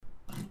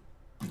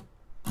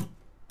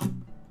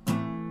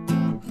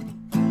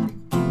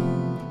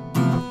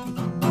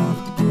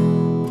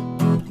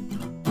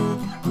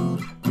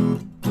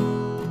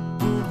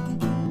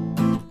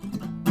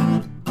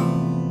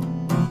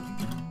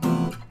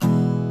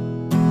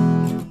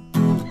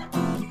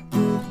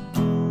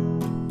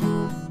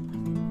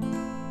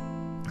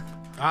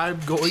I'm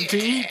going to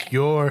eat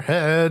your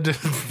head.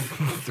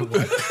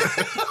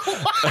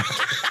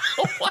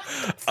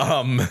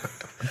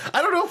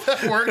 I don't know if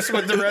that works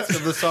with the rest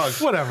of the song.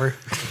 Whatever.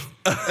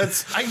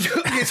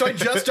 So I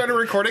just started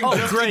recording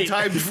just great. in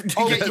time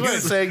to get you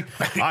saying,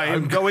 I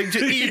am going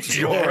to eat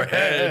your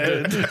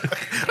head.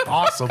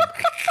 Awesome.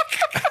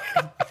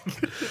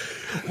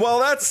 Well,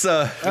 that's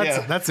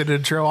That's an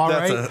intro, all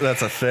right.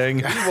 that's a thing.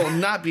 We will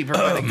not be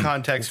providing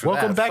context for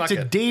Welcome that. back Fuck to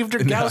it. Dave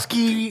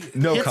Dragowski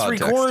No hits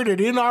context. record at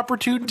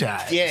inopportune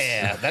times.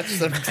 Yeah, that's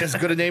as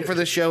good a name for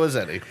this show as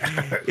any.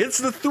 It's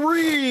the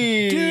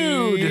Three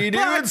Dude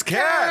Dudes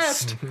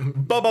Cast.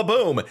 Bubba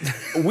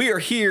boom. We are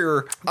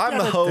here. I'm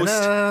the host.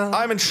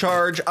 I'm in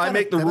charge. I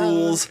make the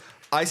rules.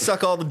 I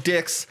suck all the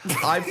dicks.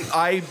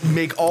 I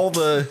make all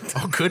the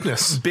Oh,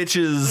 goodness.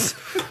 bitches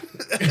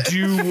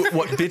do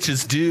what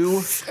bitches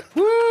do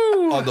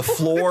Woo! on the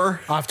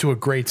floor, Off to a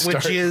great start.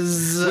 Which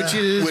is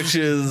which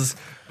is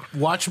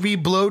Watch me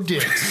blow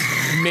dicks.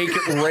 make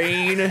it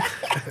rain.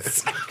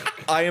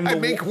 I am I the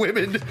make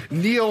women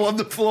kneel on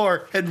the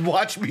floor and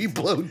watch me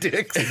blow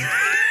dicks.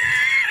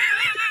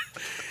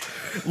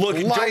 look.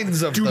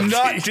 Lines of do them.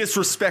 not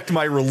disrespect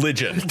my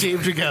religion. Dave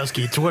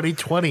Dragowski,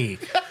 2020.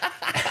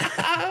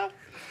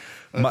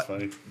 That's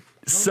funny.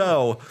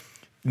 So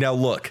now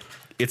look,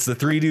 it's the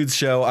Three Dudes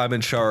Show. I'm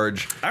in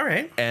charge. All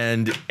right.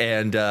 And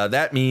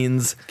that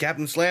means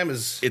Captain Slam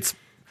is it's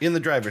in the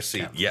driver's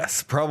seat.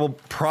 yes,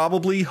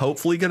 probably,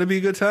 hopefully going to be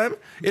a good time.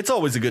 It's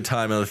always a good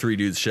time on the Three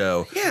Dudes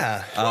Show.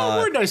 Yeah. Oh,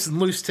 we're nice and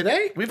loose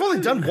today. We've only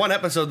done one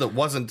episode that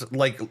wasn't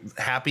like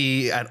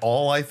happy at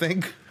all, I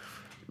think.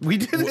 We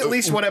did at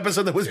least one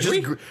episode that was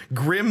just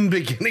grim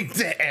beginning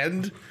to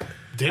end.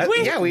 Did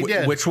we? Yeah, we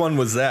did. Which one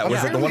was that?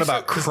 Was yeah. it the one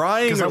about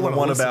crying 'cause I or the wanna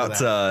one listen to about?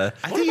 that.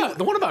 I think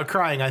The one about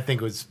crying, I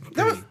think, was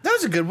that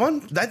was a good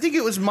one. I think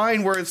it was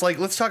mine where it's like,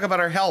 let's talk about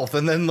our health,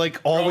 and then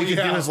like all we could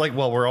do yeah. is like,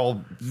 well, we're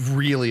all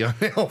really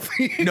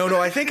unhealthy. No,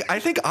 I think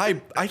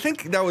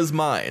that was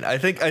mine. I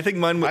think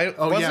mine was.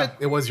 Oh, Was yeah,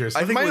 it was yours. I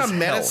think mine it was on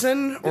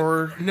medicine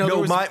or no,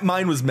 no, there was,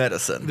 mine was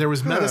medicine. there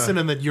was medicine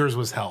and that yours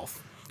was health.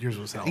 Yours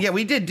was health. yeah,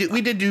 we did do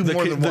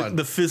more than one.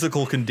 The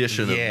physical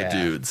condition Yeah. of the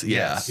dudes. Yeah.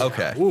 Yes.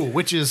 Okay. Ooh,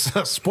 which is,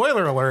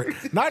 spoiler alert,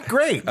 not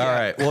great. All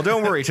right. Well,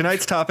 don't worry.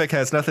 Tonight's topic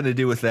has nothing to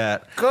do with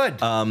that. Good.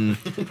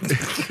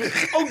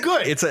 Oh,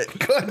 good. It's a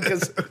Good,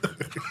 because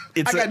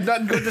it's I got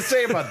nothing good to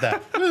say about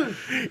that.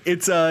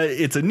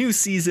 it's a new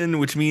season,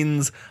 which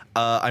means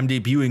I'm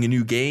debuting a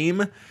new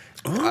game.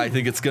 I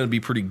think it's going to be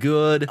pretty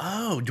good.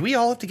 Oh, do we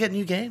all have to get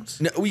new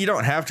games? No, you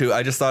don't have to.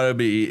 I just thought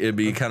it'd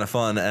be kind of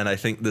fun, and I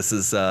think this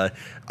is.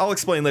 I'll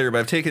explain later, but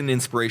I've taken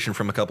inspiration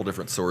from a couple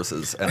different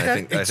sources, and I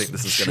think this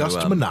is going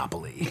Just to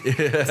Monopoly.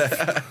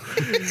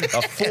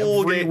 a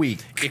full every game, week.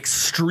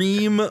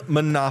 Extreme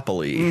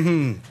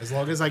Monopoly. As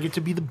long as I get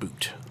to be the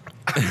boot.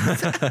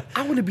 I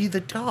want to be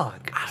the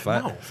dog.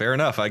 No. Fair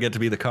enough. I get to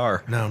be the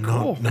car. No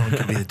one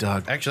can be the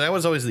dog. Actually, I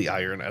was always the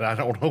iron, and I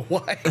don't know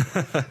why.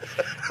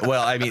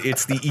 Well, I mean,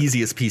 it's the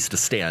easiest piece to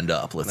stand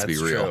up. Let's be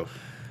real.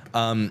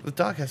 The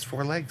dog has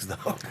 4 legs,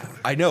 though.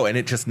 I know, and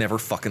it just never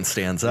fucking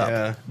stands up.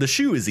 Yeah. The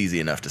shoe is easy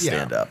enough to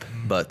stand Yeah. up,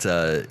 but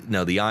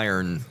no, the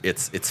iron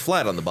it's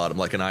flat on the bottom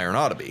like an iron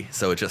ought to be.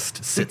 So it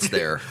just sits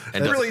there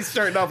and Really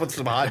starting off with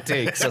some hot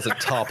takes.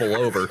 doesn't topple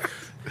over.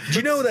 Do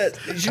you know that?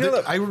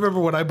 I remember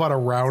when I bought a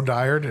round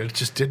iron and it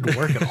just didn't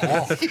work at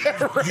all.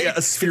 Yeah,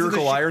 a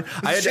spherical iron.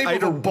 I had, shape I,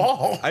 had of a to,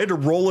 ball. I had to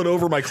roll it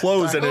over my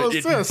clothes, and What it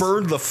is this?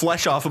 burned the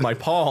flesh off of my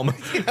palm.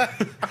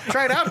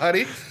 Try it out,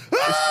 honey.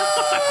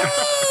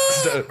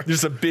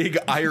 Just a big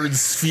iron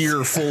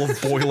sphere full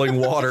of boiling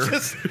water.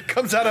 Just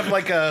comes out of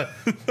like a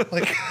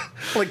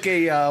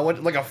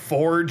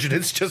forge, and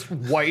it's just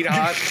white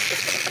hot.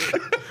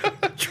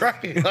 Try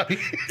it, honey.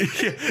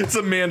 It's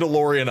a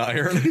Mandalorian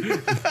iron.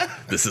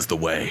 This is the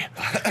way.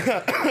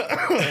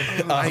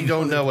 I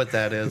don't know what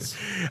that is.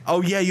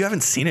 Oh yeah, you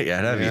haven't seen it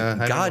yet, have Yeah, I you? don't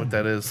know God, what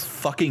that is.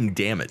 fucking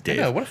damn it, Dave.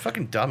 Yeah, what a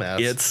fucking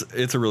dumbass.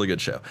 It's a really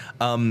good show.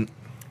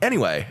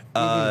 Anyway,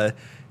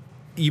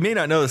 you may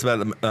not know this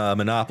about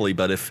Monopoly,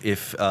 but if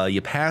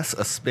you pass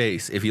a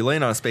space, if you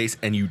land on a space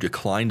and you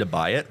decline to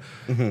buy it,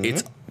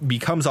 it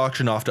becomes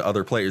auctioned off to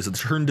other players. The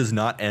turn does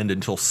not end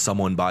until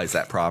someone buys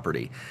that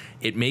property.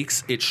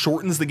 It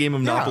shortens the game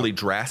of Monopoly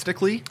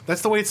drastically.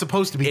 That's the way it's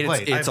supposed to be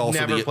played. It's I've also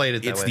never played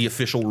it that way. the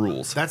official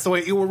rules. That's the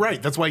way you were right.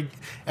 That's why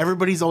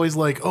everybody's always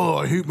like, "Oh,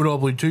 I hate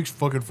Monopoly. It takes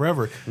fucking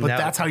forever." But Now,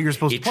 that's how you're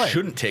supposed It to play.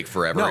 shouldn't take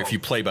forever No. if you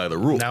play by the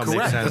rules. Now makes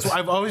Correct. sense. That's why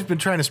I've always been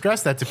trying to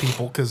stress that to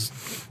people because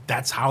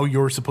that's how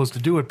you're supposed to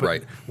do it. But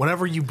Right.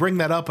 whenever you bring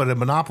that up at a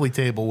Monopoly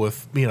table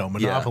with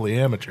Monopoly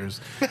amateurs,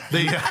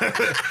 they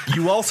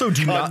You also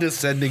do not.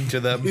 condescending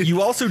to them.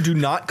 You also do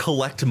not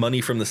collect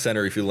money from the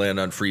center if you land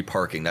on free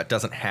parking. That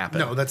doesn't happen.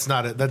 no, that's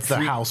not it. That's the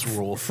house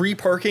rule. Free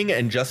parking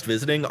and just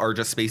visiting are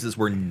just spaces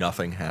where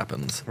nothing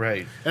happens.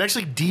 Right. It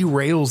actually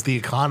derails the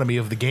economy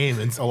of the game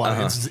in a lot of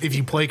instances if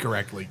you play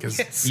correctly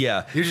because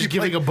Yeah. you're just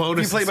giving a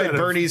bonus. You play by instead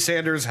of- Bernie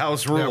Sanders'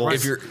 house rules.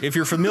 right. If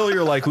you're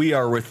familiar like we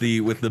are with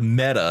the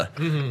meta,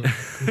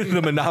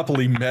 the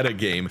Monopoly meta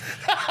game,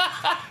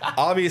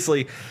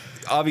 obviously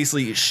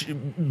obviously,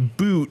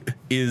 Boot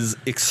is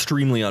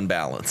extremely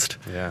unbalanced.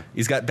 Yeah.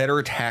 He's got better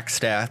attack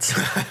stats.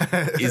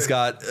 He's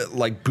got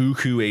like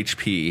buku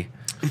HP.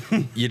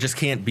 You just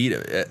can't beat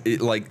it.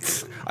 Like,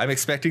 I'm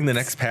expecting the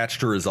next patch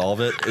to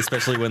resolve it,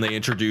 especially when they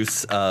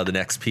introduce the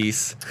next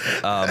piece,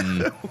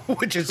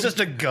 Which is just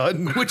a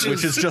gun. which is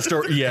just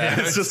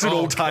it's just an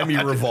old timey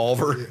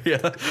revolver. Yeah,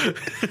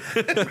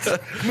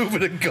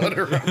 Moving a gun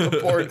around the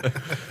board.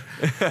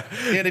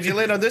 And if you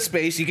land on this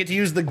space, you get to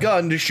use the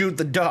gun to shoot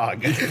the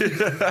dog.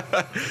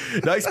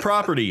 nice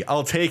property.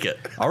 I'll take it.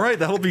 All right,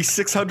 that'll be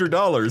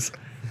 $600.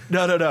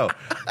 No.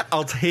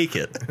 I'll take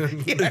it.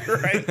 Yeah,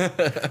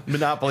 right.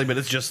 Monopoly, but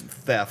it's just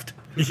theft.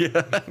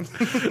 Yeah.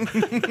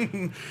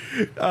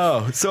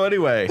 So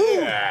anyway,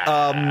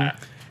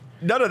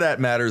 none of that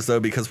matters though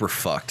because we're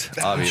fucked.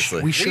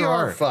 Obviously, We sure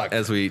are are. fucked.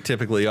 as we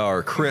typically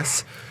are.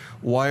 Chris,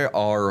 why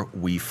are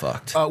we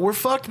fucked? We're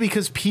fucked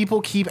because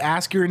people keep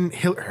asking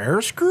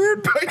hair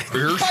screwed.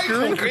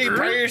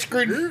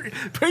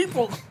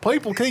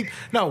 People keep.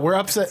 No, we're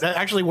upset.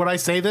 Actually, when I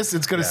say this,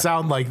 it's going to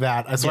sound like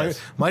that. So Yes.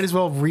 I might as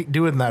well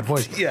do it in that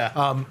voice.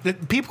 Yeah.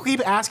 People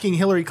keep asking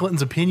Hillary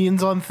Clinton's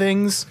opinions on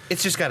things,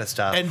 It's just got to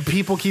stop. and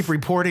people keep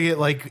reporting it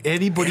like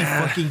anybody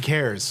fucking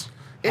cares.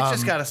 It's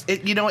just got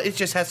to. You know what? It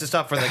just has to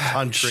stop for the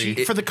country.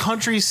 For the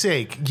country's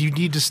sake, you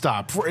need to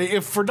stop.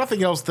 If for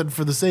nothing else than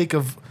for the sake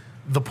of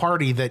the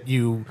party that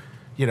you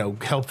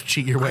helped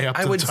cheat your way up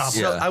to the top.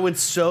 I would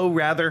so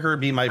rather her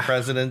be my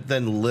president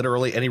than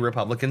literally any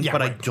Republican. Yeah,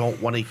 but right.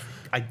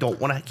 I don't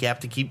want to have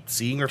to keep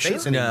seeing her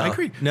face No. anymore. I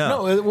agree.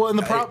 No. Well, and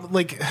the problem,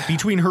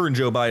 Between her and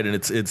Joe Biden,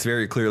 it's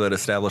very clear that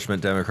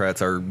establishment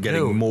Democrats are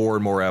getting Dude. more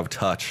and more out of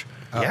touch.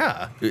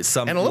 Yeah,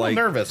 Some, and a little like-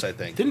 nervous. I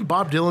think. didn't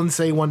Bob Dylan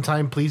say one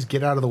time, "Please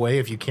get out of the way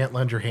if you can't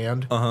lend your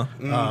hand"?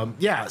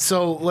 Yeah.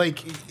 So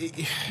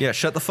Yeah,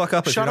 shut the fuck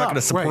up if shut you're not up. going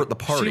to support Right. the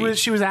party.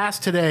 She was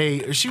asked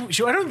today. She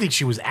I don't think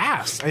she was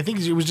asked. I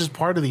think it was just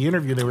part of the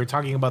interview. They were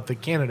talking about the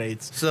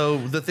candidates. So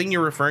the thing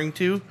you're referring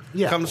to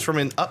Yeah. comes from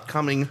an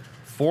upcoming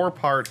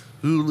 4-part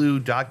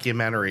Hulu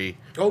documentary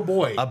Oh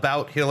boy,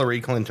 about Hillary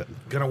Clinton.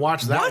 gonna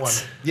watch that What? one.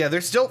 Yeah,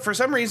 there's still, for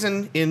some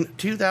reason, in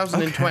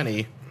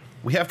 2020,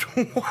 we have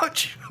to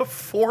watch a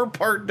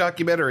 4-part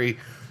documentary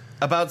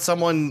about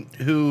someone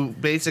who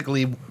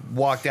basically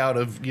walked out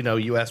of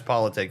U.S.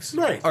 politics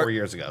Right. 4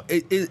 years ago.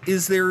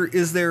 Is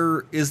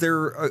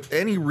there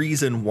any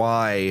reason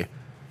why?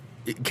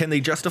 Can they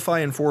justify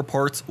in 4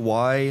 parts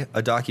why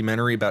a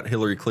documentary about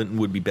Hillary Clinton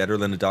would be better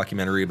than a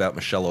documentary about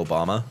Michelle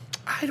Obama?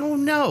 I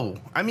don't know.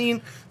 I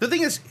mean, the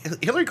thing is,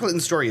 Hillary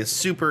Clinton's story is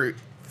super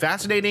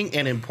fascinating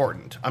and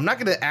important. I'm not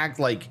going to act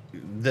like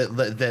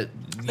that.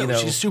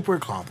 She's super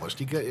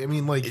accomplished.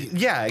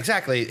 Yeah,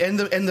 exactly. And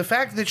the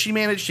fact that she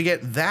managed to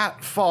get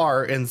that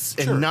far and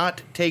Sure.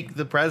 not take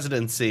the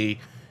presidency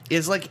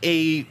is like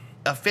a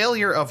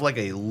failure of like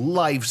a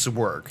life's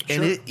work,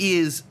 and Sure. it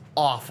is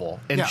awful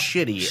and Yeah,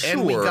 shitty.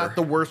 And we sure. got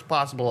the worst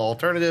possible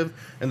alternative,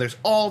 and there's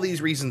all these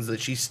reasons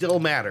that she still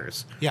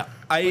matters. Yeah.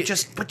 I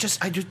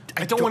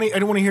don't want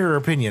to hear her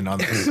opinion on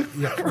this.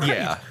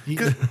 Yeah.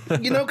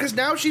 because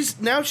now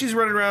she's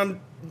running around.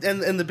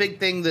 And the big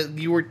thing that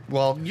you're the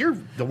one.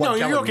 No, you're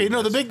telling okay. me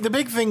No, this. the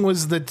big thing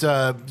was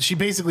that she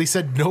basically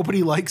said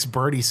nobody likes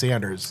Bernie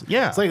Sanders.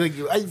 Yeah.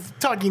 It's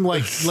talking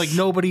like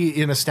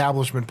nobody in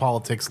establishment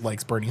politics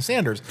likes Bernie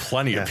Sanders.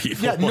 Plenty of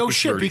people. Yeah, no like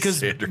shit, Bernie because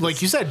Sanders.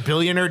 like you said,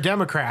 billionaire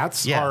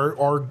Democrats Yeah.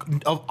 are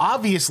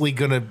obviously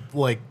gonna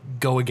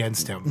go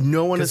against him.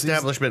 No one 'Cause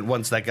establishment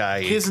wants that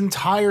guy. His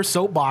entire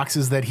soapbox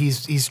is that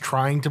he's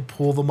trying to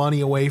pull the money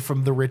away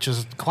from the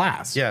richest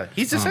class. Yeah,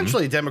 he's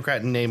essentially a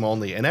Democrat in name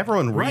only, and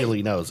everyone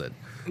really knows it.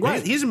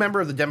 Right. He's a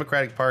member of the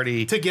Democratic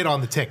Party To get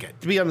on the ticket.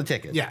 to be on the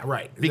ticket. Yeah,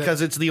 right.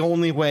 Because it's the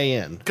only way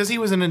in. Because he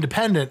was an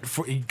independent,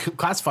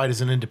 classified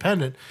as an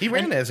independent. He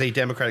ran as a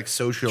Democratic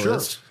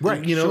socialist, Sure.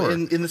 Right, sure. sure.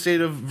 in the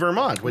state of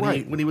Vermont when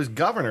Right. he was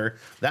governor.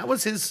 That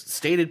was his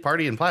stated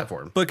party and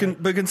platform. But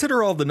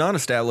consider all the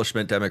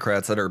non-establishment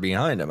Democrats that are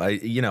behind him. I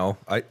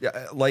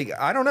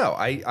don't know.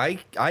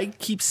 I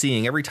keep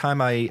seeing every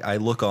time I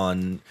look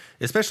on,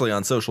 especially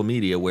on social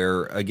media,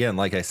 where again,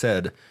 like I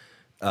said,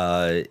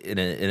 in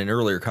an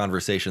earlier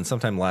conversation,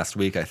 sometime last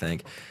week, I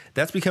think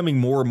that's becoming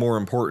more and more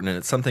important, and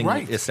it's something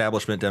Right.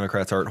 establishment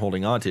Democrats aren't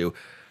holding on to.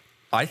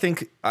 I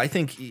think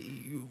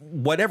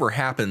whatever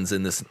happens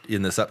in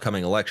this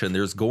upcoming election,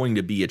 there's going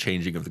to be a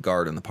changing of the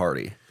guard in the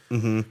party.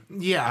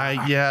 Yeah.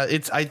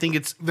 I think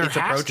it's There has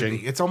approaching.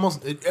 to be. It's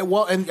almost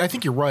well, and I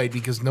think you're right,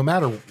 because no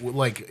matter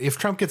if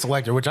Trump gets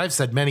elected, which I've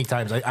said many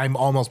times, I'm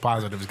almost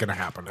positive is going to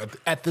happen.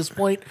 At this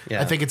point,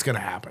 Yeah. I think it's going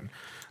to happen.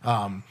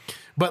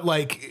 But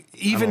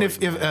even if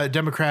a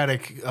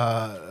Democratic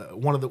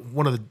one of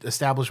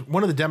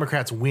the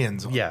Democrats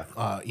wins, Yeah. and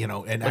But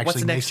actually what's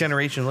the next makes-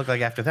 generation look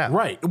like after that?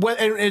 right?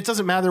 And it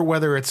doesn't matter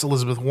whether it's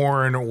Elizabeth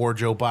Warren or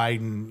Joe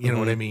Biden. You know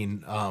what I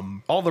mean?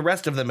 All the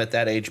rest of them at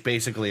that age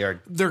basically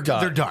are They're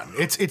done.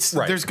 It's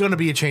Right. There's going to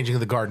be a changing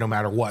of the guard no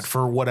matter what,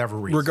 for whatever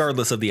reason.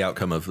 Regardless of the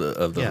outcome of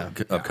the Yeah.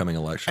 upcoming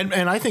election.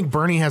 And I think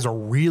Bernie has a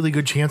really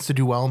good chance to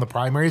do well in the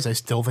primaries. I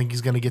still think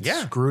he's going to get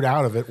Yeah. screwed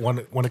out of it when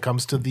it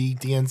comes to the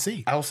DNC.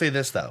 DNC. I'll say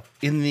this though: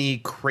 in the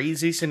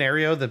crazy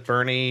scenario that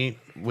Bernie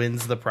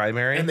wins the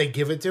primary, And they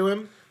give it to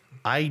him?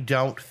 I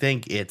don't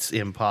think it's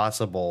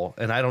impossible,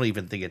 and I don't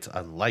even think it's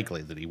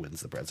unlikely that he wins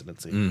the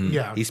presidency.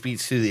 Yeah. He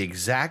speaks to the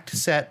exact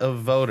set of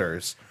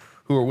voters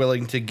who are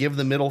willing to give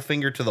the middle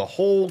finger to the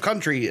whole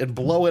country and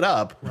blow it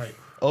up Right.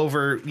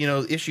 over,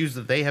 issues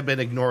that they have been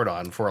ignored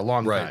on for a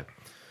long Right. time.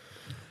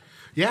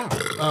 Yeah.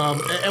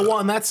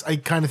 And that's, I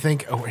kind of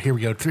think, oh, here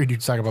we go. 3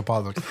 dudes talking about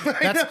politics.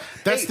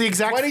 That's the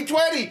exact.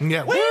 2020.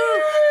 Yeah.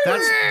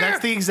 That's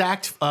the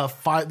exact the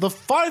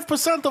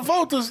 5% of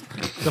voters,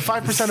 the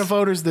 5% of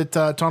voters that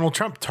Donald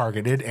Trump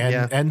targeted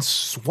and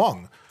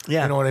swung.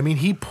 Yeah. You know what I mean?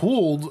 He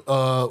pulled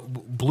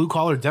blue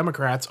collar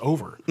Democrats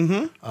over.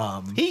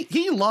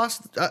 He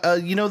lost,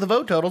 the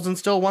vote totals and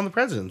still won the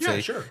presidency. Yeah,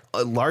 sure.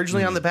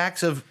 Largely on the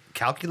backs of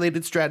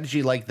calculated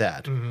strategy like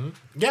that.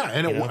 Yeah,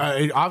 and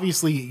it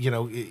obviously,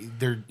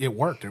 it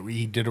worked.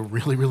 He did a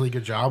really, really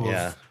good job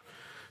of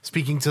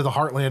speaking to the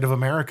heartland of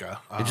America.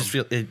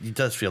 It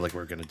does feel like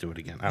we're going to do it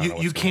again. I don't know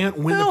what's You going can't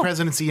win the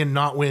presidency and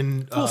not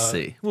win. We'll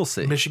see. We'll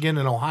see. Michigan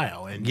and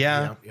Ohio, and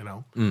Yeah.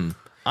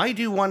 I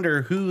do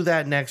wonder who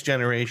that next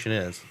generation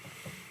is.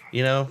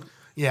 Yeah,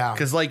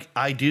 Because,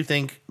 I do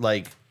think,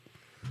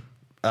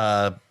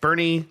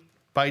 Bernie,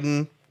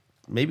 Biden,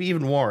 maybe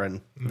even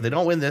Warren, if they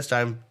don't win this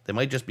time, they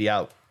might just be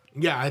out.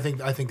 yeah. I think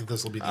that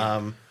this will be.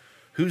 The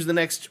Who's the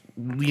next,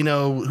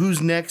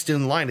 who's next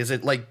in line? Is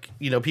it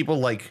people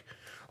like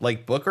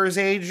Booker's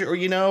age or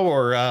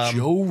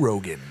Joe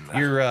Rogan.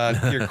 your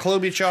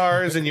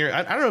Klobuchars and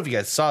I don't know if you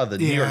guys saw the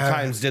New York Yeah.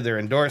 Times did their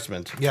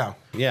endorsement. Yeah.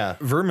 Yeah.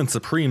 Vermin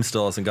Supreme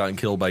still hasn't gotten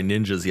killed by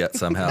ninjas yet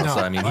somehow. No, So,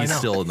 I mean, I he's know.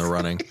 still in the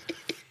running.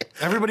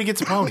 Everybody gets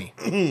a pony.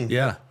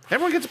 Yeah.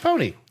 Everyone gets a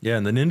pony. Yeah,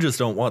 and the ninjas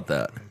don't want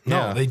that.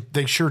 No, Yeah.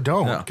 they sure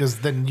don't, No. because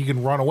then you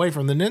can run away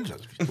from the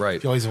ninjas.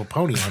 Right. You always have a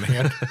pony on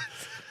hand.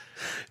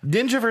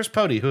 Ninja versus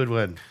pony, who would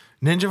win?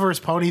 Ninja versus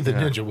pony, the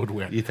ninja would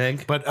win. You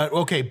think? But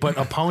but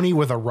a pony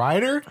with a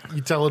rider? You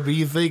telling me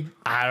you think?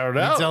 I don't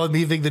know. You telling me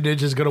you think the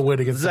ninja's gonna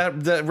win against?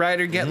 Does that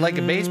rider get like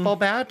a baseball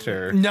bat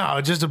or? No,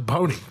 just a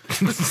pony.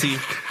 See,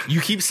 you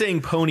keep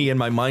saying pony, and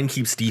my mind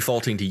keeps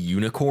defaulting to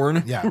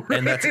unicorn. Yeah.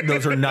 And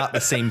those are not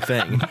the same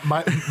thing.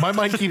 My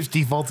mind keeps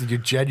defaulting to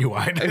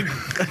genuine.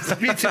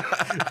 Me too.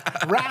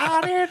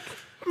 Riding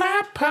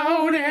my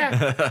pony,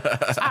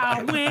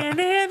 I'm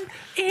winning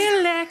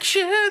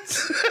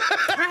elections.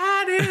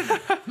 Riding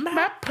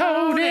my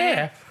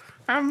pony,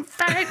 I'm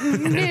fighting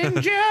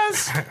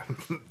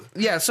ninjas.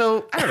 Yeah,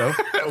 so I don't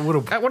know.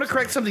 What I want to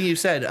correct something you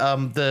said.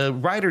 The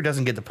rider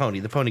doesn't get the pony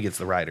gets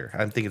the rider.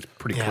 I think it's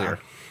pretty clear.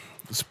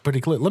 It's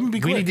pretty clear. Let me be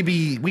We clear. need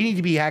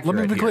to be accurate.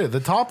 Let me be here. clear. The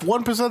top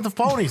 1% of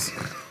ponies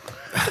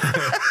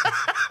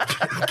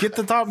get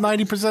the top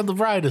 90% of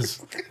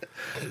riders,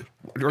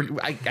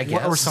 I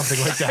guess. or something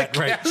like that,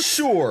 right?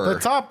 Sure. The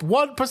top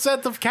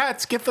 1% of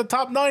cats get the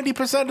top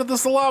 90% of the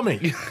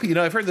salami.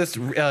 I've heard this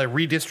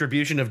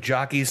redistribution of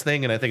jockeys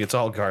thing, and I think it's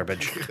all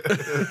garbage.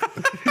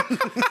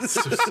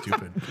 So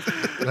stupid.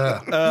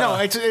 No,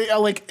 it's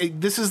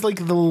this is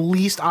like the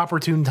least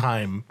opportune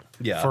time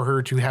Yeah. for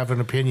her to have an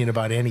opinion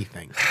about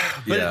anything.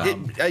 But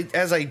Yeah.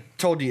 as I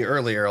told you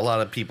earlier, a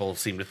lot of people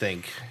seem to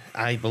think,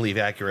 I believe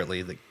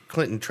accurately, that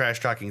Clinton trash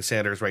talking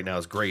Sanders right now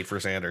is great for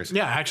Sanders.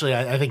 Yeah, actually,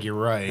 I think you're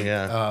right.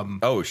 Yeah.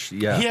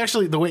 Yeah. He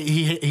actually, the way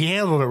he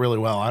handled it really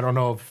well. I don't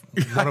know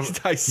if one of,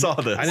 I saw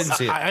this. I didn't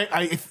see it.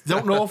 I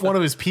don't know if one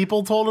of his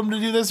people told him to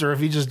do this or if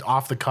he just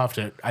off the cuffed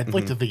it. I'd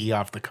like to think he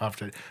off the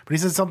cuffed it, but he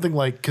said something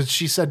like, because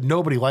she said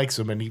nobody likes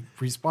him, and he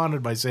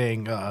responded by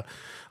saying, "Oh,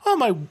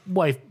 my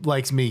wife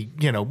likes me,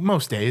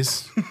 most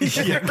days."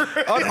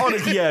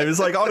 It was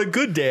like on a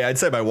good day, I'd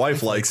say my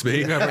wife likes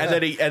me, and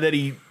then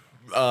he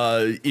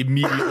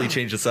immediately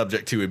changed the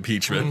subject to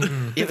impeachment.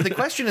 If the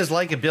question is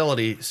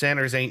likability,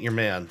 Sanders ain't your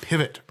man.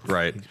 Pivot.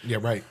 Right. Yeah,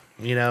 right.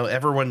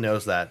 Everyone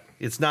knows that.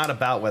 It's not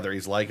about whether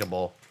he's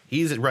likable.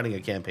 He's running a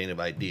campaign of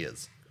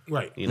ideas.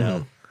 Right.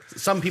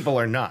 Some people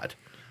are not.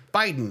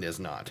 Biden is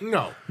not.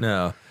 No.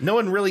 No. No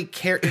one really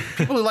cares.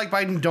 People who like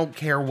Biden don't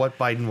care what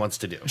Biden wants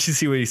to do. Did you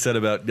see what he said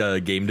about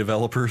game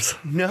developers?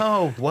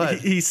 No, what?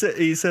 He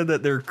said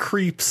that they're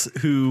creeps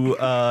who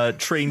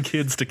train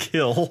kids to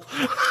kill.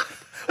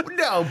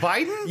 No,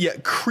 Biden? Yeah,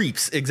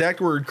 creeps. Exact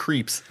word,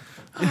 creeps.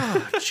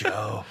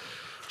 Joe.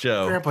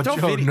 Joe. Grandpa Don't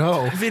Joe,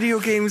 no. Video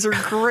games are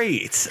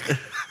great.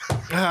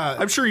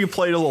 I'm sure you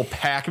played a little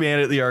Pac-Man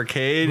at the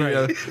arcade.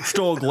 Right.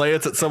 Stole a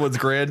glance at someone's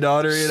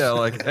granddaughter.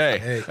 Like,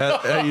 hey.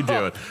 How you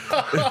doing?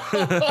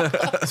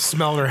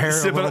 Smelled her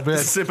hair a little bit.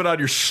 Sipping on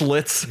your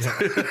Schlitz.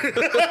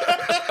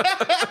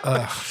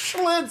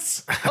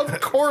 Schlitz.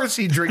 Of course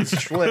he drinks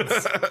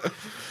Schlitz.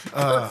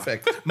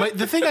 Perfect.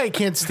 The thing I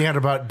can't stand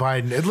about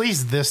Biden, at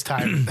least this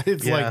time,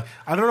 it's Yeah. like,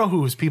 I don't know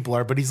who his people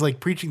are, but he's like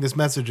preaching this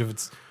message of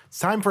it's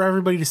time for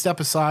everybody to step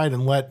aside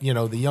and let,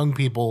 the young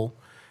people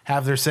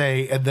have their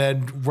say, and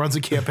then runs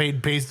a campaign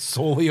based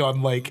solely on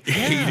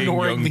Hating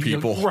ignoring young the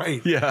people.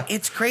 Right. Yeah.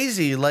 It's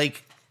crazy.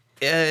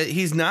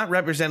 He's not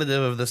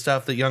representative of the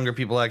stuff that younger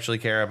people actually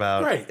care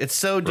about. Right. It's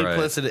so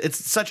duplicitous. It's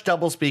such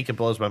doublespeak. It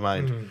blows my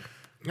mind.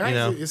 Yeah, You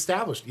know? he's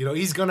established.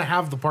 He's going to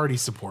have the party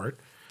support.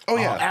 Oh,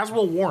 yeah. As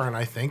will Warren,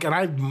 I think. And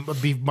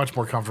I'd be much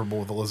more comfortable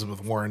with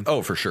Elizabeth Warren.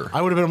 Oh, for sure.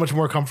 I would have been much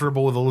more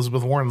comfortable with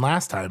Elizabeth Warren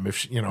last time,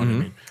 if you know what I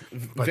mean.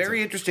 But,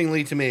 Very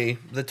interestingly to me,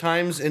 the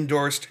Times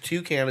endorsed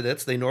 2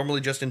 candidates. They normally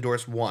just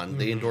endorse one.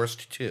 They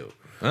endorsed 2.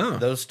 Oh.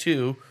 Those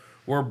 2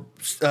 were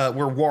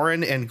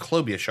Warren and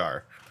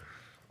Klobuchar.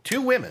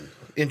 2 women,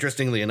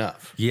 interestingly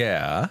enough.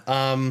 Yeah.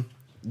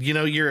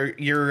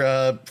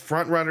 Your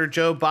front runner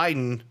Joe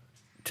Biden,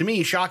 to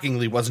me,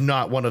 shockingly, was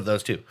not one of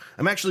those 2.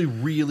 I'm actually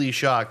really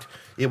shocked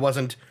it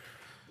wasn't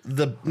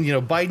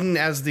Biden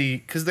as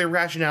because their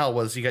rationale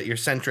was you got your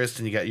centrist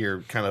and you got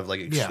your kind of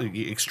like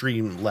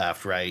extreme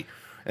left, right?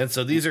 And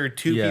so these are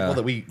 2 people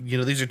that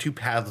these are 2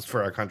 paths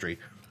for our country.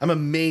 I'm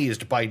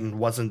amazed Biden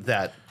wasn't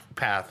that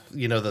path, the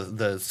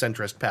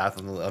centrist path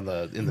in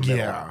the middle.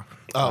 Yeah.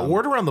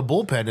 Word around the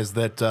bullpen is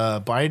that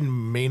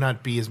Biden may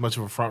not be as much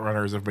of a front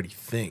runner as everybody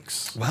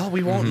thinks. Well,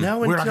 we won't know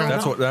We're not until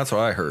gonna know. that's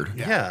what I heard.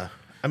 Yeah.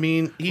 I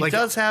mean, he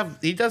does have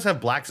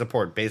black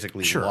support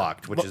basically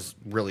locked, which is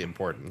really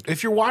important.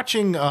 If you're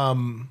watching, I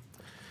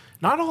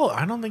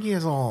don't think he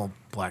has all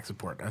black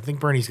support. I think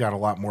Bernie's got a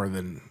lot more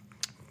than,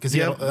 because he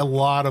had a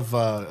lot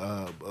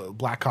of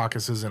black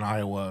caucuses in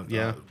Iowa.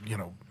 Yeah.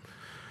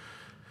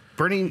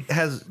 Bernie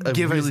has a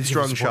really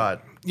strong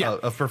shot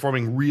of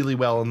performing really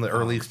well in the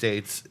early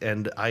states,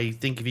 and I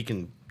think if he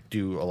can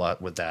do a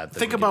lot with that.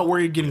 Think about where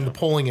you're getting the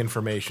polling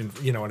information.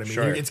 You know what I mean?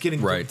 Sure. It's getting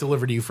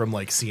delivered to you from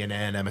like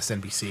CNN,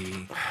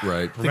 MSNBC.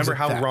 Right. Remember like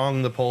how that.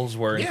 wrong the polls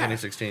were in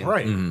 2016?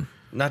 Right.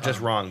 Not just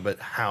wrong, but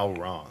how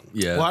wrong.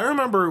 Yeah. Well, I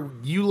remember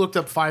you looked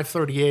up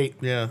 538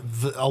 Yeah.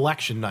 the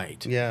election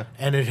night. Yeah.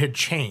 And it had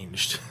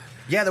changed.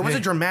 Yeah, there was a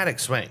dramatic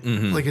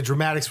swing. Like a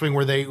dramatic swing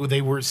where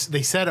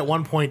they said at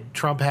one point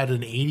Trump had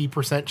an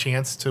 80%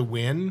 chance to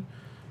win.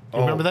 Do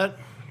you remember that?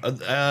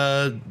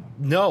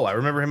 No, I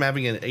remember him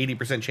having an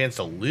 80% chance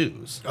to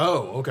lose.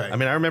 Oh, okay. I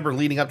mean, I remember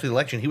leading up to the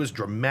election, he was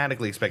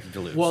dramatically expected to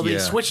lose. well, they Yeah.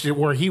 switched it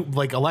where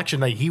election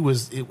night, he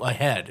was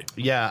ahead.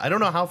 yeah, I don't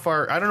know how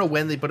far. I don't know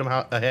when they put him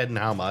ahead and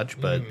how much,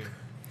 but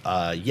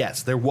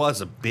yes, there was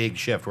a big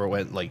shift where it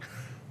went like,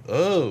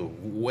 oh,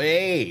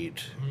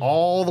 wait,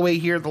 all the way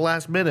here at the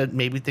last minute,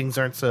 maybe things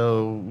aren't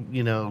so,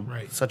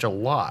 such a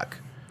lock.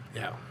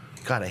 Yeah.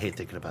 God, I hate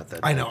thinking about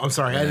that. I know. I'm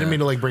sorry. I didn't mean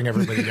to bring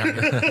everybody down.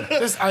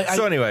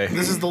 So anyway,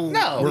 this is the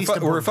No. least we're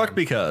important fucked time.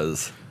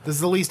 because This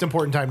is the least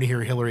important time to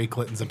hear Hillary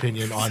Clinton's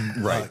opinion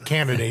on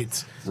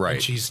candidates. Right.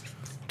 And she's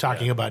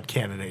talking about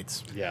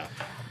candidates. Yeah.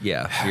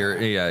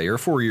 you're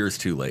 4 years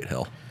too late,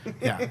 Hill.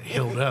 Yeah,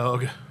 Hill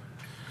dog.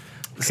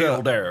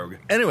 So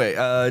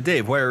anyway,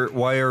 Dave,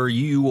 why are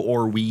you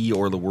or we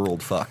or the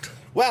world fucked?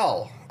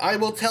 Well, I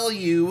will tell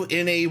you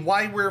in a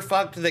why we're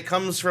fucked that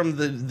comes from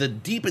the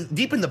deep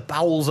in the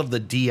bowels of the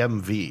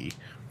DMV,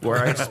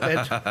 where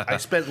I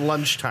spent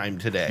lunchtime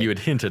today. You had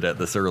hinted at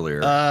this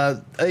earlier.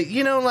 I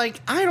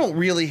don't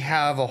really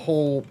have a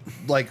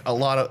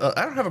lot of.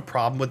 I don't have a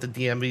problem with the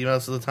DMV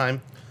most of the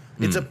time.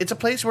 It's a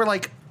place where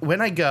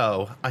when I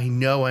go, I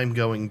know I'm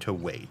going to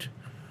wait.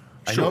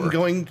 I know I'm Sure.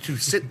 going to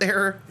sit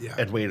there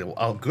and wait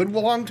a good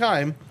long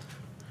time,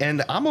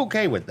 and I'm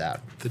okay with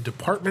that. The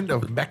Department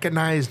of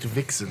Mechanized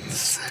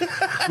Vixens.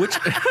 Which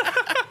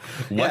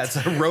Yeah, it's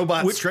a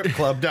robot strip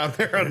club down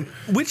there on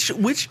which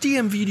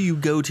DMV do you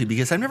go to?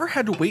 Because I've never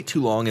had to wait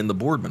too long in the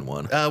Boardman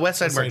one. West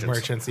Side Side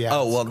Merchants. yeah.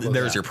 Oh well, It's close.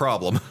 there's your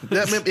problem.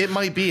 It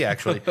might be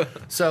actually.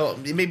 So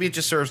maybe it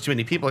just serves too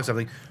many people or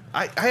something.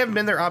 I haven't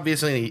been there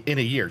obviously in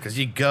a year because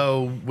you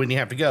go when you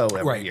have to go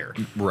every Right. year.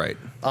 Right.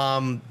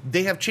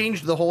 They have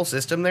changed the whole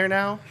system there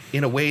now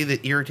in a way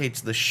that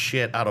irritates the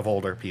shit out of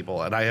older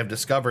people, and I have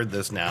discovered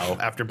this now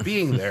after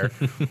being there.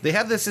 They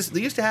have this.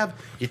 They used to have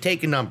you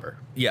take a number.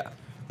 Yeah.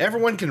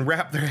 Everyone can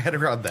wrap their head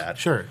around that.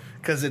 Sure.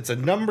 Because it's a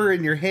number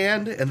in your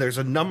hand, and there's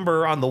a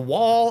number on the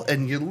wall,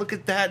 and you look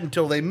at that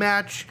until they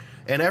match,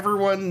 and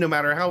everyone, no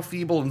matter how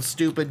feeble and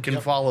stupid, can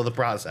follow the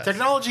process.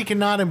 Technology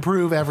cannot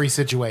improve every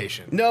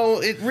situation. No,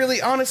 it really,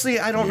 honestly,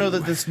 I don't know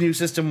that this new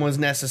system was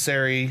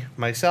necessary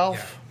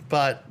myself,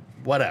 but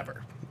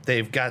whatever.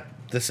 They've got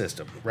the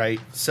system, right?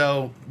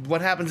 So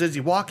what happens is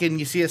you walk in,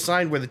 you see a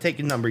sign where the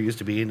taking number used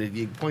to be, and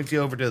it points you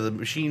over to the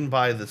machine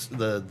by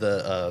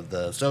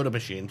the soda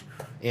machine,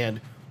 and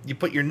you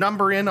put your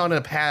number in on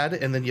a pad,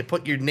 and then you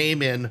put your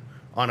name in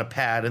on a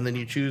pad, and then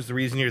you choose the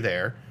reason you're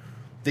there.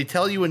 They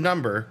tell you a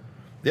number.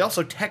 They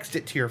also text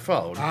it to your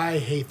phone. I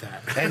hate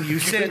that. And you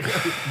sit.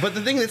 But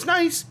the thing that's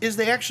nice is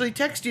they actually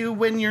text you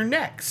when you're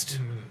next.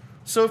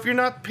 So if you're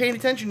not paying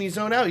attention, you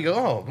zone out. You go,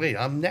 oh, wait,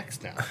 I'm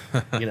next now.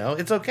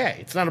 It's okay.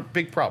 It's not a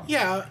big problem.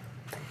 Yeah.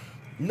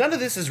 None of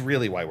this is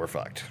really why we're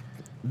fucked.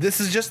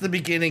 This is just the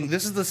beginning.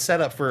 This is the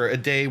setup for a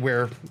day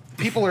where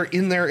people are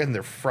in there and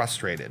they're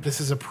frustrated. This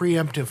is a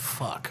preemptive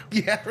fuck.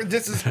 Yeah,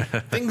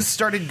 things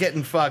started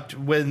getting fucked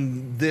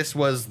when this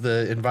was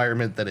the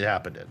environment that it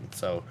happened in.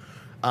 So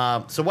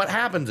what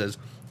happens is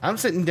I'm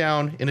sitting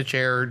down in a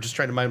chair, just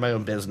trying to mind my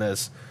own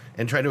business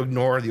and try to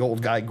ignore the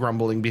old guy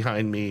grumbling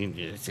behind me.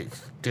 It's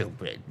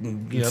stupid,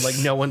 like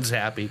no one's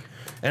happy.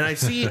 And I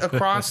see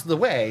across the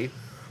way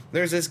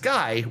there's this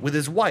guy with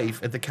his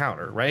wife at the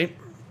counter, right?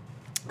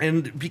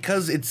 And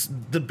because it's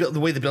the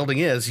way the building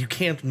is, you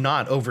can't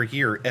not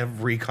overhear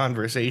every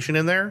conversation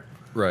in there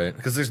Right.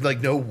 because there's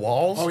like no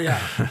walls. Oh yeah,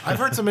 I've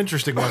heard some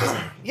interesting ones.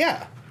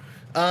 Yeah.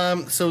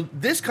 So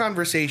this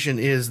conversation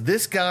is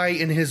this guy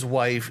and his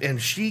wife,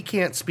 and she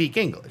can't speak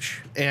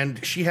English,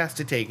 and she has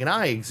to take an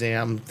eye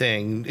exam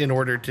thing in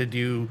order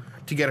to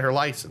get her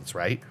license,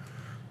 right?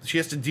 She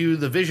has to do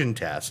the vision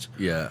test.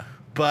 Yeah.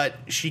 But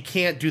she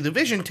can't do the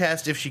vision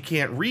test if she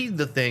can't read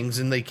the things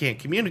and they can't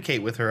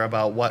communicate with her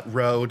about what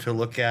row to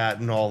look at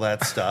and all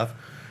that stuff.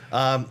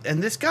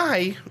 And this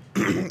guy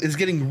is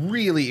getting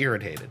really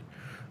irritated.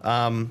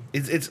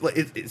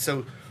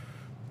 So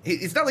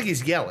it's not like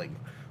he's yelling,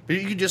 but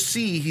you can just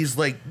see he's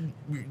like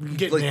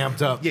Getting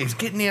amped up. Yeah, he's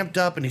getting amped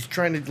up and he's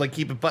trying to like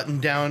keep it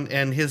buttoned down.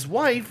 And his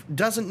wife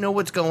doesn't know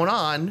what's going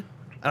on.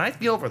 And I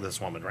feel for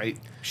this woman, right?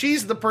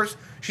 She's the person.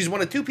 She's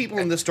one of two people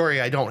in this story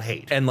I don't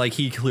hate. And like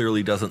he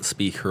clearly doesn't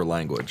speak her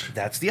language.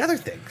 That's the other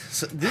thing.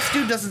 So this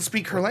dude doesn't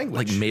speak her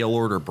language. Like mail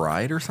order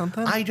bride or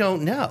something? I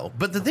don't know.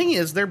 But the thing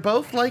is, they're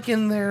both like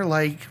in their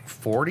like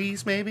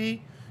 40s,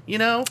 maybe, you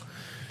know?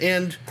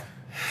 And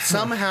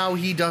somehow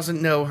he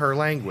doesn't know her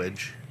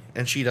language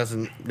and she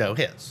doesn't know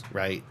his,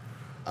 right?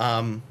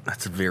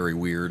 That's very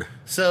weird.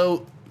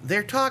 So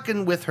they're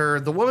talking with her.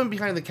 The woman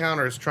behind the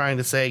counter is trying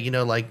to say, you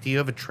know, like, do you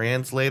have a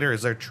translator?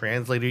 Is there a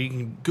translator you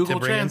can Google to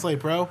bring in? Translate,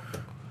 bro.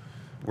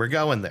 We're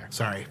going there.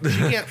 Sorry.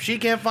 She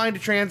can't find a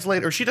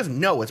translator, or she doesn't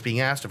know what's being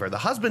asked of her. The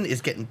husband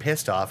is getting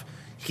pissed off.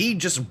 He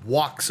just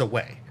walks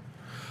away.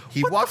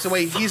 He walks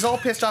away. He's all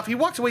pissed off. He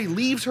walks away,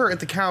 leaves her at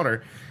the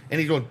counter, and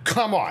he's going,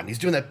 come on. He's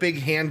doing that big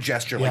hand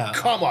gesture, like,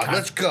 come on, God,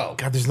 let's go.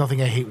 God, there's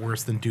nothing I hate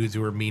worse than dudes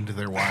who are mean to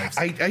their wives.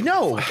 I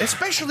know,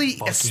 especially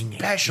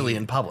fucking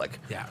in public.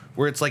 Yeah.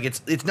 Where it's like,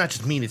 it's not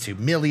just mean, it's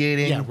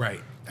humiliating. Yeah, right.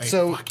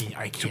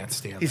 I can't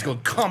stand He's that. going,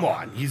 come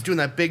on. He's doing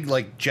that big,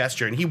 like,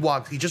 gesture, and he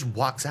just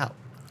walks out.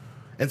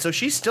 And so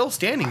she's still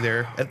standing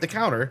there at the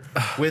counter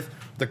with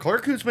the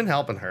clerk who's been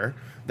helping her,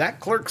 that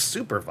clerk's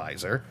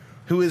supervisor,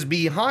 who is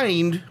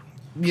behind,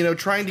 you know,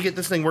 trying to get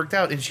this thing worked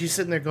out. And she's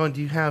sitting there going,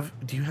 do you have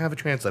a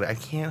translator? I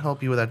can't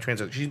help you without a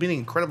translator. She's being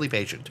incredibly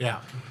patient.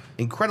 Yeah.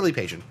 Incredibly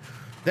patient.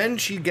 Then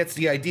she gets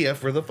the idea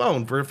for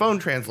a phone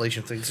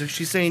translation thing. So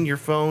she's saying, your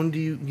phone,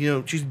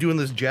 she's doing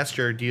this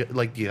gesture. Do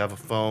you have a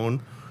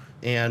phone?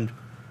 And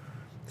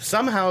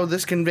somehow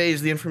this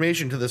conveys the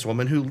information to this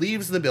woman who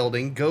leaves the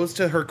building, goes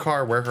to her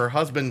car where her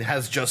husband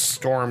has just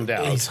stormed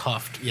out. He's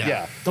huffed. Yeah.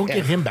 Yeah. Don't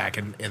get him back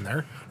in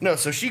there. No,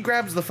 so she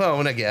grabs the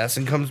phone, I guess,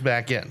 and comes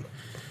back in.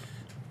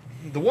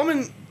 The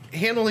woman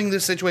handling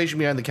this situation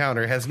behind the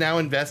counter has now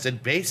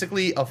invested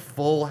basically a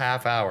full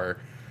half hour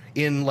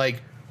in,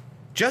 like,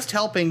 just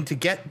helping to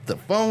get the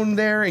phone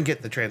there and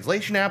get the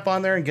translation app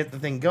on there and get the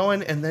thing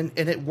going, and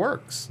it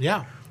works.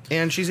 Yeah.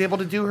 And she's able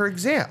to do her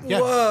exam. Yeah.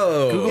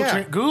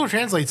 Whoa. Google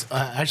Translate's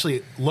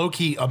actually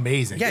low-key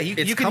amazing. Yeah,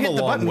 It's you can come hit a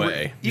the long button.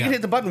 way. You can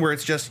hit the button where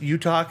it's just you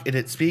talk and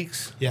it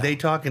speaks. Yeah. They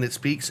talk and it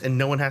speaks, and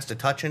no one has to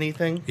touch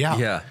anything. Yeah.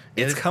 Yeah.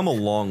 It's come a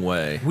long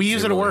way. We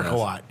use it at really work has. a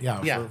lot.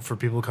 Yeah. Yeah. For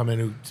people who come in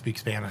who speak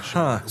Spanish.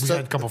 Huh. We So-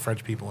 had a couple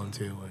French people in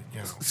too.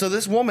 So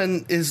this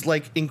woman is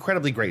like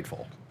incredibly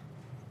grateful,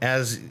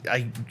 as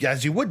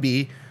you would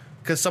be,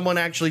 because someone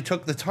actually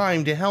took the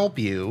time to help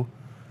you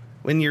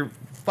when your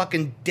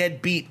fucking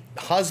deadbeat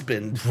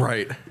husband,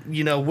 Right.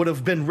 would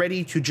have been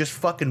ready to just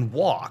fucking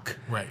walk.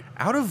 Right.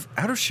 Out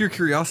of sheer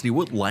curiosity,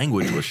 what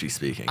language was she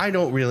speaking? I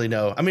don't really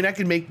know. I mean, I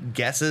can make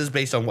guesses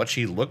based on what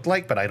she looked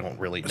like, but I don't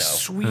really know.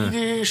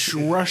 Swedish,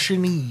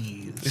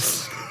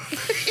 Russianese.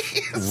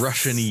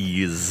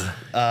 Russianese.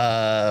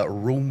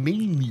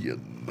 Romanian.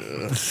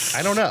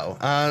 I don't know.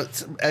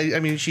 I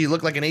mean, she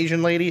looked like an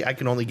Asian lady. I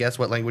can only guess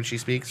what language she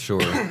speaks. Sure.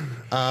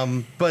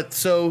 But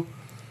so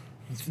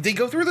they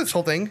go through this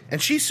whole thing, and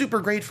she's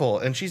super grateful,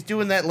 and she's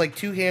doing that like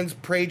two hands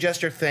pray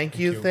gesture thank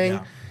you thing,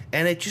 yeah.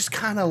 and it just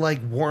kind of like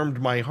warmed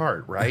my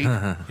heart, right?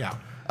 Yeah.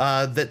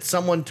 That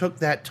someone took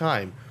that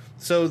time.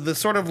 So the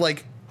sort of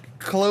like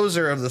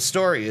closer of the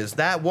story is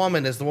that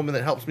woman is the woman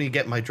that helps me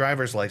get my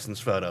driver's license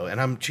photo,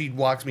 and she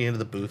walks me into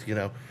the booth,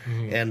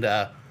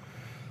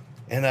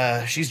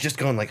 and she's just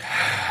going like,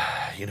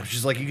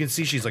 she's like, you can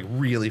see she's like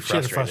really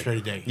frustrated. She had a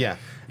frustrated day. Yeah.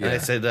 And I Yeah.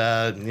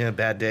 said,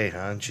 bad day, huh?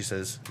 And she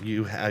says,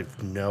 you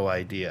have no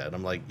idea. And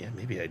I'm like, yeah,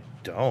 maybe I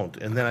don't.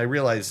 And then I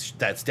realized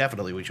that's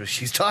definitely what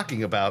she's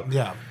talking about.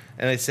 Yeah.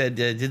 And I said,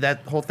 did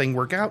that whole thing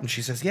work out? And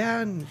she says, yeah.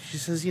 And she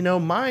says,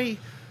 my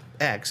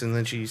ex, and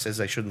then she says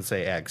I shouldn't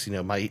say ex,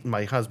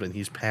 my husband,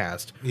 he's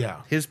passed.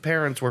 Yeah. His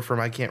parents were from,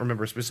 I can't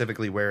remember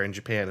specifically where in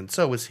Japan, and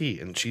so was he.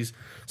 And she's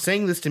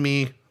saying this to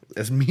me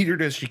as metered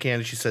as she can,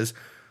 and she says,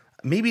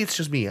 maybe it's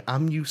just me.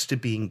 I'm used to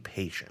being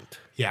patient.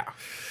 Yeah.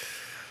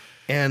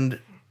 And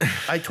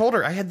I told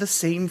her I had the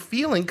same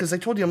feeling because I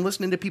told you I'm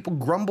listening to people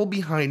grumble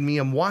behind me.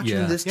 I'm watching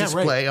Yeah. this Yeah,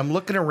 display. right. I'm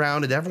looking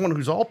around at everyone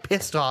who's all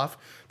pissed off.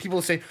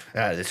 People say,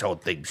 this whole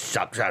thing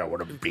sucks. I don't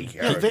want to be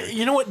here.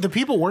 You know what? The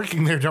people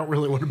working there don't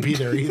really want to be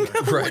there either.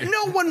 Right.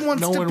 No one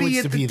wants No to one be wants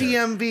at to the be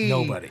there. DMV.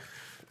 Nobody.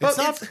 It's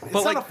Well, not, it's- it's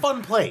but, not like, a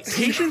fun place.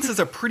 Patience is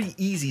a pretty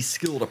easy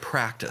skill to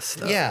practice,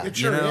 though. Yeah. It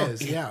sure know,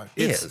 is. Yeah.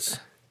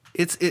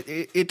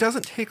 It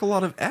doesn't take a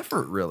lot of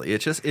effort, really. It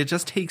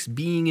just takes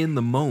being in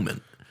the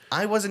moment.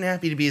 I wasn't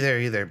happy to be there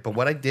either, but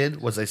what I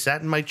did was I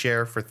sat in my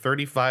chair for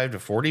 35 to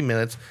 40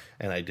 minutes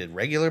and I did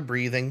regular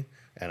breathing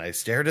and I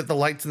stared at the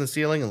lights in the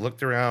ceiling and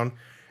looked around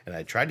and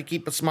I tried to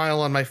keep a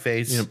smile on my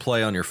face. You know,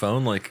 play on your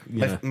phone, like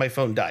My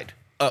phone died.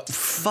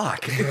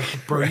 fuck,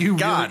 Bro, you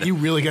God.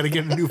 really got to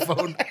get a new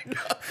phone.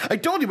 I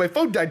told you my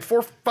phone died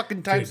 4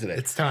 fucking times today.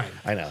 It's time.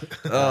 I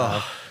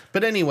know.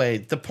 But anyway,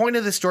 the point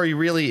of the story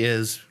really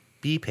is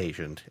be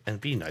patient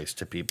and be nice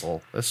to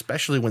people,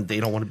 especially when they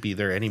don't want to be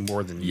there any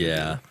more than you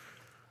Yeah. do.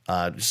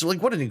 Just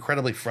like what an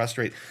incredibly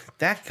frustrating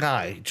that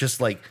guy.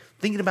 Just like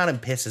thinking about him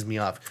pisses me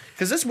off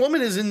because this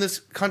woman is in this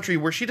country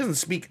where she doesn't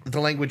speak the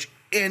language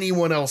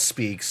anyone else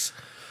speaks,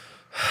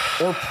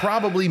 or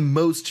probably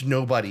most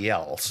nobody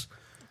else,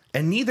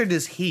 and neither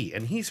does he.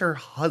 And he's her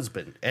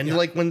husband. And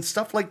like when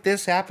stuff like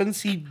this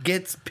happens, he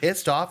gets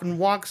pissed off and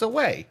walks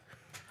away,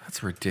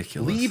 That's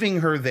ridiculous. leaving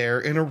her there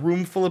in a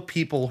room full of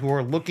people who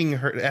are looking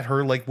at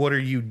her like, "What are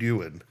you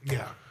doing?"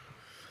 Yeah.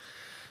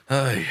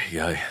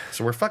 Yeah.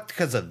 So we're fucked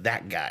because of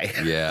that guy.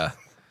 Yeah.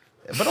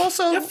 But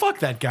also, Yeah, fuck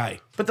that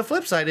guy. but the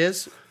flip side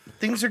is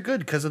things are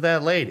good because of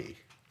that lady.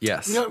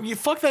 Yes. You know, you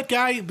fuck that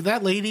guy, but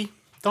that lady,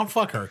 don't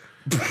fuck her.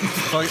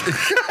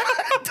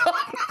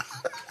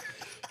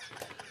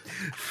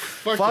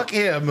 Fuck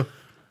him.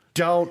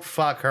 Don't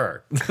fuck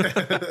her.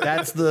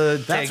 That's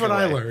That's what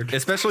I takeaway. learned.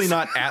 Especially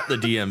not at the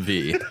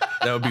DMV.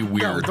 That would be No,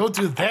 weird. don't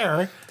do it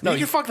there. No, you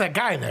can fuck that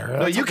guy there. No,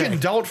 That's you okay. can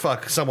don't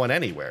fuck someone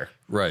anywhere.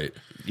 Right.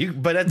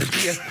 But at the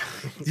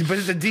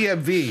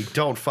DMV,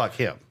 don't fuck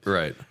him.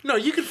 Right. No,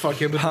 you can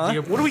fuck him at the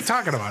DMV. What are we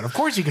talking about? Of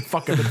course you can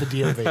fuck him at the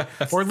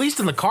DMV. Or at least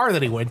in the car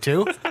that he went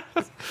to.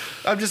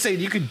 I'm just saying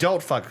you can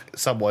don't fuck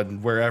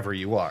someone wherever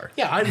you are.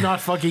 Yeah, I'm not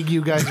fucking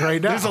you guys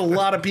right now. There's a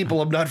lot of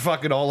people I'm not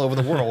fucking all over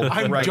the world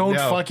I'm right don't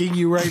now. fucking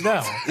you right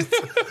now.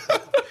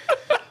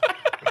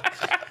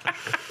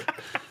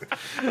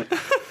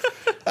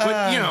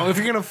 But, you know, if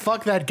you're going to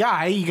fuck that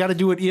guy, you got to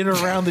do it in or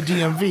around the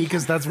DMV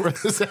because that's where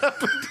this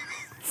happened.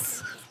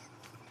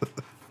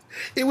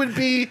 It would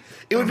be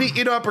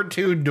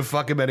inopportune to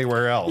fuck him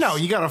anywhere else. No,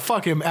 you got to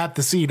fuck him at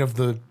the scene of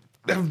the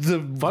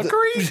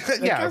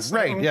fuckery? I yeah, guess.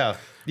 right. Yeah,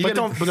 you But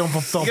gotta, don't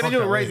you fuck gotta do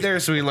that it right lady. there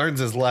so he learns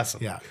his lesson.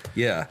 Yeah.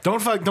 Yeah.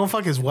 Don't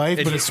fuck his wife,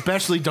 but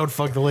especially don't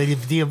fuck the lady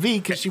at the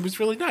DMV because she was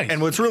really nice.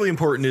 And what's really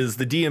important is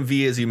the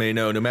DMV, as you may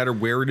know, no matter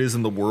where it is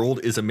in the world,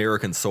 is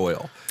American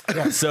soil.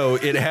 So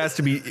it has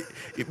to be,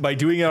 by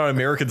doing it on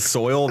American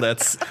soil,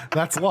 that's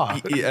law.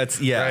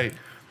 Right.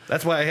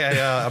 That's why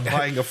I'm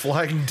buying a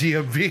flying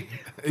DMV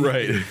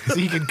Right. So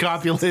you can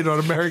copulate on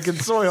American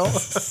soil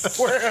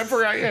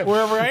wherever I am.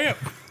 wherever I am.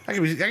 I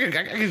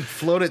can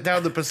float it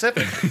down the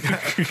Pacific.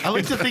 I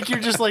like to think you're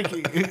just like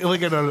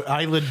in an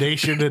island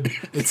nation and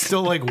it's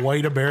still like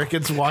white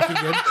Americans walking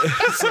in.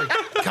 It's like,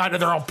 God,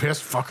 they're all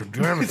pissed. Fucking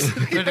damn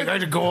it. I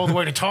had to go all the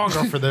way to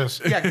Tonga for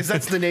this. Yeah, because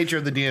that's the nature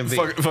of the DMV.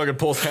 Fucking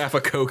pulls half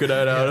a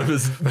coconut out of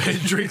his. He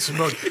drinks and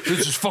goes,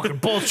 this is fucking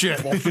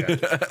bullshit.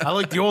 I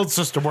like the old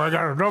system where I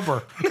got a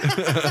number.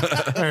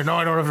 Hey, no,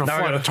 I don't have to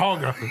fly to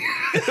Tonga.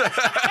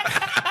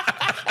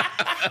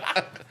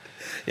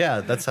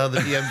 Yeah, that's how the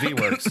DMV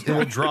works. It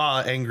will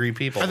draw angry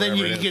people. And then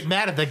you wherever it get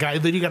mad at that guy,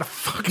 and then you gotta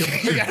fuck him.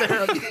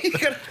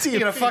 is. you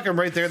gotta fuck him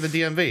right there at the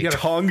DMV.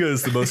 Tonga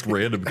is the most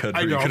random country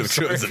I know, you could I'm have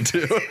sorry. chosen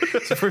to.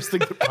 It's the first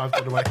thing that popped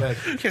into my head.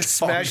 You gotta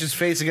smash his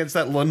face against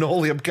that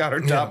linoleum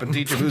countertop and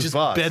teach him who's Just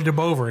boss. bend him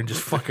over and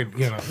just fucking,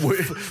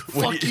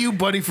 fuck you,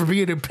 buddy, for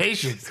being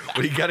impatient.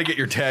 Well, you got to get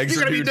your tags. You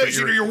gotta be renewed, but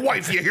nicer to your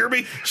wife, you hear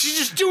me? She's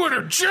just doing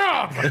her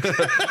job.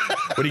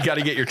 But you got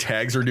to get your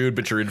tags renewed,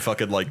 but you're in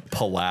fucking like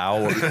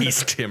Palau or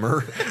East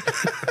Timor.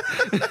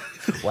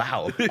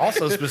 Wow.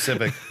 Also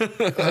specific.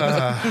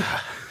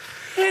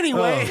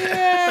 Anyway,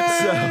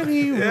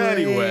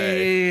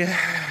 Anyway.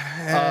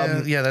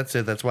 Yeah, that's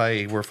it. That's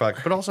why we're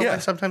fucked. But also, Yeah.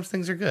 like, sometimes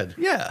things are good.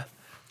 Yeah.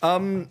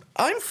 I'm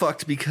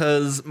fucked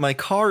because my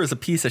car is a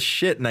piece of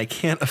shit and I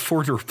can't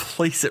afford to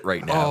replace it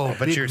right now. Oh,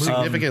 But big you're move.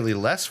 significantly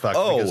less fucked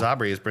because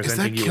Aubrey is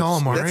presenting you.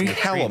 calamari? That's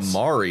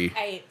calamari.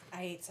 I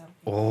ate some.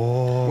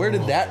 Where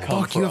did that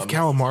come Fuck, you have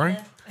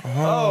calamari?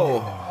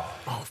 Oh,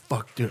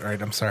 fuck, dude. All right,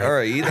 I'm sorry. All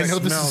right, I know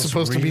this is smells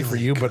supposed to be for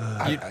really you, but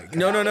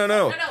No.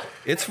 No.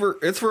 It's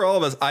for all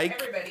of us.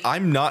 Everybody.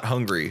 I'm not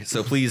hungry,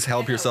 so please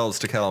help yourselves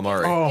to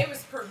calamari. Oh. It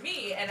was for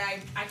me, and I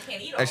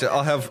can't eat all Actually,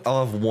 of it.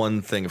 I'll have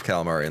one thing of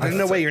calamari. And There's no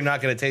that's way it. you're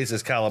not going to taste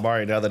this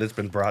calamari now that it's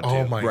been brought to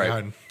oh you. my Right.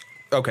 god.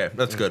 Okay,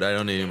 that's good. I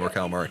don't need any more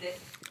calamari.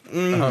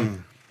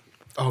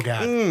 Oh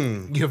god.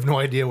 You have no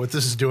idea what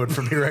this is doing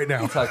for me right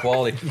now. High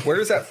quality. Where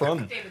is that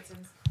from? Davidson's.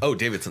 Oh,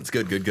 Davidson's.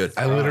 Good.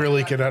 I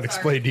literally cannot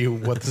explain to you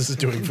what this is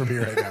doing for me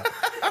right now.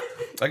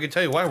 I can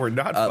tell you why we're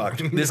not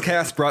fucked. This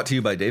cast brought to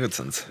you by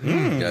Davidson's,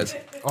 guys.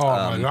 Oh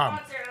my god.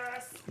 Sponsor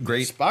us.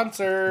 Great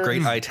Sponsor.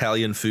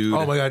 Italian food.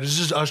 Oh my god. It's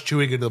just us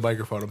chewing into the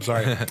microphone. I'm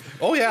sorry.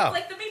 Oh, yeah.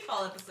 Like the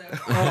meatball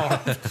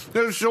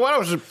episode. So what I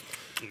was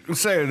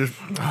saying is,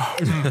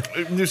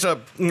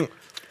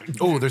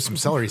 Oh, there's some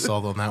celery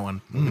salt on that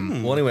one.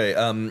 Well,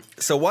 anyway,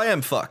 so why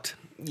I'm fucked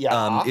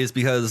is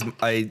because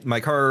my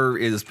car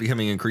is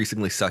becoming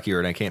increasingly suckier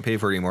and I can't pay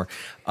for it anymore.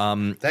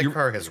 That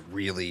car has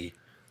really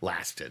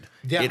lasted.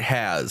 Yeah. It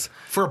has.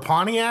 For a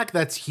Pontiac,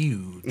 that's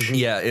huge.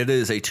 Yeah, it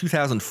is a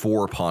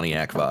 2004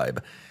 Pontiac vibe.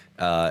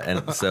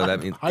 And so that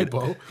means Hi,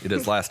 Bo. it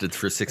has lasted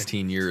for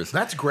 16 years.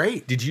 That's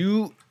great. Did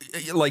you,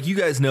 like, you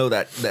guys know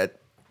that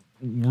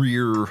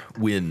rear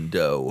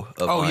window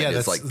of mine is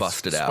that's like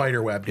busted out.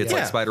 spiderwebbed, It's yeah.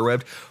 like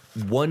spiderwebbed.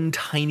 One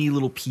tiny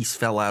little piece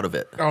fell out of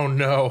it. Oh,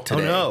 no.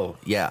 Today. no.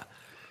 Yeah.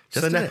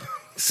 Just So, now, today.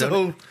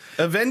 so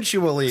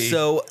eventually.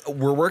 So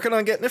we're working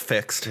on getting it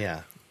fixed.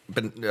 yeah.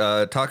 Been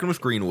talking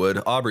with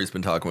Greenwood. Aubrey's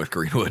been talking with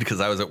Greenwood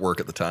because I was at work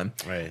at the time.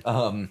 Right.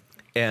 So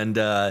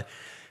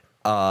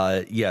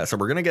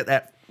we're gonna get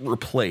that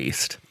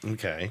replaced,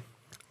 Okay.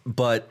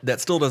 but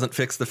that still doesn't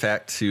fix the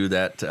fact too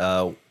that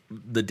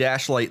the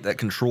dash light that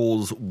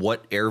controls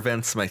what air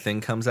vents my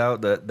thing comes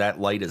out, that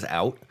light is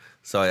out.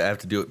 So I have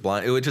to do it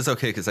blind, which is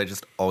okay because I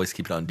just always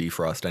keep it on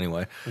defrost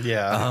anyway.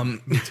 Yeah.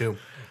 Me too.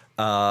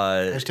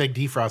 Hashtag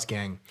defrost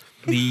gang.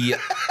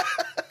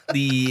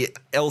 The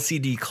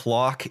LCD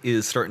clock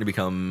is starting to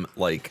become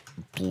like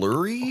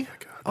blurry,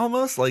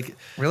 almost like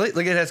really?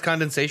 Like it has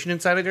condensation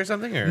inside it or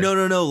something? Or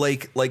no.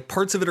 Like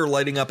parts of it are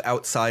lighting up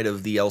outside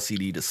of the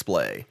LCD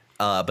display,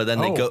 but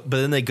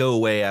then they go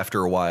away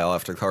after a while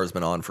after the car's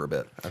been on for a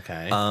bit.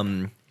 Okay.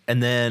 And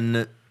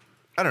then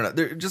I don't know.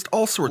 There are just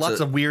all sorts Lots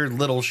of weird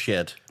little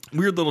shit.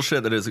 weird little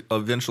shit that is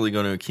eventually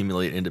going to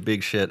accumulate into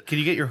big shit. Can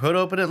you get your hood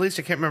open at least?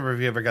 I can't remember if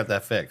you ever got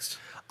that fixed.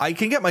 I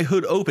can get my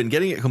hood open.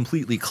 Getting it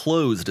completely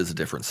closed is a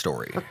different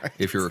story,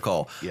 if you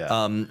recall.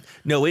 Yeah.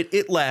 No,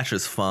 it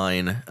lashes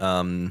fine.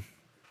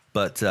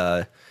 But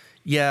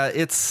yeah,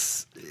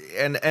 it's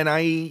and I,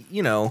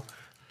 you know,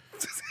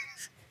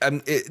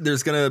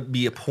 there's gonna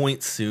be a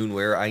point soon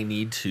where I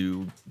need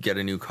to get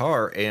a new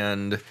car,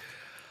 and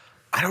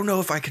I don't know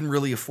if I can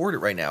really afford it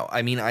right now.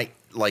 I mean, I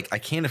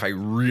can if I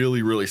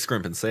really, really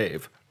scrimp and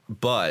save,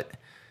 but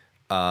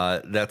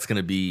that's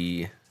gonna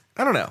be,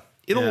 I don't know.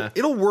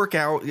 It'll work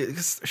out.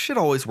 Shit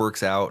always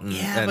works out. And,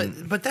 Yeah,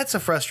 and but that's a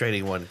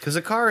frustrating one because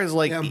a car is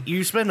like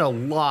you spend a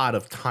lot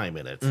of time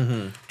in it.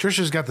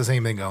 Trisha's got the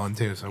same thing going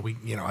too, so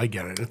I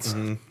get it.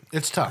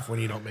 It's tough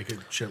when you don't make a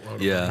shitload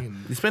of Yeah. money.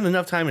 You spend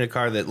enough time in a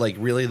car that like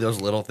really those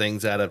little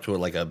things add up to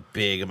like a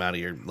big amount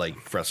of your like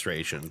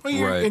frustration.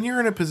 Well, Right. And you're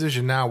in a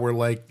position now where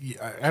like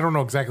I don't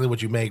know exactly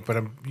what you make,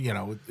 but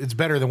it's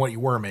better than what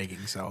you were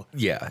making. So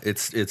yeah,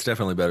 it's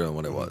definitely better than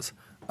what it was.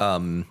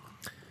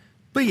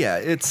 But yeah,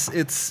 it's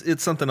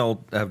something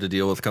I'll have to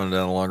deal with coming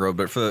down the long road.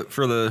 But for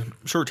the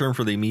short term,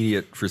 for the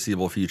immediate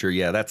foreseeable future,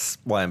 yeah, that's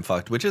why I'm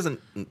fucked. Which isn't,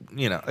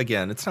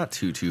 again, it's not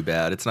too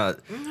bad. It's not,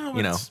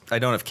 I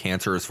don't have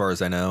cancer as far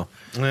as I know.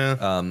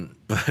 Yeah.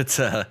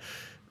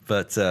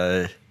 But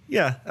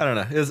yeah, I don't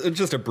know. It's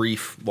just a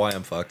brief why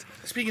I'm fucked.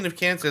 Speaking of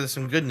cancer, there's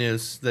some good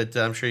news that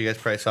I'm sure you guys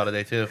probably saw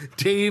today too.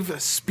 Dave,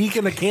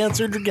 speaking of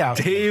cancer,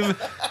 Dragowski.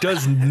 Dave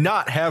does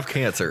not have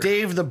cancer.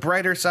 Dave, the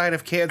brighter side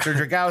of cancer,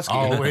 Dragowski.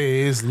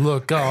 Always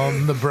look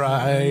on the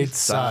bright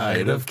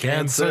side of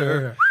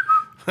cancer.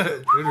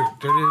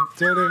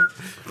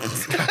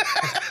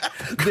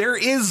 There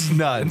is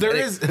none. There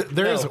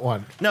isn't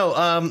one.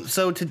 No,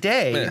 so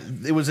today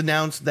it was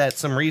announced that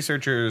some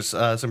researchers,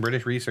 some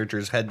British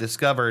researchers, had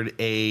discovered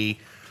a.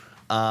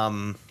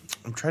 I'm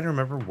trying to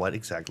remember what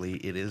exactly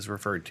it is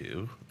referred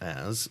to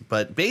as,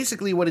 but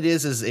basically what it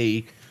is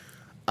a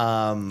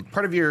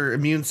part of your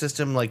immune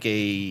system, like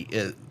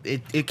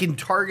it can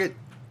target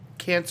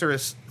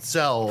cancerous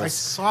cells. I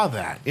saw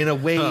that. In a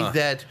way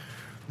that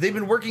they've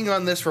been working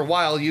on this for a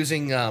while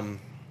using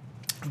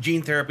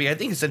gene therapy. I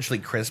think essentially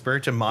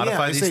CRISPR to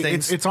modify these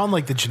things. It's on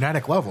like the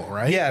genetic level,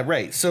 right? Yeah,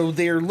 right. So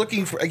they're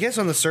looking for, I guess,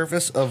 on the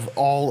surface of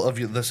all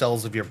of the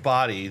cells of your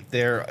body,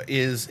 there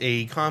is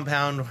a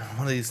compound,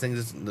 one of these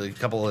things, a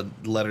couple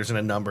of letters and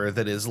a number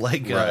that is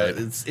like, Right.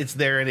 it's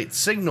there and it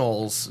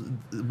signals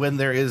when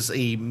there is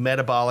a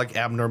metabolic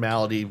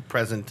abnormality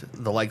present,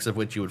 the likes of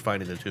which you would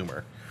find in a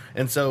tumor.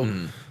 And so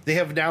they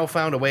have now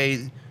found a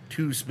way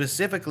to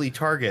specifically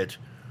target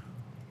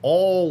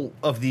all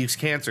of these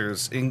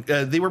cancers.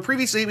 They were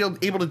previously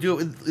able to do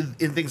it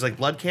in things like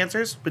blood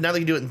cancers, but now they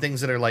can do it in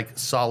things that are like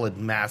solid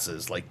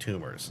masses, like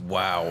tumors.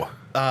 Wow.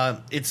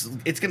 It's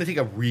going to take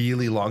a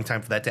really long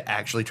time for that to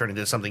actually turn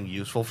into something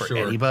useful for Sure.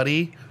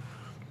 anybody.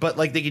 But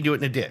like they can do it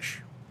in a dish,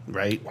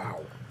 right?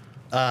 Wow.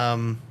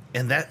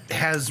 And that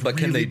has But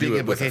really can they big do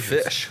it with a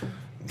implications.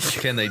 fish?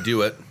 Can they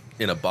do it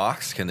in a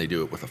box? Can they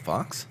do it with a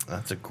fox?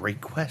 That's a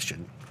great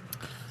question.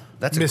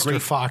 That's a Mr.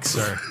 great Fox,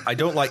 sir. I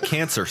don't like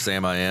cancer,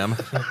 Sam. I am.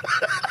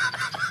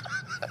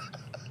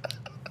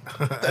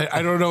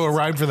 I don't know a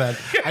rhyme for that.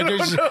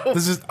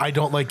 I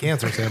don't like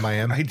cancer, Sam. I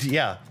am.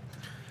 Yeah.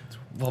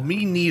 Well,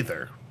 me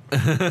neither.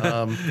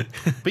 But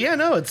yeah,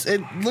 no,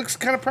 it looks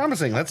kind of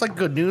promising. That's like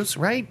good news,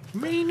 right?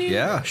 Me neither.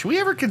 Yeah. Should we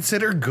ever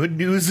consider good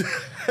news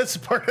as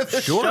part of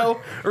the Sure.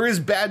 show, or is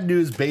bad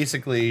news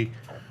basically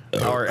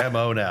our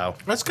MO now.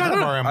 That's kind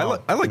of our MO.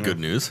 I like good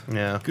news.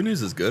 Yeah. Good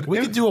news is good. We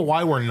could do a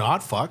why we're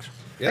not fucked.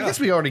 I guess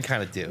we already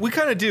kind of do. We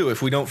kind of do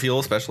if we don't feel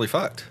especially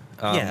fucked.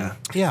 Yeah.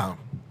 Yeah.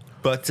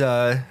 But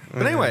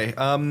anyway,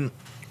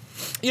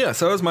 yeah.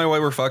 So that was my why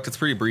we're fucked. It's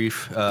pretty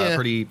brief, Yeah.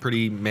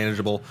 pretty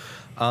manageable.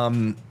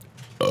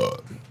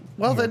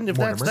 Well, then, if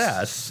that's Mortimer.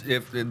 that,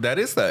 If that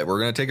is that, we're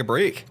gonna take a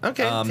break.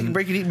 okay, take a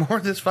break and eat more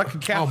of this fucking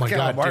Oh my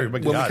God, dude.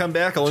 When we come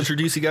back, I'll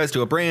introduce you guys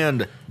to a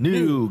brand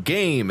new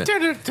game,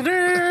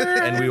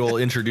 and we will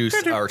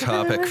introduce our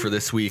topic for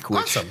this week. Which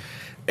Awesome.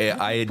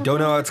 I don't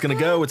know how it's gonna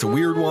go. It's a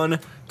weird one,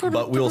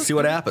 but we'll see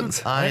what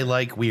happens. I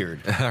like weird.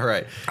 All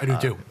right. I do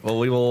too. Well,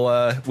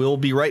 we'll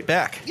be right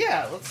back.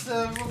 Yeah,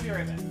 we'll be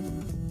right back.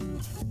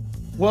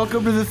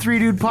 Welcome to the Three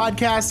Dude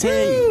Podcast.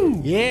 Hey.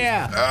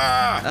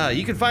 Yeah.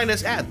 You can find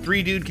us at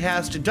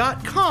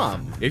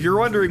 3dudecast.com. If you're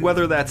wondering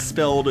whether that's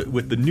spelled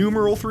with the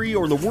numeral 3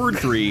 or the word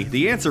 3,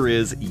 the answer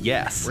is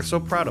yes. We're so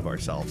proud of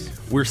ourselves.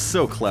 We're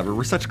so clever.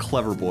 We're such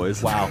clever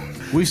boys. Wow.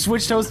 We've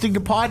switched hosting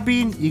to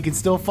Podbean. You can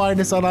still find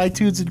us on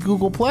iTunes and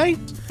Google Play.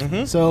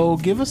 So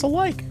give us a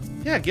like.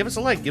 Yeah, give us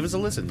a like, give us a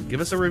listen,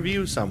 give us a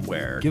review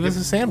somewhere. Give us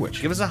a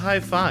sandwich. Give us a high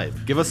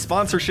five. Give us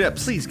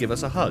sponsorships. Please give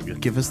us a hug.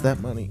 Give us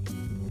that money.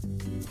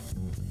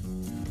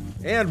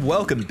 And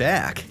welcome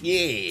back.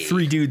 Yeah.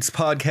 Three Dudes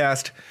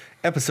Podcast,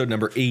 episode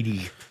number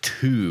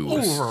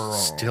 82.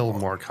 Still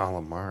more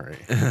calamari.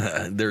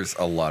 There's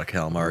a lot of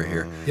calamari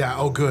here. Yeah.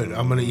 Oh, good.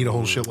 I'm gonna eat a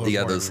whole shitload. You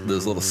got more.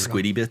 those little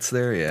squiddy bits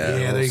there? Yeah.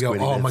 Yeah, there you go.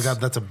 Squiddy Oh my bits. God,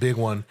 that's a big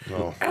one.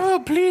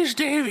 Oh, please,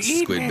 Dave,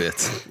 eat Squid me.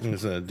 bits. I'm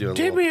just gonna do a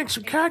Dip little me in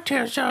some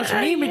cocktail sauce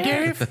and eat me,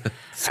 Dave.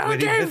 squiddy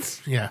Dave.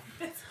 bits. Yeah.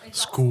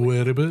 It's all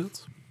Squiddy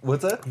bits.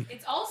 What's that?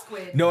 It's all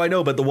squid. No, I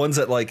know, but the ones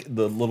that like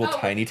the little Oh,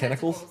 tiny with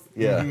tentacles. tentacles.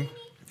 Yeah.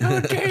 Oh,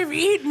 Dave,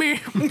 eat me.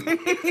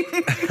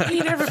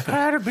 Eat every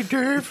part of me,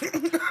 Dave.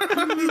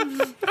 I'm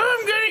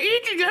gonna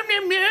eat you. Yum,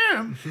 yum,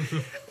 yum.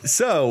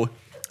 So,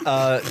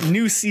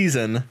 new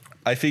season.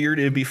 I figured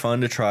it'd be fun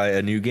to try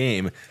a new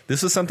game.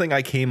 This was something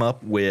I came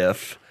up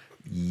with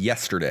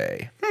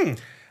yesterday,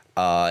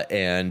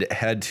 and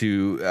had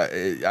to.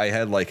 I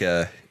had like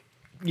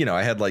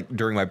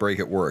during my break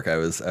at work, I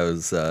was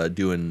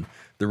doing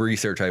the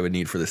research I would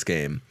need for this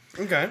game.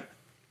 Okay.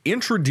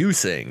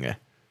 Introducing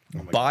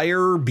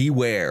Buyer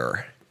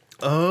Beware.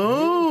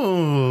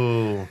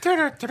 Oh.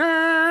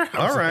 Da-da-da-da.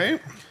 All right.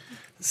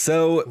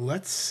 So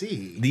Let's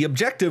see. the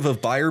objective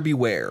of Buyer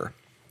Beware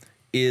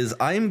is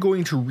I am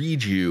going to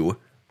read you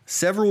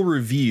several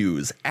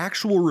reviews,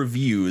 actual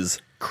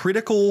reviews,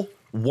 critical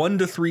 1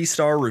 to 3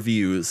 star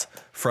reviews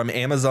from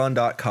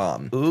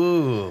Amazon.com.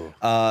 Ooh.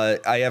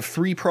 I have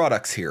 3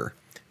 products here.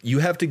 You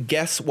have to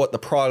guess what the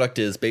product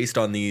is based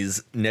on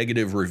these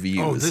negative reviews.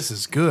 Oh, this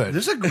is good.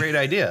 This is a great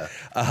idea.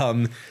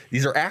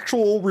 These are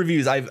actual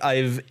reviews.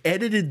 I've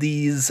edited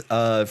these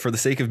for the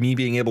sake of me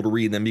being able to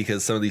read them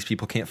because some of these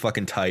people can't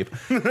fucking type,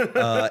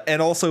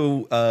 and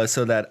also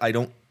so that I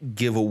don't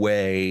give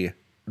away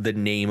the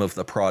name of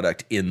the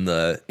product in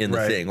the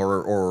Right. thing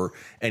or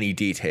any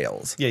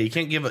details. Yeah, you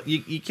can't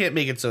you can't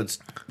make it so it's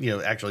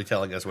actually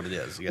telling us what it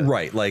is. You gotta-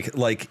 Right,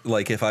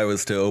 like if I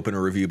was to open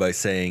a review by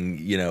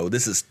saying,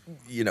 this is,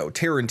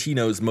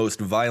 Tarantino's most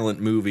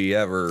violent movie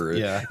ever.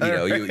 Yeah.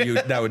 you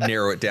that would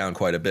narrow it down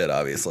quite a bit,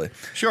 obviously.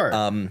 Sure.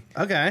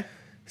 Okay.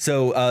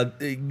 So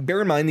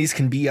bear in mind, these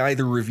can be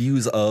either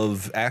reviews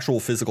of actual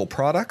physical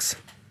products,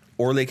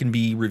 or they can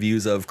be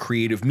reviews of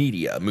creative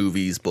media,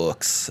 movies,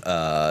 books,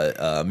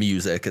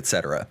 music,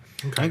 etc.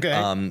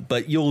 Okay.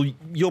 But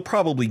you'll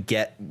probably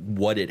get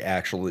what it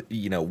actually,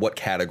 what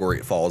category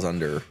it falls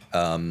under,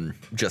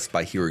 just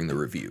by hearing the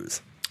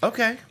reviews.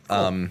 Okay.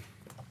 Cool.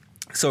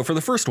 So for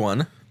the first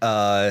one,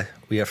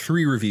 we have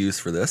 3 reviews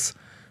for this.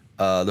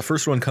 The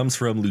first one comes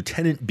from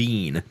Lieutenant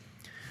Bean.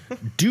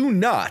 Do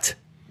not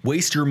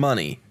waste your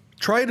money.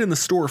 Try it in the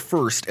store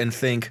first and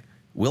think,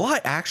 will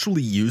I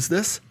actually use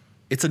this?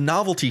 It's a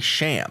novelty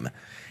sham.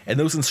 And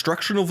those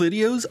instructional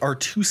videos are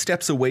 2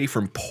 steps away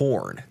from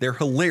porn. They're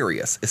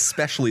hilarious,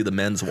 especially the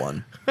men's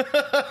one.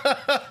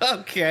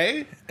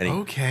 Okay.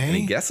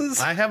 Any guesses?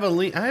 I have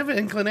an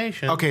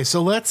inclination. Okay,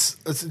 so it's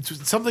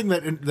something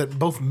that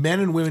both men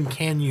and women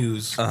can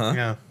use,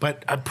 Yeah.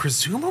 but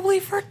presumably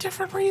for a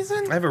different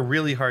reason. I have a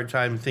really hard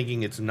time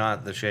thinking it's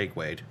not the shake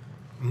weight.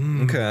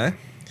 Okay.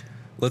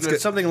 Let's It's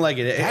get something like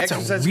it. That's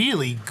exercise, a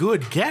really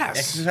good guess.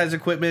 exercise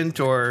equipment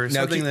or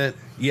something that.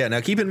 Yeah, now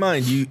keep in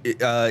mind,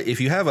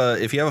 if you have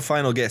a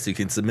final guess, you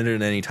can submit it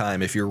at any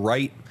time. If you're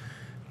right,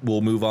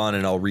 we'll move on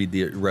and I'll read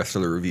the rest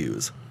of the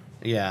reviews.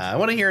 Yeah, I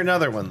want to hear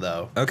another one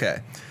though. Okay.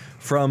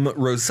 From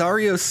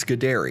Rosario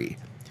Scuderi.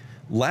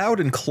 Loud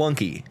and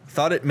clunky.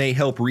 Thought it may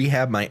help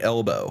rehab my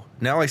elbow.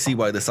 Now I see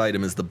why this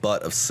item is the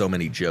butt of so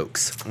many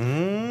jokes.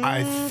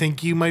 I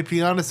think you might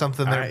be onto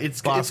something there. I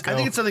Bosco.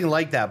 think it's something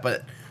like that,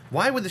 but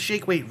why would the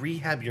shake weight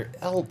rehab your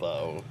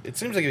elbow? It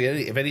seems like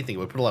if anything, it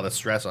would put a lot of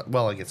stress on.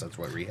 Well, I guess that's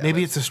what rehab.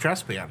 Maybe is. it's a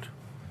stress band.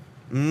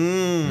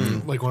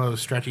 Like one of those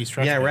stretchy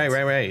stress Yeah, bands.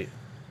 right.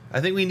 I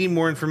think we need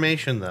more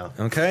information though.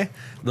 Okay?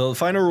 The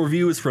final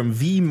review is from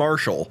V.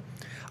 Marshall.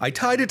 I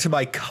tied it to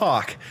my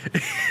cock.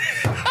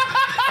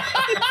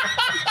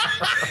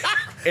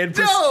 and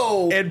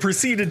and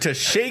proceeded to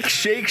shake,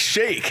 shake,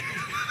 shake.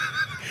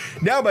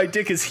 Now my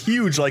dick is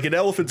huge like an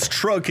elephant's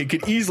trunk and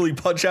can easily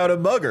punch out a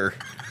mugger.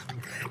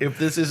 If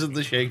this isn't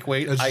the shake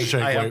weight, It's the I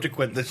shake have weight. to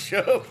quit the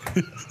show.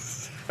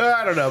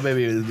 I don't know.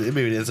 Maybe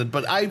it isn't.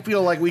 But I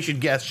feel like we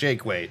should guess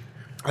shake weight.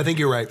 I think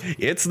you're right.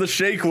 It's the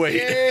shake weight.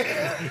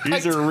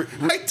 These are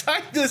I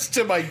tied this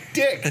to my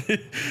dick.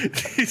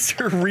 these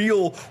are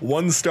real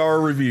 1-star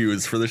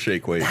reviews for the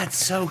shake weight. That's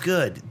so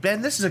good.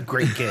 Ben, this is a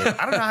great game.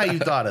 I don't know how you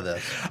thought of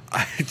this.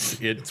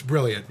 It's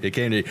brilliant. It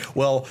came to me.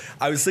 Well,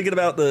 I was thinking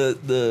about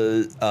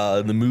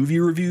the movie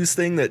reviews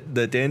thing that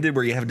Dan did,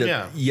 where you have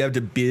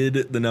to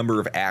bid the number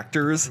of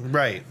actors,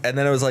 Right. And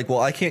then I was like, well,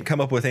 I can't come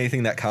up with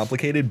anything that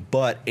complicated,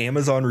 but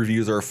Amazon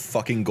reviews are a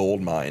fucking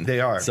gold mine.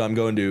 They are. So I'm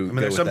going to. I mean,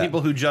 there's some people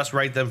who just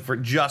write them for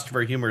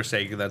humor's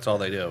sake, and that's all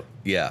they do.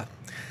 Yeah.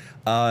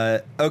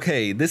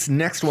 Okay. This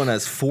next one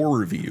has 4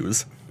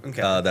 reviews.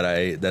 Okay. That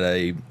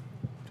I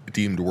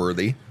deemed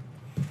worthy.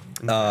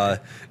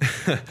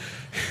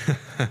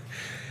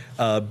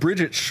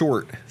 Bridget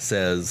Short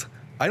says,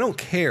 I don't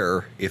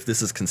care if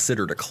this is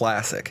considered a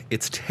classic.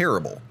 It's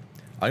terrible.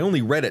 I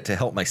only read it to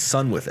help my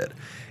son with it.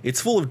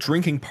 It's full of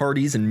drinking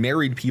parties and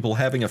married people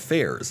having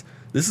affairs.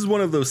 This is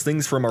one of those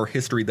things from our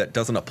history that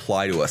doesn't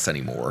apply to us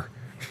anymore.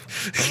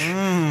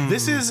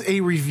 This is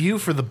a review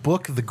for the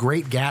book The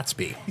Great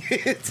Gatsby.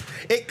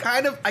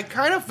 I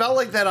kind of felt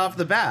like that off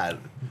the bat.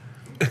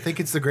 I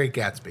think it's The Great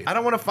Gatsby. I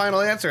don't want to final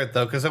answer it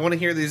though, because I want to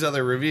hear these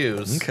other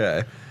reviews.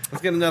 Okay.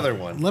 Let's get another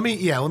one. Let me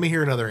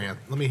hear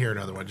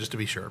another one just to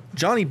be sure.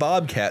 Johnny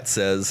Bobcat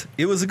says,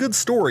 it was a good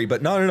story,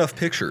 but not enough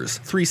pictures.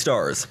 3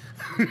 stars.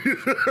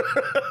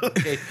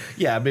 Okay.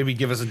 Yeah, maybe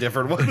give us a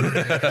different one.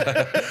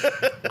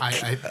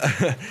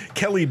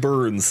 Kelly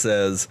Burns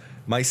says,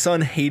 my son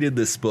hated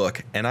this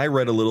book, and I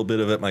read a little bit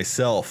of it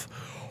myself.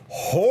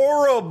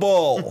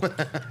 Horrible!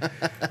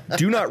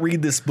 Do not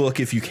read this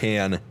book if you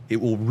can. It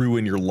will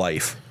ruin your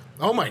life.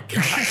 Oh my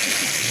god!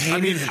 I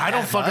mean, I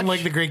don't fucking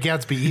like The Great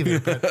Gatsby either.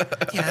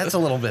 But Yeah, that's a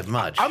little bit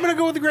much. I'm gonna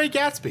go with The Great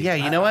Gatsby. Yeah,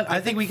 you know what? I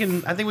think we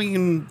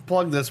can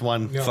plug this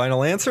one. Yeah.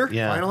 Final answer?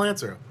 Yeah. Final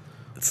answer.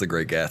 It's The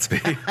Great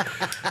Gatsby.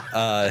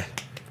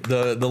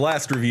 The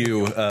last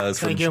review is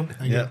from Thank you.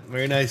 Yeah,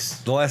 very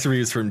nice. The last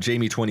review is from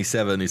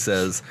Jamie27, who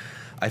says,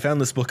 I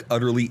found this book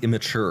utterly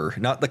immature,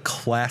 not the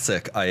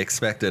classic I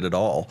expected at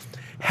all.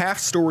 Half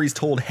stories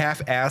told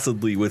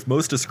half-assedly, with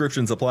most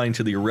descriptions applying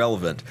to the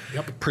irrelevant.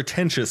 Yep.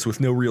 Pretentious with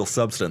no real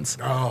substance.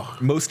 Oh.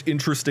 Most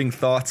interesting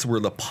thoughts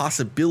were the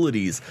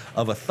possibilities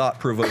of a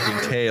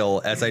thought-provoking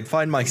tale, as I'd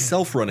find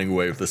myself running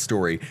away with the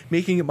story,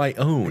 making it my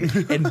own,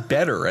 and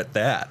better at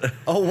that.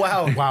 Oh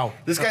wow, Wow.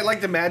 This guy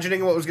liked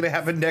imagining what was going to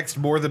happen next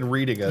more than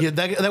reading it. Yeah,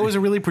 that was a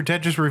really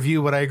pretentious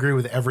review, but I agree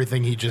with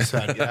everything he just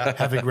said.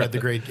 Having read The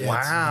Great Gatsby.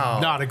 Wow.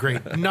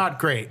 Not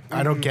great.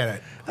 I don't get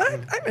it.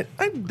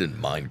 I didn't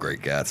mind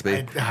Great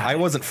Gatsby. I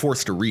wasn't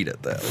forced to read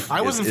it, though.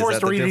 I wasn't Is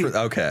forced that to the read it. difference?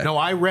 Okay. No,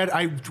 I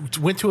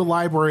went to a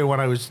library when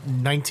I was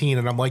 19,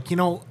 and I'm like,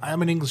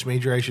 I'm an English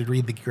major. I should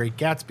read The Great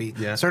Gatsby.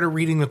 Yeah. Started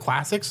reading the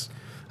classics,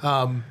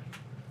 and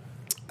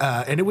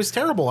it was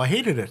terrible. I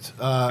hated it.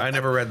 I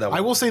never read that one.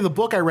 I will say the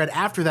book I read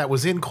after that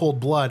was In Cold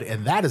Blood,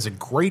 and that is a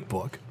great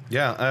book.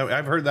 Yeah,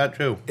 I've heard that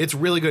too. It's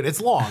really good. It's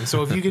long,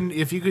 so if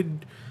you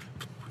could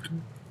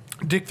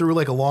dig through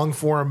like a long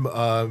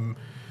form,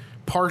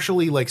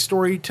 partially like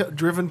story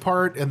driven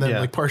part, and then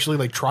like partially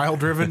like trial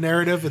driven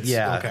narrative. It's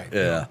okay.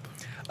 Yeah.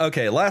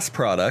 Okay, last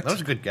product. That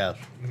was a good guess.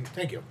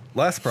 Thank you.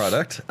 Last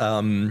product.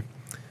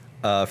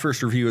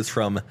 First review is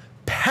from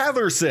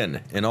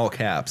Patherson in all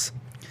caps.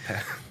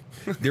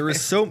 There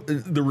is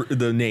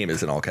the name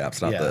is in all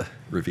caps, not the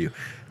review.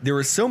 There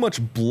is so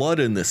much blood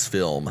in this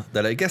film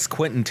that I guess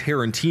Quentin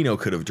Tarantino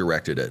could have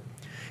directed it.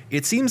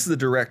 It seems the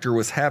director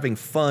was having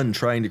fun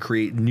trying to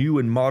create new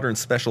and modern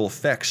special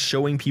effects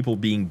showing people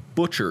being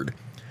butchered.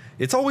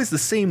 It's always the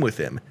same with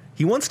him.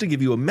 He wants to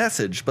give you a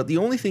message, but the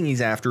only thing he's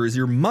after is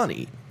your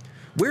money.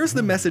 Where's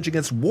the message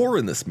against war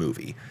in this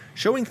movie?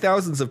 Showing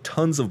thousands of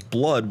tons of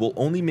blood will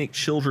only make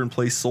children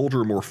play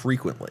soldier more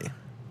frequently.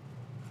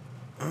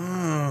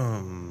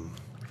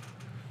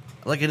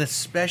 Like an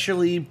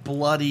especially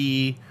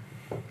bloody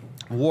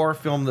war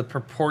film that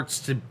purports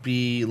to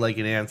be like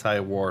an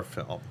anti-war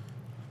film.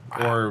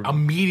 Or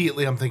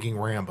Immediately I'm thinking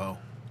Rambo.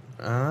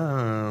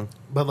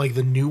 But like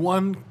the new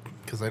one,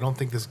 because I don't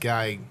think this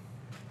guy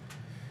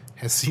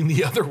has seen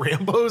the other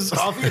Rambos,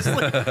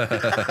 obviously.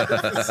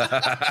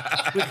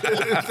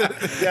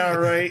 yeah,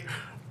 right.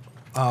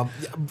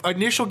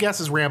 Initial guess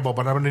is Rambo,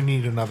 but I'm going to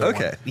need another one.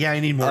 Okay. Yeah, I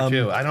need more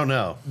too. I don't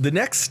know. The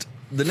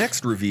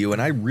next review, and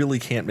I really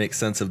can't make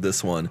sense of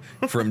this one,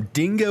 from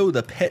Dingo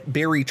the Pet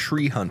Berry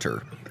Tree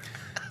Hunter.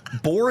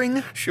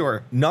 Boring,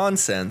 Sure.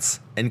 nonsense,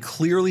 and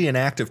clearly an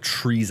act of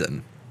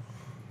treason.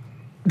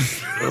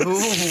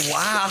 Oh,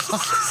 wow.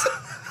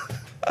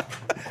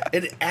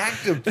 An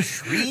act of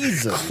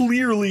treason.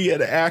 Clearly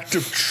an act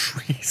of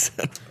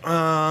treason.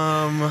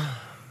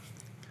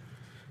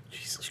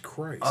 Jesus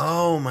Christ.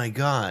 Oh, my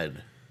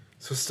God.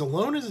 So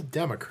Stallone is a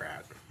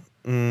Democrat.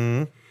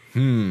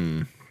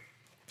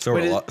 So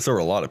are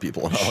a lot of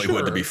people in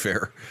Hollywood, to be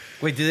fair.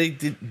 Wait,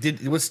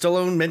 did was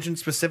Stallone mentioned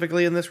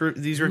specifically in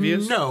these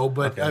reviews? No,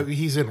 but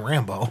he's in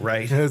Rambo.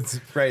 Right. It's-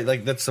 Right,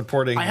 like that's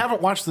supporting. I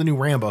haven't watched the new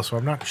Rambo, so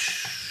I'm not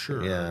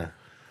sure. Yeah.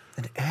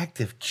 An act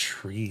of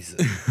treason.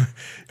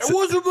 It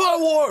wasn't my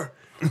war.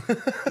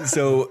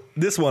 So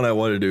this one I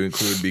wanted to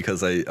include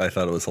because I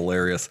thought it was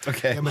hilarious.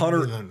 Okay.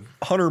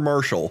 Hunter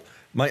Marshall.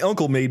 My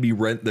uncle made me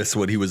rent this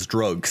when he was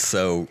drunk,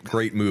 so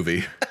great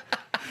movie.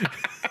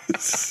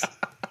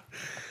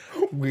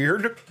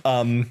 Weird.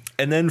 And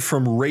then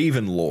from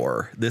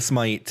Ravenlore, this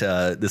might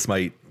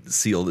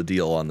seal the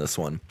deal on this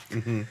one.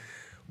 Mm-hmm.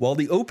 While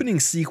the opening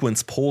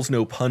sequence pulls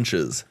no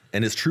punches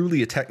and is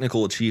truly a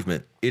technical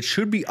achievement, it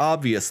should be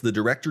obvious the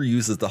director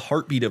uses the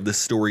heartbeat of this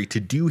story to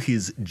do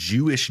his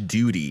Jewish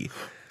duty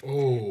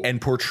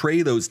and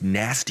portray those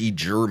nasty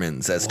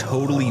Germans as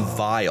totally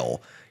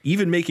vile,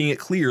 even making it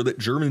clear that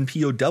German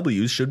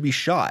POWs should be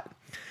shot.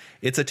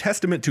 It's a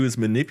testament to his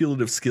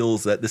manipulative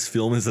skills that this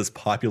film is as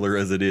popular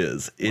as it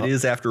is. It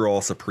is, after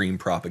all, supreme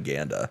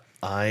propaganda.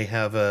 I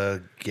have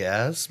a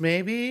guess,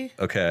 maybe?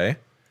 Okay.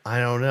 I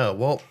don't know.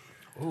 Well,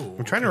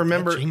 I'm trying to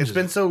remember. It's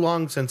been so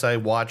long since I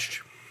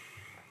watched.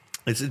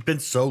 It's been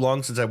so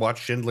long since I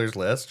watched Schindler's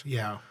List,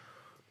 Yeah.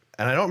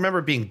 and I don't remember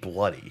it being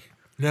bloody.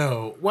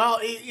 No. Well,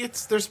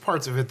 there's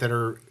parts of it that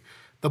are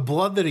the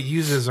blood that it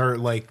uses are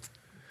like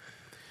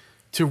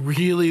to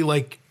really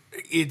like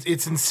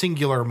it's in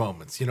singular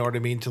moments. You know what I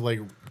mean? To like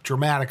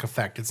dramatic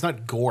effect. It's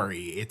not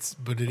gory.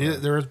 But it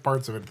is. There is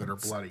parts of it that are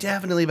bloody.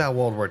 Definitely about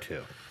World War II.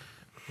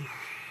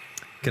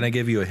 Can I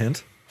give you a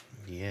hint?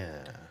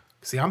 Yeah.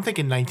 See, I'm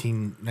thinking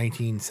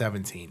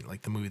 1917,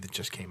 like the movie that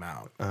just came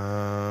out.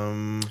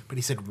 But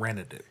he said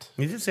rented it.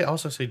 You did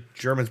also say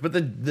Germans, but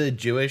the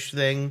Jewish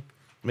thing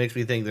makes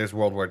me think there's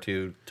World War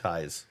II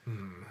ties.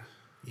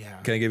 Yeah.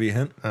 Can I give you a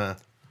hint?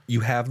 You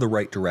have the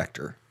right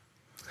director.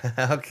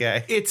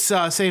 Okay. It's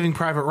Saving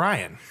Private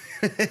Ryan.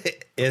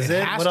 Is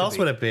it? has What to else be.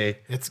 would it be?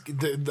 It's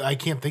I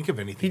can't think of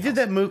anything. He did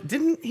that movie.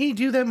 Didn't he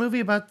do that movie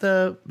about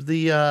the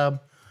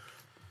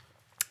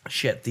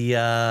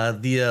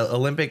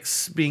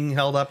Olympics being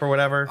held up or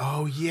whatever?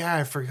 Oh yeah,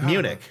 I forgot.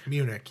 Munich.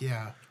 Munich,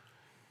 yeah.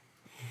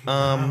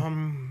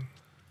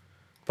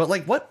 But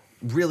like, what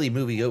really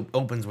movie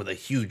opens with a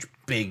huge,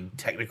 big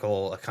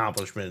technical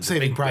accomplishment?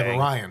 Saving Big Private bang?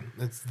 Ryan.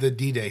 That's the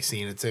D-Day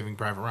scene at Saving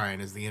Private Ryan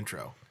is the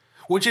intro,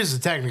 which is a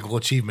technical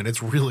achievement.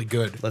 It's really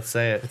good. Let's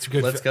say it. It's a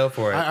good. Let's go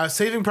for it.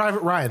 Saving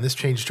Private Ryan. This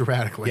changed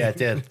dramatically. Yeah, it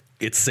did.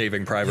 It's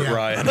Saving Private Yeah.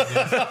 Ryan.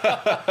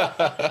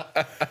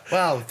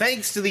 Well,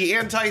 thanks to the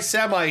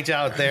anti-Semite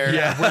out there.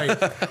 Yeah, right.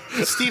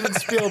 Steven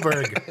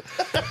Spielberg.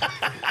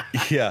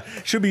 Yeah.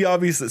 Should be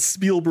obvious that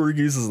Spielberg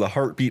uses the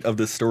heartbeat of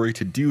this story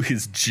to do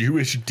his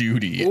Jewish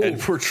duty and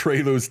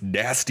portray those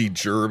nasty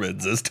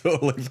Germans as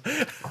totally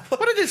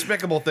What a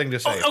despicable thing to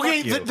say.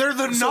 Okay, Fuck you. they're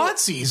the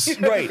Nazis.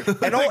 right.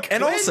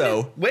 And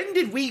also, when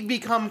did we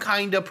become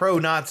kind of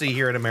pro-Nazi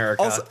here in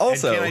America?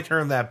 Also- and can I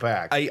turn that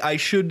back? I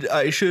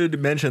should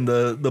mention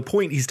the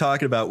point he's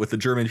talking about with the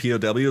German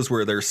POWs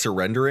where they're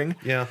surrendering.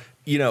 Yeah.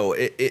 You know,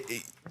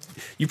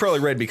 you probably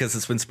read, because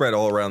it's been spread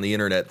all around the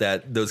internet,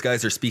 that those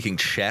guys are speaking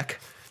Czech.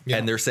 Yeah.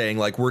 And they're saying,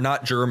 like, we're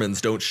not Germans,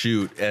 don't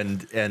shoot.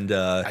 And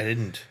I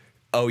didn't.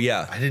 oh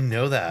yeah, I didn't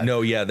know that.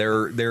 no, yeah,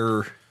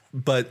 they're.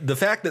 But the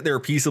fact that they're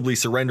peaceably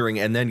surrendering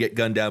and then get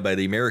gunned down by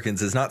the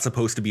Americans is not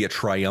supposed to be a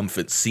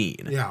triumphant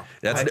scene. Yeah.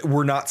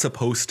 We're not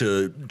supposed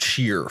to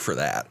cheer for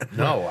that.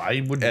 No,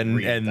 I wouldn't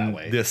read it that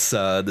way.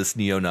 This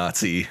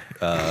neo-Nazi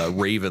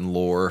Raven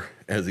lore,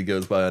 as he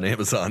goes by on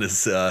Amazon,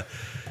 is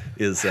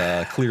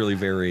clearly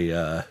very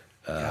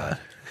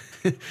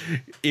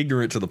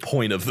ignorant to the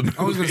point of the movie.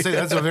 I was going to say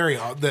that's a very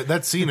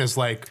that scene is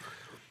like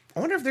I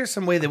wonder if there's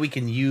some way that we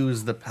can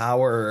use the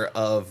power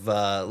of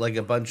like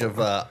a bunch of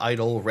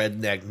idle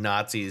redneck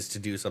Nazis to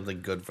do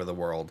something good for the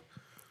world.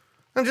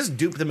 And just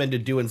dupe them into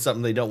doing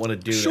something they don't want to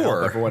do to Sure.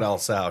 help everyone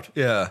else out.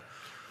 Yeah.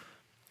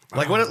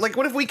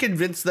 What if we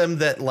convince them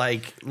that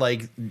like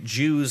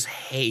Jews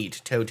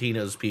hate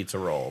Totino's pizza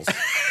rolls?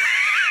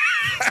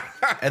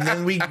 And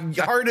then we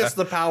harness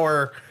the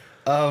power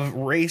of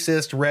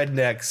racist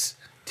rednecks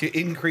to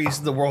increase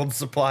the world's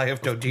supply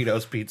of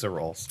Totino's pizza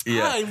rolls.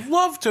 Yeah. I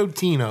love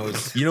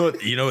Totino's. You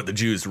know what the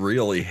Jews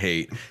really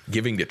hate?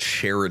 Giving to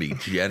charity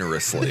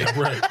generously.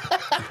 Right.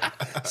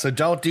 So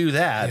don't do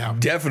that. Yeah.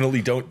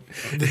 Definitely don't.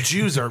 The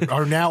Jews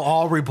are now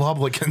all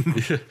Republican.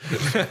 Please.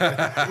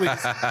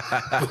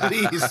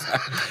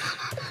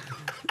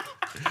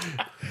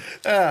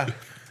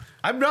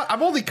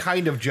 I'm only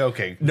kind of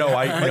joking. No,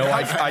 I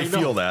know.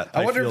 feel that.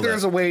 I wonder if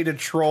there's a way to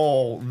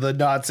troll the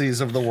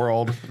Nazis of the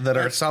world that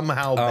are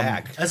somehow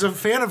back. As a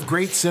fan of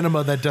great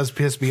cinema, that does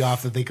piss me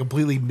off that they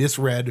completely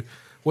misread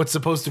what's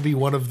supposed to be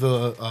one of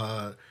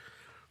the.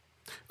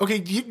 Okay,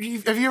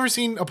 have you ever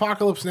seen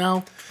Apocalypse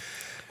Now?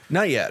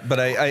 Not yet, but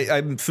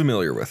I'm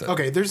familiar with it.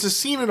 Okay, there's a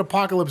scene in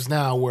Apocalypse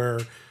Now where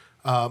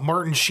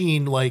Martin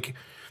Sheen, like,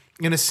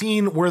 in a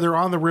scene where they're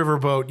on the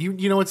riverboat.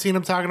 You know what scene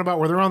I'm talking about?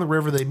 Where they're on the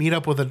river, they meet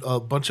up with a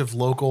bunch of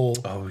local.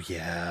 Oh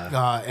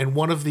yeah. And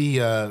one of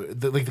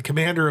the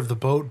commander of the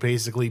boat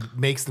basically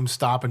makes them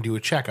stop and do a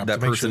checkup. That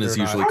to make person sure is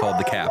they're usually not, called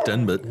the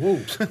captain, but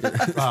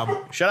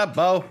Shut up,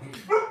 Bo.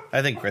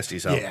 I think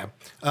Christy's home. yeah.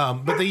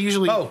 But they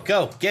usually Bo,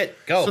 go.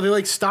 So they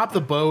like stop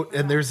the boat,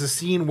 and there's a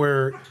scene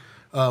where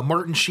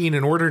Martin Sheen,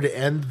 in order to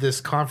end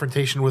this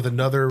confrontation with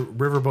another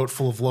riverboat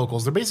full of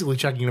locals, they're basically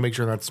checking to make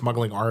sure they're not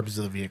smuggling arms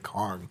to the Viet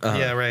Cong.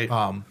 Yeah, right.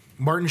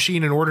 Martin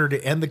Sheen, in order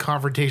to end the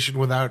confrontation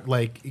without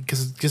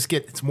because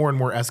it's more and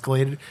more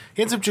escalated,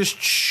 he ends up just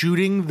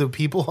shooting the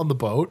people on the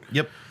boat.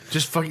 Yep.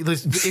 Just fucking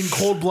in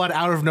cold blood,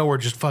 out of nowhere,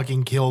 just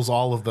fucking kills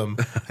all of them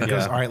and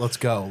goes, "All right, let's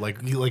go."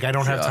 Like I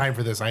don't have time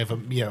for this. I have I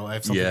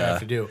have something I have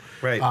to do.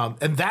 Right.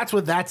 And that's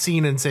what that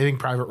scene in Saving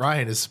Private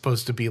Ryan is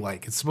supposed to be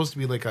like. It's supposed to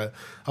be like a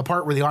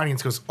part where the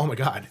audience goes, "Oh my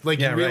god!" Like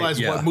Yeah, you right. realize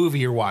Yeah. what movie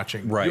you're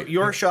watching. right.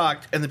 You're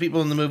shocked, and the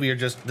people in the movie are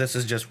just. This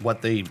is just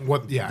what they.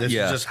 Yeah. This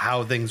Yeah. is just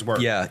how things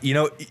work. Yeah,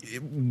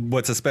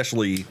 what's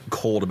especially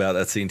cold about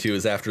that scene too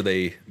is after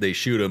they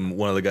shoot him,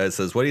 one of the guys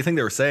says, "What do you think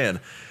they were saying?"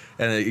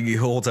 And he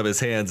holds up his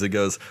hands and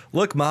goes,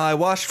 "Look, Ma, I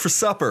washed for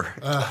supper."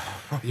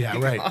 Yeah.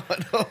 Right.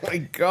 Oh my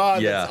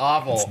god, yeah, that's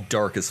awful. It's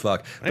dark as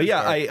fuck. But I'm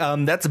yeah,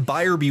 sorry. that's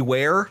Buyer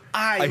Beware.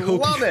 I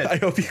hope love it. I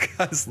hope you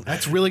guys.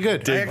 That's really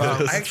good. I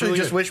actually really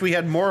just good. wish we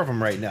had more of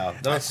them right now.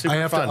 That was super I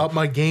have fun. to up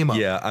my game up.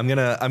 Yeah, I'm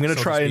gonna to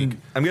try speak.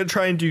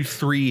 and do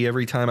 3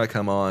 every time I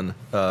come on.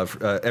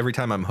 Every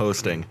time I'm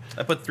hosting.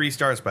 I put 3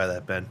 stars by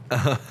that, Ben,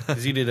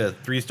 because you did a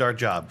 3-star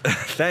job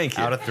Thank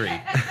you. out of 3.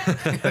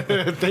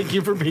 Thank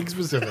you for being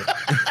specific.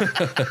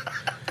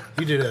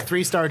 You did a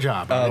 3-star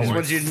job. I just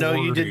want you to know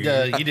you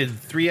did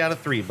 3 out of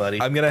 3,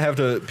 buddy. I'm gonna have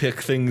to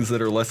pick things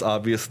that are less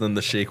obvious than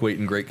the Shake Weight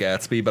and Great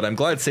Gatsby, but I'm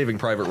glad Saving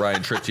Private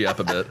Ryan tripped you up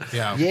a bit.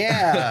 Yeah.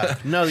 Yeah.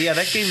 No, yeah,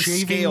 that game's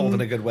Shaving scaled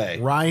in a good way.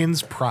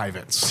 Ryan's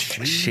Privates.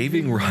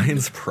 Shaving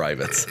Ryan's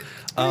Privates.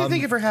 What do you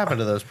think ever happened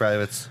to those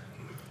privates?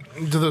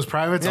 To those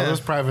privates? Yeah. Oh,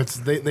 those privates,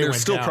 they They're went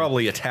still down.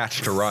 probably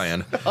attached to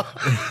Ryan.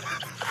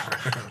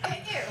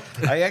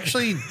 I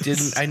actually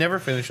didn't. I never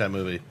finished that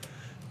movie.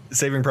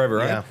 Saving Private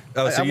Ryan. Yeah.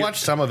 Oh, I you-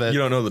 watched some of it. You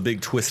don't know the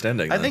big twist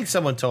ending. I then. think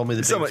someone told me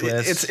the big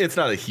twist. It's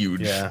not a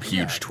huge Yeah.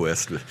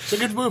 twist. It's a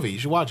good movie. You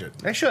should watch it.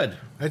 I should.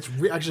 It's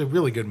actually a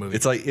really good movie.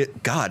 It's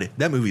like God,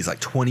 that movie's like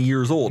 20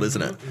 years old,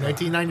 isn't it?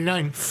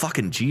 1999.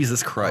 Fucking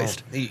Jesus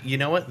Christ. You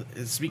know what?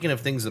 Speaking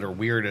of things that are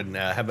weird and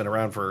have been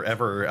around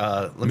forever,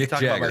 let me Mick talk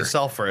Jagger. about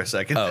myself for a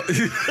second. Oh,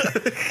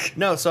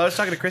 No, so I was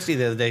talking to Christy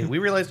the other day. We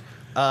realized,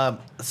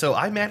 so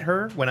I met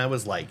her when I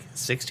was like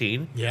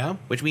 16. Yeah.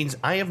 Which means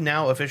I have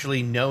now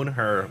officially known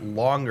her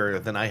longer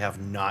than I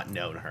have not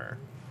known her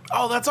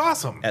Oh, that's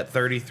awesome. at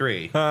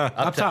 33.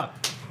 Up top.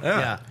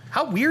 Yeah.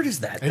 How weird is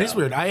that? It is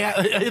though? weird.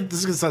 This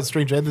is gonna sound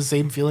strange. I had the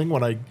same feeling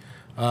when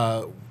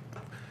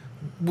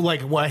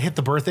when I hit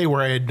the birthday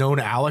where I had known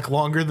Alec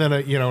longer than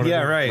what Yeah, I mean?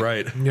 right.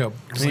 right. You know,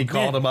 And he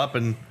called him up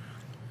and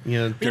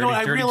dirty,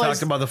 I dirty realized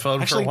talked him on the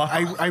phone actually, for a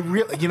while. I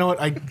really, you know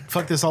what? I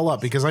fucked this all up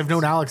because I've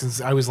known Alex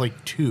since I was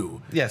like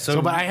 2. yeah,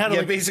 so but I had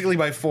to, basically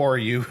by 4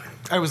 you.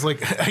 I was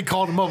like, I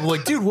called him up, I'm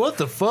like, dude, what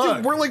the fuck?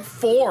 Dude, we're like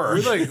 4.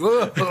 We're like,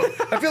 ugh.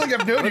 I feel like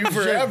I've known you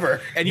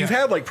forever. And you've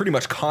had like pretty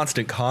much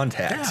constant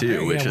contact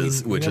too, which we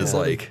is never really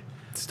like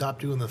stop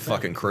doing the thing.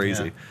 fucking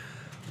crazy.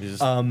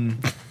 Yeah.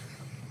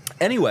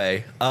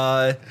 Anyway,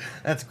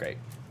 That's great.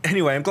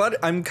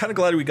 I'm kind of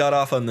glad we got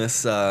off on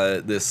this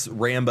this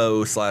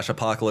Rambo /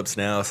 Apocalypse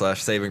Now /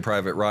 Saving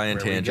Private Ryan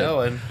Where we tangent.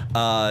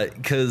 going?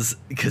 Because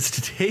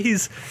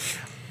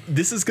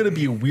this is going to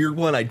be a weird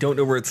one. I don't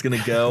know where it's going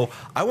to go.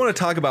 I want to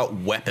talk about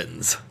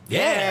weapons.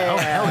 Yeah. Oh,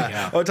 hell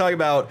yeah. I want to talk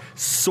about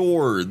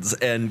swords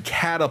and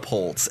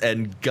catapults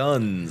and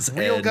guns.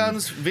 Real and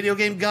guns, video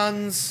game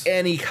guns.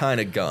 any kind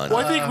of gun.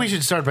 Well, I think we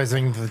should start by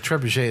saying that the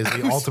trebuchet is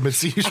the ultimate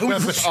siege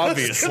weapon.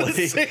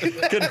 Obviously,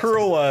 can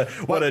hurl a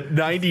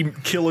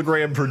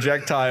 90-kilogram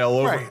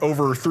projectile Right.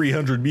 over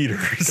 300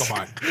 meters. Come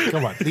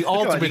on. The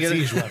ultimate you gonna-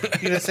 siege weapon.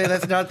 You gonna say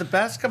that's not the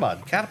best? Come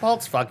on,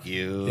 catapults. Fuck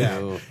you.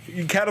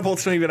 Yeah.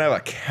 Catapults don't even have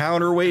a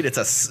counterweight. It's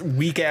a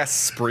weak ass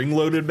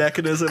spring-loaded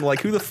mechanism.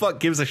 Like, who the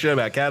fuck gives a shit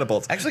about catapults?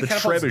 Actually, the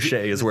catapults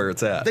trebuchet is where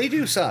it's at. They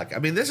do suck. I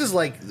mean, this is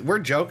like we're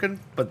joking,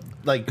 but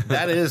like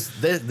that is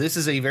this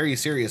is a very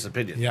serious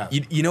opinion. Yeah.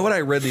 You know what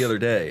I read the other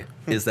day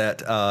is that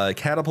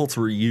catapults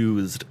were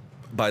used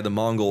by the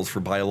Mongols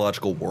for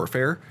biological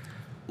warfare,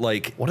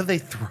 like What do they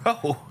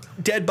throw?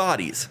 dead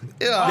bodies,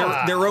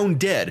 Ugh. their own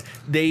dead.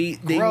 They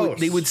Gross.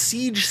 would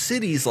siege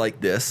cities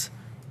like this.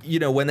 You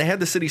know, when they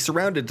had the city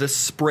surrounded, to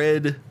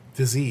spread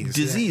Disease.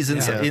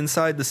 Yeah.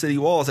 inside the city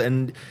walls,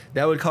 and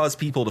that would cause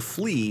people to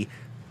flee.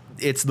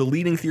 It's the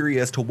leading theory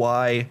as to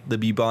why the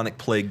bubonic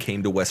plague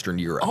came to Western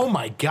Europe. Oh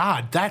my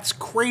God, that's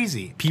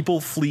crazy.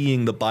 People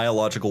fleeing the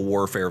biological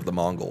warfare of the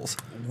Mongols.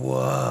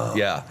 Whoa.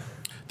 Yeah.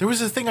 There was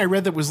a thing I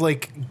read that was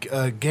like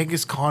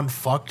Genghis Khan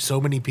fucked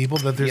so many people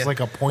that there's Yeah. like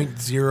a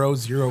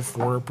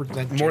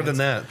 0.004% More than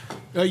that.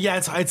 Yeah,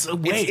 it's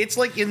way. It's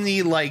like in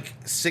the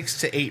 6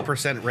 to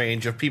 8%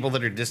 range of people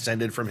that are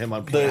descended from him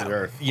on planet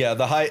Earth. Yeah,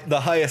 the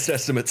highest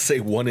estimates say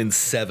 1 in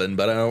 7,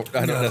 but I don't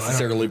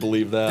necessarily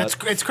believe that.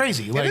 it's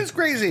crazy. It Like is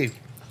crazy.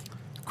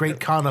 great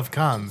Khan of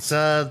Khans.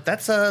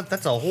 That's a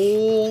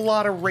whole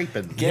lot of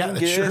raping. Yeah,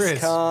 it sure is.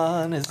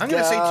 Khan has I'm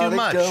gonna say got too it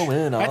much.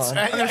 going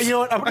on. You know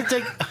what? I'm gonna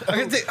take. I'm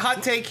gonna take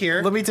hot take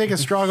here. Let me take a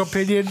strong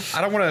opinion.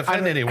 I don't want to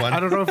offend anyone. I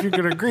don't know if you're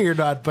gonna agree or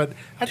not, but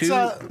that's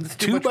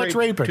too much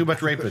raping. Too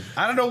much raping.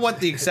 I don't know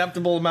what the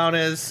acceptable amount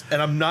is,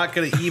 and I'm not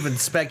going to even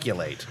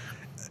speculate.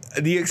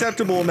 The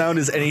acceptable amount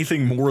is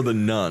anything more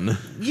than none.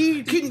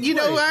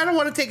 I don't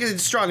want to take a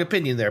strong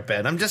opinion there,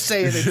 Ben. I'm just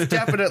saying it's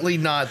definitely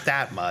not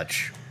that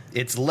much.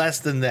 It's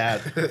less than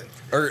that.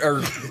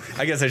 Or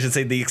I guess I should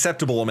say the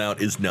acceptable amount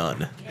is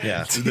none.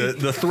 Yeah.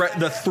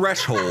 The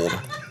threshold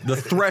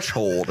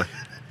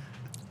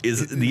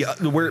is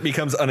where it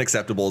becomes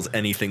unacceptable is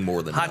anything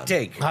more than Hot none.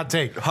 take. Hot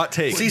take. Hot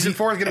take. Season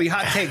 4 is going to be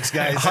hot takes,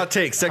 guys. Hot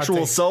take. Sexual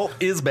take. assault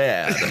is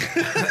bad.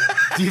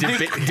 Do you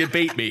think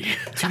Debate me.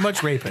 too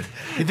much raping?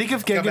 You think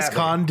if Genghis at me.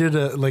 Khan did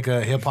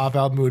a hip hop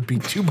album, it would be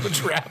too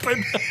much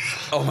rapping?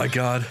 Oh my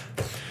god.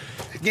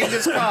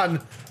 Genghis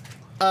Khan,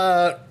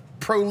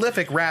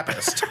 prolific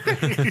rapist.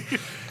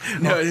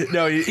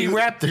 No. He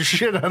rapped the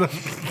shit out of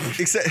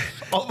Except,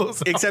 all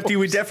those. except he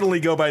would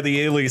definitely go by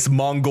the alias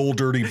Mongol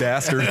Dirty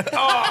Bastard.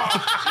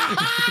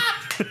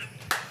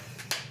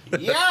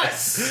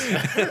 Yes!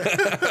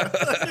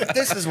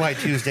 This is why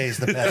Tuesday's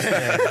the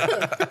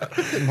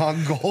best day.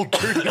 Mongol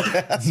dirty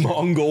bastard.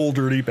 Mongol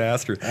Dirty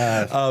Bastard.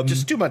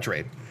 Just too much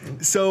rape.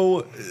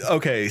 So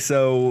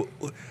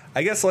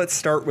I guess let's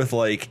start with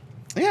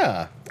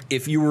Yeah.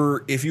 if you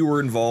were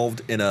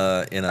involved in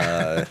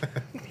a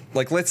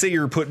let's say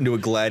you're put into a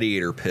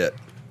gladiator pit,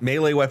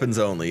 melee weapons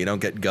only. You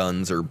don't get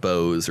guns or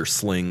bows or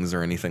slings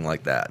or anything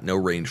like that. No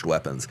ranged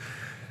weapons.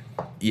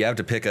 You have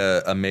to pick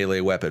a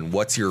melee weapon.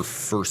 What's your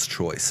first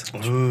choice?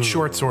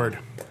 Short sword.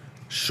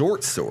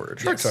 Short sword.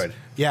 Short sword.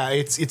 Yeah,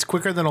 it's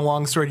quicker than a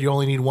long sword. You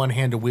only need one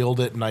hand to wield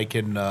it, and I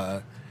can,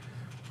 I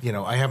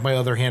have my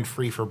other hand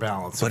free for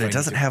balance. But if I it need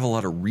doesn't to. have a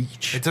lot of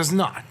reach. It does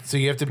not. So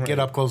you have to get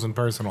up close and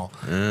personal.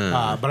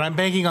 But I'm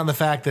banking on the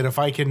fact that if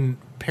I can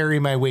parry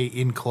my way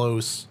in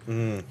close,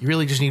 you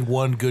really just need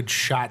one good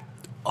shot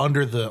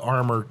under the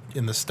armor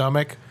in the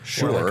stomach, or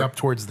Sure. up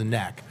towards the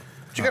neck.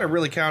 But you got to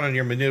really count on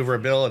your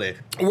maneuverability.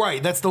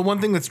 Right, that's the one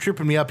thing that's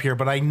tripping me up here.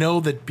 But I know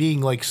that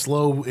being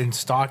slow and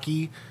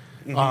stocky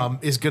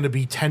is going to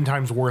be 10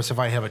 times worse if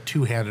I have a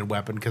two-handed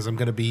weapon because I'm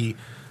going to be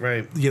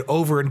Right.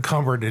 over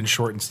encumbered and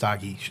short and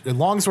stocky.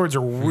 Long swords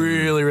are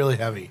really, really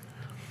heavy.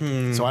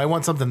 So I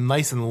want something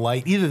nice and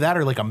light. Either that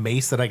or a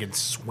mace that I can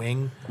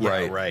swing.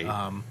 Right.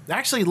 Right.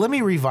 Actually, let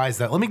me revise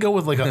that. Let me go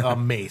with a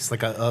mace,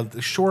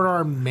 a short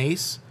arm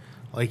mace,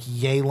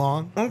 yay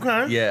long.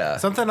 Okay. Yeah.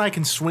 Something I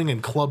can swing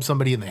and club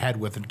somebody in the head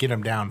with and get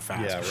them down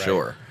fast. Yeah, right.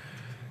 Sure.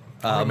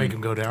 Or make them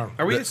go down.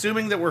 Are we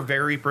assuming that we're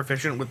very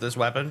proficient with this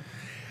weapon?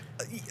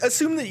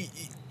 Assume that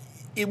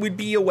it would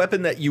be a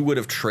weapon that you would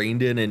have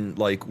trained in and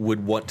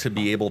would want to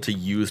be able to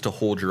use to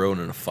hold your own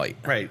in a fight.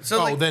 Right.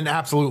 So Then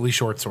absolutely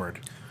short sword.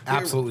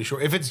 Absolutely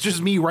short. If it's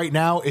just me right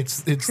now,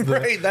 it's the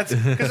right. That's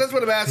because that's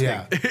what I'm asking.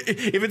 Yeah.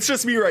 If it's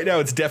just me right now,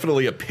 it's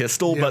definitely a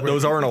pistol, Yeah, but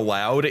those right. aren't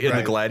allowed in the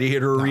Right.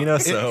 gladiator arena.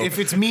 So If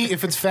it's me,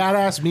 if it's fat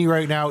ass me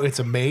right now, it's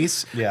a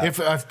mace. Yeah. If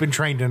I've been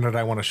trained in it,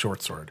 I want a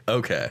short sword.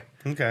 okay.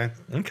 Okay.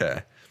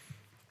 Okay.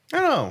 I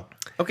don't know.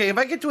 Okay, if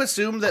I get to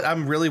assume that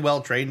I'm really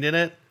well trained in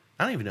it,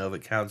 I don't even know if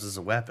it counts as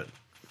a weapon.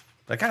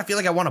 I kind of feel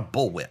like I want a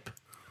bullwhip.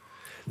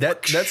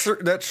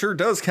 That sure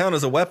does count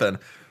as a weapon.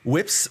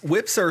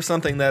 Whips are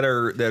something that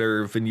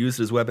are been used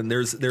as weapon.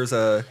 There's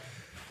a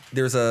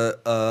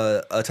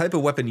type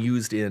of weapon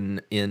used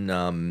in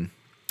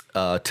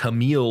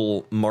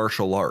Tamil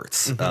martial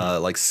arts,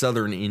 like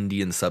southern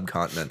Indian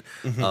subcontinent,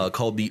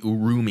 called the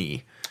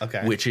urumi.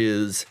 Okay. Which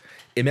is,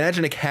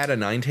 imagine a cat of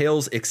nine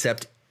tails,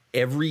 except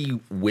every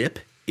whip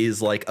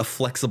is like a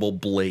flexible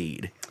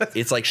blade.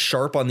 It's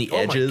sharp on the my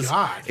edges.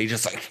 God. It's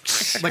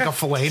just Like a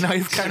fillet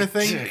knife kind of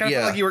thing. Kind of feel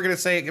Yeah. like you were going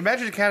to say,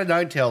 imagine a cat of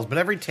nine tails, but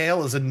every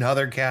tail is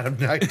another cat of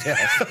nine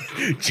tails.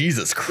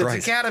 Jesus It's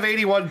Christ. a cat of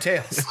 81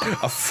 tails.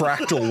 A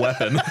fractal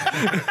weapon.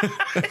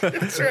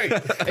 That's right.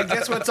 And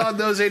guess what's on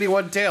those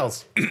 81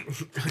 tails?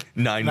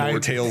 Nine more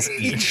tails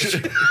each.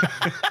 You're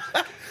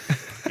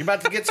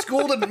about to get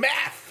schooled in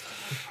math.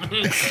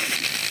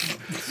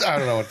 I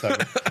don't know what I'm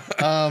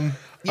talking.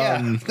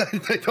 I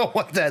don't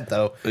want that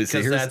though,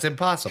 because that's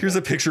impossible. Here's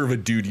a picture of a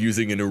dude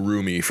using an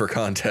urumi for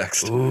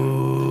context.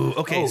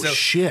 Okay, Oh, so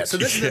shit. So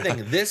this is the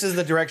thing. This is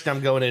the direction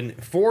I'm going in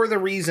for the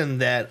reason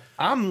that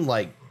I'm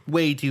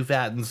way too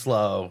fat and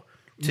slow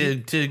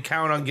to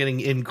count on getting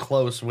in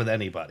close with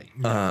anybody.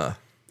 I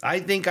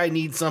think I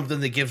need something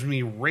that gives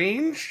me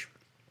range,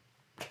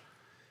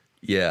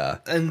 Yeah.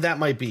 and that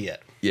might be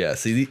it. Yeah.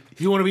 See,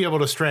 You want to be able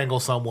to strangle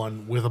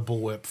someone with a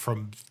bullwhip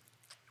from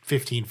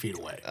 15 feet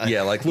away.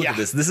 Yeah, like look yeah. at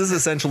this. This is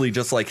essentially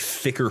just like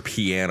thicker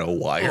piano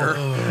wire.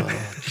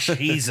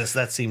 Jesus,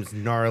 that seems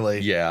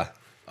gnarly. Yeah.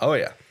 Oh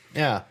yeah.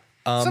 Yeah.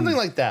 Something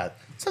like that.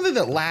 Something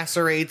that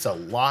lacerates a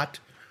lot.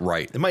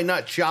 Right. It might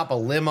not chop a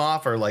limb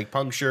off or like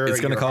puncture.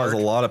 It's going to cause a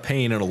lot of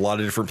pain in a lot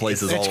of different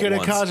places all It's at going to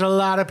once. cause a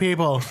lot of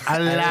people a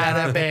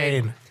lot of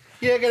pain.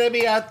 You're going to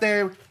be out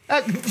there.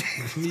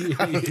 You're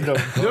going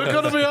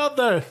to be out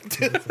there.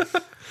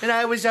 And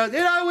I was out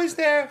there. I was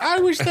there. I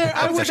was there.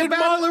 I was was at in the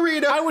Battle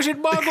Arena. I was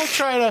in Mongol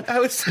China.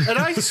 I was. And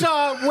I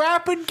saw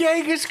rapping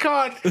Genghis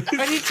Khan,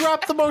 and he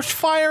dropped the most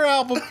fire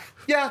album.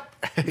 Yeah.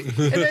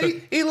 And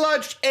then he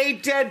launched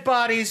 8 dead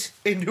bodies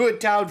into a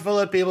town full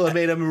of people and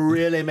made them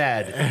really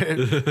mad.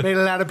 Made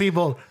a lot of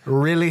people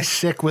really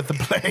sick with the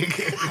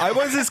plague. I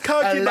was his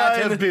A lot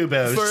concubine of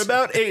boobos. for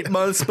about 8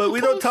 months, but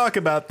we don't talk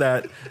about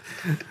that.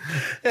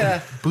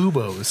 Yeah.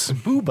 Boobos.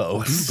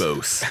 Boobos.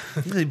 Boobos.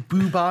 The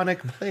bubonic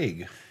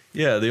plague.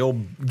 Yeah,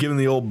 give him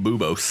the old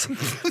boobos.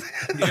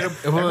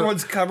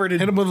 Everyone's covered in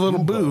Hit him with a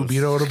little boobos. boob,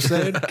 you know what I'm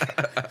saying?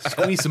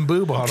 Squeeze some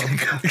boob on him.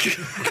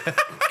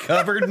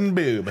 Covered in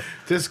boob.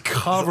 Just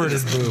covered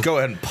in boob. Go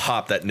ahead and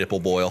pop that nipple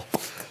boil.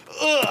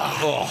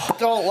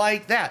 Don't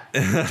like that.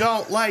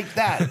 Don't like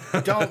that.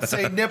 Don't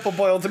say nipple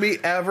boil to me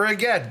ever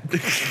again.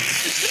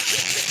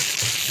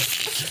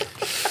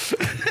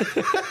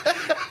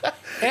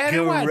 And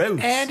a one, Gross.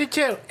 and a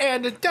two,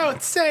 and a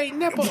don't say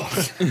nipple.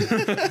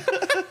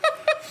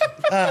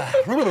 But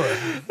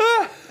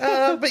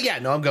yeah,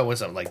 no, I'm going with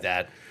something like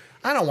that.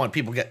 I don't want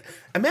people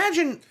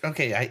imagine.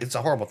 Okay, it's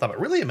a horrible thought, but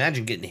really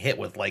imagine getting hit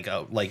with like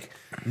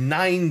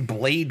 9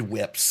 blade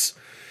whips.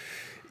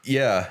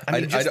 Yeah,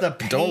 I mean, just the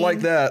pain. don't like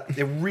that.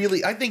 It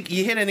really. I think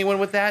you hit anyone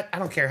with that. I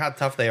don't care how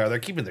tough they are. They're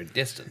keeping their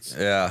distance.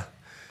 Yeah.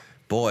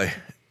 Boy,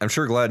 I'm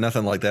sure glad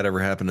nothing like that ever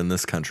happened in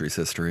this country's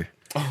history.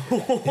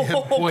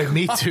 Boy,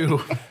 me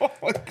too. Oh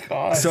my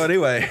god. So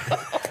anyway,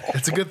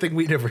 It's a good thing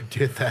we never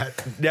did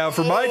that. now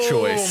for my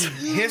choice.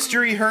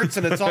 History hurts,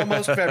 and it's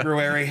almost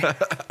February.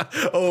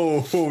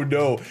 Oh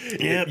no.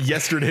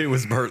 Yesterday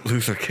was Martin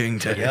Luther King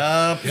Day.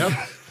 Yep.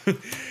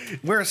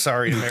 We're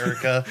sorry,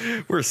 America.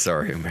 We're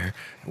sorry, America.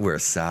 We're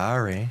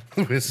sorry.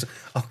 Oh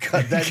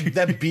god,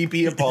 that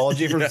beepy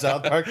apology from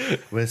South Park.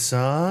 We're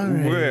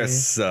sorry. We're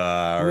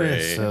sorry.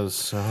 We're so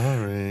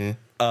sorry.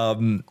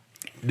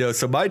 No,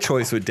 so my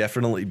choice would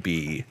definitely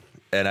be,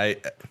 and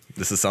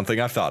this is something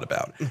I've thought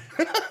about.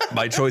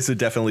 My choice would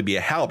definitely be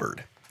a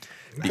halberd.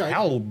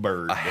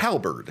 Halberd. A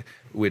halberd,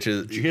 which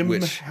is Jim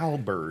which,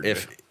 Halberd.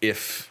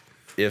 if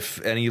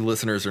any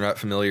listeners are not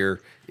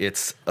familiar,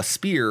 it's a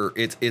spear.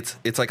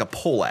 It's like a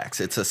poleaxe.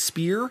 It's a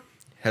spear,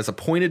 has a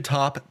pointed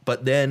top,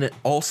 but then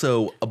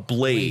also a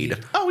blade.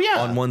 Oh,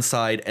 yeah. On one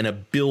side and a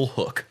bill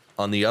hook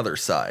on the other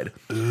side.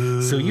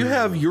 So you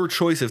have your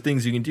choice of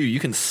things you can do. You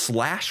can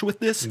slash with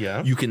this.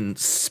 Yeah. You can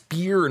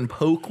spear and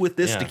poke with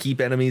this Yeah. to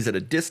keep enemies at a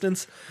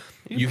distance.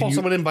 you pull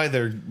someone in by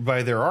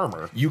their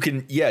armor. You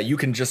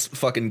can just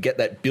fucking get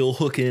that bill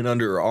hook in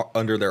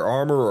under their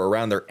armor or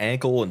around their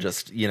ankle and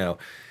just, you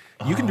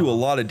can do a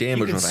lot of You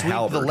damage can with a sweep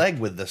halberd. the leg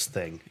with this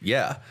thing.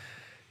 Yeah.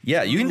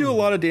 Yeah, you can do a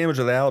lot of damage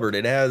with a halberd.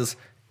 It has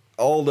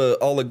all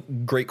the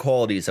great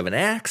qualities of an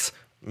axe,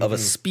 of a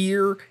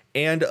spear,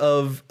 and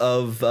of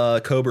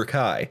Cobra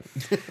Kai.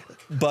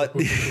 But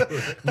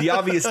the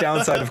obvious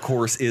downside, of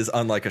course, is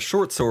unlike a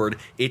short sword,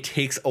 it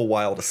takes a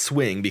while to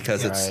swing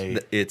because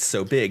it's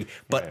so big.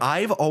 But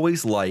I've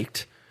always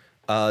liked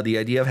the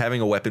idea of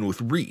having a weapon with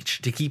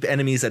reach to keep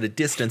enemies at a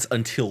distance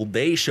until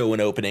they show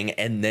an opening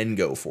and then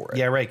go for it.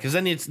 Yeah, right. Because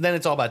then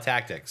it's all about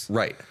tactics.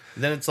 Right.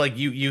 Then it's like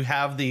you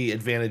have the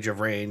advantage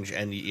of range,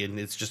 and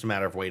it's just a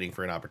matter of waiting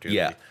for an opportunity.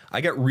 Yeah, I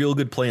got real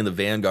good playing the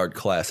Vanguard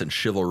class in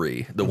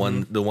Chivalry, the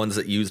ones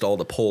that used all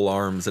the pole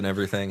arms and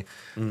everything.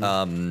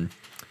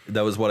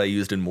 That was what I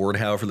used in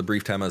Mordhau for the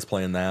brief time I was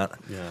playing that.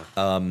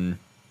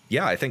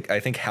 Yeah. I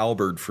think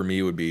halberd for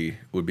me would be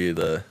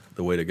the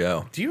way to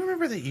go. Do you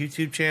remember the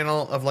YouTube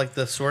channel of like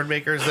the sword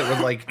makers that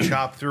would like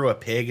chop through a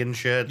pig and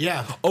shit?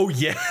 Yeah. Oh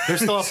yeah, They're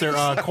still up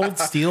there. Cold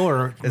Steel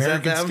or Is that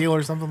American them? Steel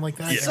or something like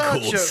that.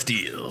 Such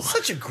Steel.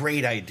 Such a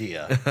great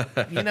idea.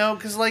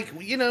 Because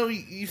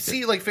you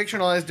see like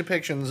fictionalized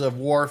depictions of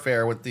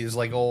warfare with these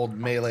like old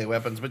melee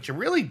weapons, but you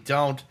really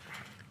don't.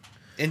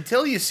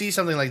 Until you see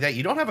something like that,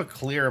 you don't have a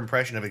clear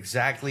impression of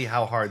exactly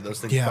how hard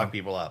those things fuck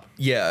people up.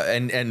 Yeah,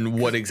 and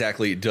what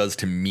exactly it does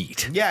to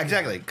meat. Yeah,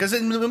 exactly. Because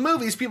in the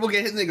movies, people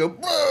get hit and they go,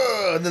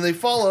 "Whoa," and then they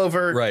fall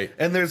over. Right.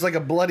 And there's like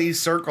a bloody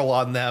circle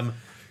on them.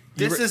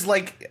 This is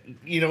like,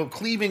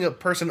 cleaving a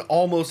person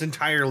almost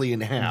entirely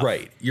in half.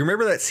 Right. You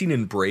remember that scene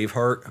in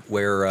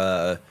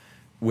Braveheart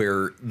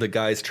where the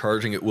guy's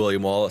charging at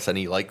William Wallace and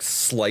he like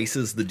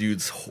slices the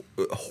dude's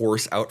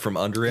horse out from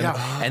under him,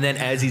 and then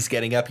as he's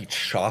getting up, he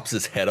chops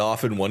his head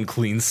off in one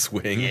clean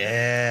swing.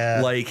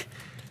 Yeah. Like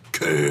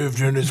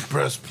Caved in his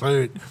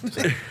breastplate.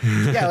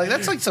 Yeah, like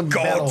that's like some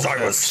gods,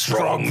 metal. I was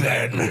strong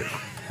then.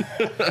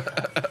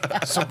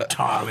 Some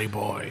Tarly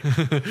boy.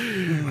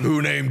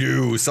 Who named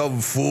you? Some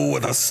fool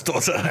with a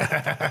stutter.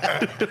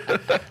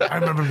 I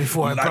remember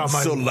before I brought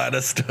my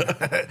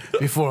Lannister.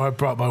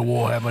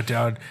 warhammer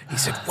down. He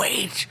said,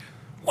 "Wait."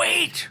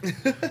 Why do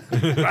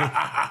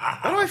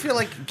I feel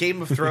like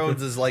Game of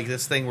Thrones is like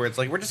this thing where it's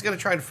like we're just going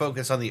to try and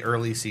focus on the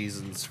early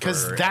seasons?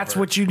 Because that's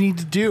what you need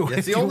to do.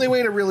 It's the only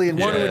way to really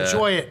enjoy want it. to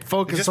enjoy it.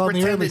 Focus Just on the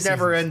pretend early it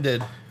never seasons.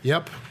 ended.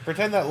 Yep.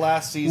 Pretend that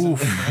last season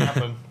didn't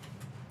happen.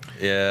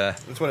 Yeah.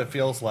 That's what it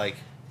feels like.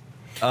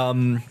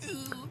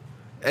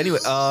 Anyway,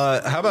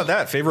 how about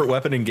that? Favorite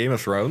weapon in Game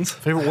of Thrones?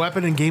 Favorite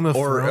weapon in Game of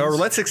Thrones? Or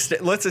let's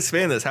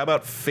expand this. How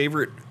about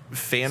favorite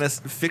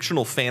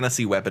fictional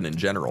fantasy weapon in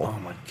general? Oh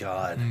my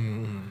god.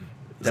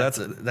 That's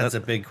That's a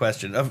big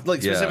question. Of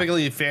like Yeah.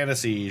 specifically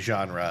fantasy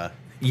genre.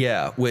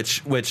 Yeah,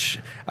 which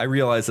I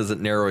realize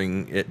isn't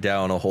narrowing it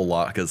down a whole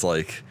lot because,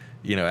 like,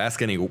 you know,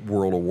 ask any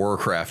World of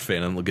Warcraft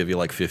fan and they'll give you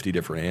like 50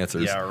 different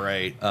answers. Yeah,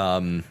 right.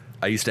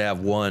 I used to have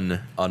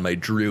one on my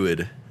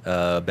druid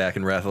back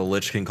in Wrath of the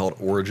Lich King called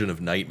Origin of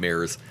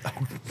Nightmares.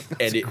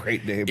 And a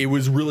great name. It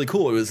was really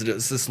cool. It was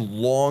just this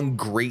long,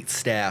 great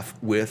staff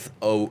with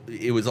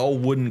it was all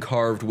wooden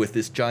carved with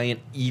this giant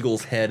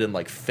eagle's head and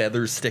like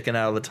feathers sticking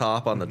out of the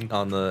top on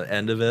the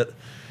end of it.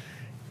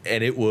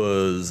 And it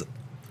was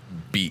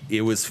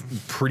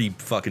pretty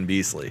fucking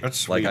beastly.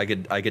 That's like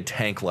sweet. I could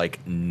tank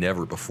like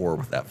never before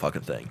with that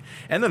fucking thing.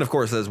 And then of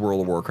course as World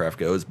of Warcraft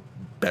goes,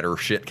 better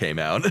shit came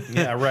out.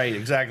 Yeah, right.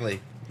 Exactly.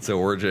 So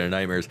Origin of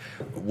Nightmares,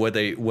 what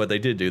they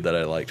did do that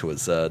I liked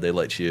was they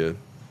let you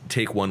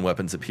take one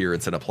weapon's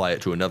appearance and apply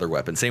it to another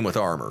weapon. Same with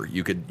armor.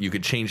 You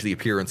could change the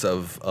appearance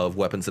of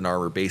weapons and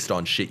armor based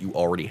on shit you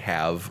already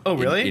have. Oh,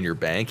 really? in your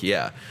bank,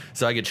 yeah.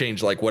 So I could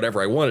change like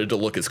whatever I wanted to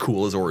look as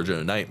cool as Origin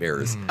of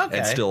Nightmares Okay.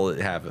 and still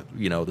have the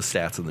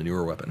stats of the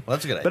newer weapon. Well,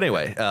 that's a good But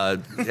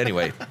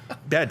anyway,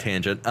 bad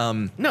tangent.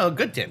 No,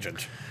 good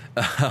tangent.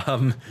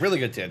 Really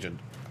good tangent.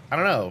 I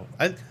don't know.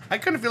 I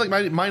kind of feel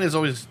like mine is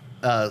always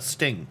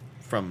Sting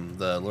from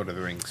the Lord of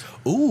the Rings.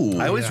 Ooh,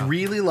 I always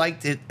really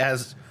liked it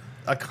as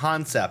a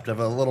concept of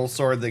a little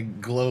sword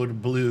that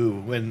glowed blue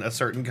when a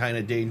certain kind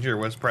of danger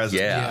was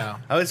present. Yeah.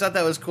 I always thought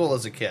that was cool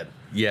as a kid.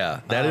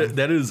 yeah,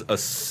 that is a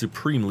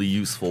supremely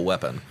useful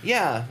weapon.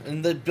 Yeah,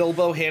 and the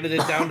Bilbo handed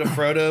it down to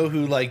Frodo,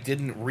 who like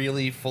didn't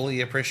really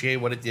fully appreciate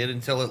what it did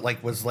until it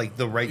like was like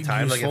the right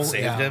time, like it Useful,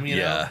 saved yeah. him. You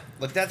know, Yeah.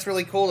 like that's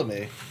really cool to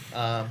me.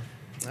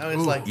 I always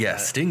like Yeah,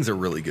 Sting's a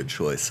really good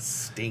choice.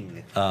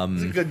 Sting. It's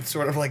a good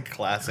sort of like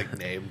classic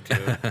name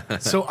too.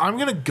 So I'm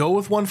going to go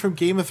with one from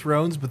Game of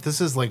Thrones, but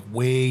this is like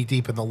way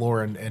deep in the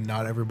lore and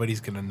not everybody's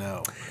going to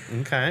know.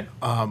 Okay.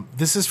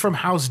 This is from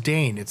House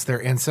Dane. It's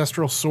their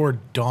ancestral sword,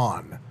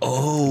 Dawn.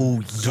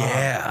 Oh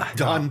yeah.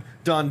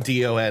 Don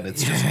D-O-N.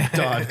 It's just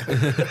Don.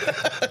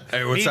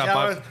 Hey, what's Meet up?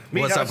 our-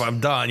 meet What's up? us. I'm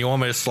Don. You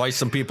want me to slice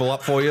some people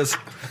up for you?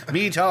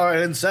 Meet our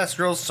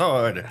ancestral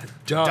sword.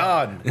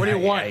 Don. What do you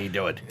want? How you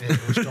doing?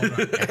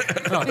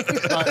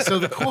 So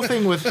the cool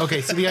thing with so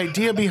the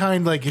idea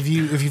behind like if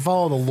you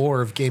follow the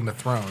lore of Game of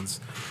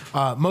Thrones,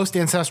 most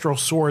ancestral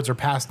swords are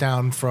passed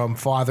down from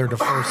father to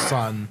first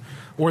son,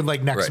 or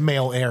like next Right.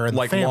 male heir in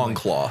Like the family.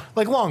 Longclaw.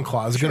 Like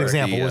Longclaw is a good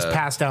example. the, Was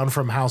passed down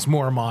from House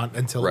Mormont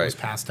until it was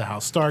Right. passed to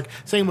House Stark.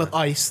 Same with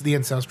Ice, the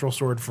ancestral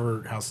sword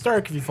for House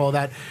Stark. If you follow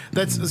that,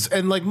 that's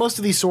and like most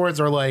of these swords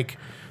are like,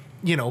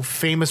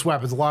 famous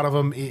weapons. A lot of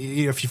them,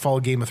 if you follow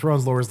Game of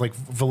Thrones lore, is like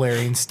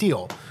Valyrian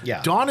steel.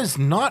 Yeah. Dawn is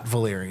not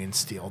Valyrian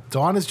steel.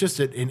 Dawn is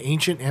just an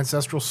ancient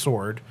ancestral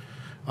sword.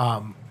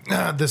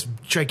 This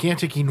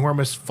gigantic,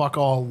 enormous fuck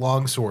all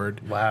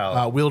longsword.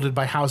 Wow. Wielded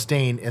by House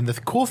Dane. And the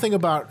cool thing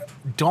about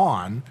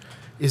Dawn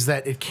is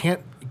that it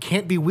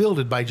can't be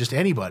wielded by just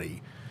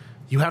anybody.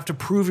 You have to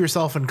prove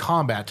yourself in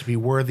combat to be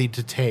worthy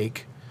to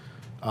take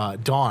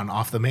Dawn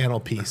off the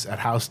mantelpiece at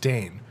House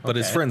Dane. But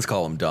his friends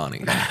call him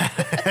Donnie.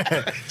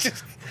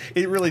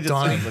 It really just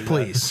Dawn, sounds like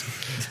please.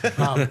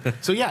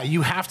 So yeah,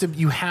 you have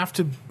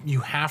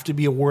to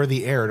be a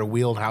worthy heir to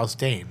wield House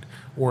Dane,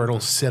 or it'll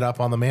sit up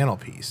on the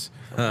mantelpiece.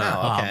 that.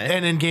 Oh, okay.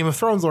 And in Game of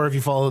Thrones lore, if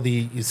you follow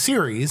the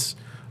series,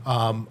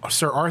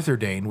 Sir Arthur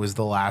Dane was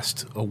the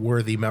last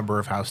worthy member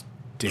of House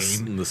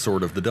Dane. The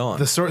Sword of the Dawn.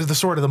 The sword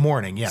of the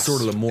morning, yes.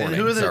 Sword of the Morning. And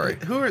who are the Sorry.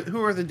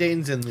 who are the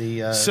Danes in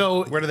the?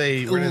 So where's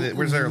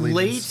their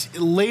allegiance?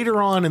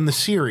 later on in the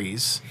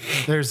series,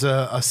 there's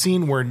a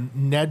scene where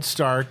Ned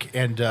Stark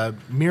and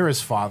Mira's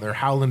father,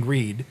 Howland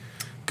Reed,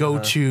 go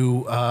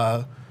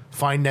to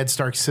find Ned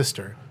Stark's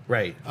sister.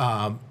 Right.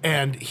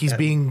 And she's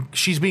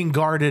being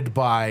guarded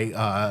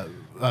by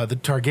the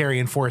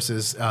Targaryen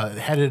forces,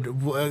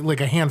 headed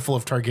like a handful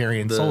of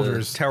Targaryen The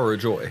soldiers. Tower of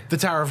Joy. The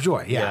Tower of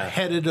Joy, Yeah.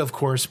 headed of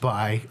course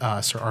by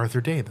Sir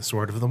Arthur Dane, the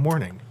Sword of the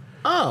Morning.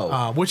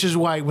 Oh. Which is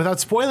why, without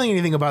spoiling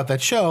anything about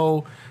that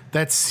show,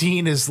 that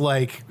scene is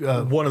like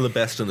One of the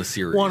best in the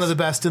series. one of the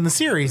best in the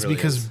series Really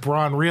because is.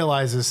 Bronn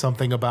realizes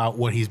something about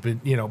what he's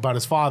been, about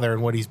his father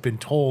and what he's been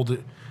told to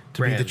be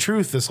Bran. the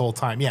truth this whole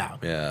time. Yeah.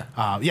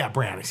 Yeah.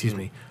 Bran, excuse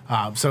me.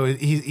 So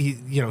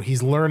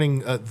he's learning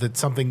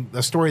that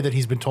a story that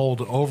he's been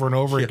told over and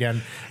over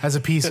again as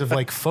a piece of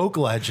like folk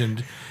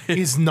legend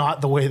is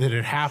not the way that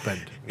it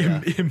happened.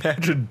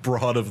 Imagine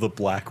Broad of the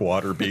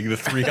Blackwater being the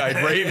three-eyed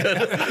raven.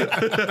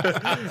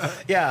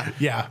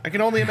 Yeah. I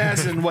can only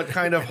imagine what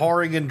kind of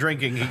whoring and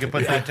drinking he could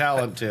put that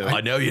talent to.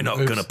 I know you're not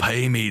going to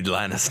pay me,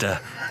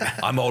 Lannister.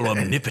 I'm all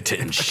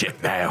omnipotent and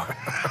shit now.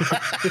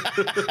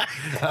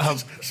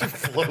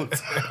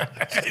 Floats.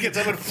 Just gets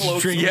up and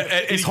floats. Yeah,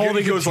 and He's he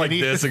holding goes a like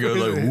genie. this and goes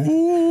like,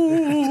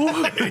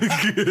 "Ooh,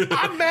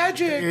 I'm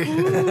magic.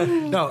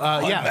 No,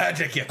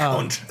 magic, you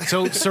cunt."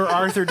 So Sir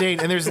Arthur Dayne,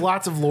 and there's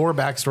lots of lore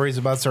backstories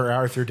about Sir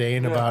Arthur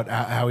Dayne about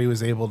how he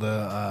was able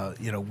to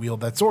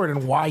wield that sword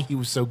and why he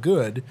was so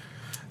good.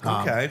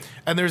 Okay.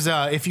 And there's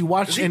if you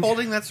watch, Is he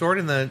holding that sword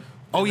in the?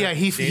 oh yeah,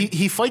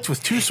 he fights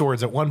with two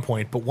swords at one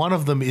point, but one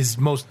of them is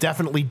most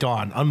definitely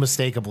Dawn,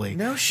 unmistakably.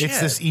 No shit.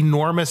 It's this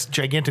enormous,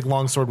 gigantic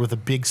longsword with a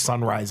big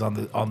sunrise on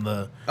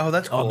the Oh,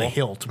 that's cool. on the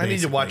hilt. I need to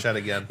basically. watch that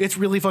again. It's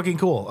really fucking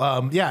cool.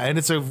 And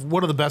it's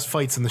one of the best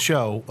fights in the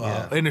show.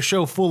 Yeah. In a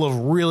show full of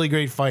really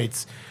great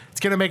fights. It's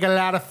gonna make a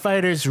lot of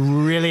fighters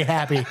really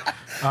happy.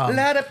 A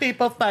lot of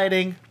people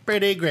fighting.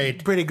 Pretty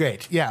great. Pretty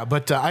great, yeah.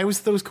 But I always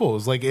thought it was cool. It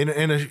was like in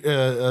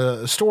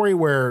a story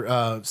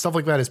where stuff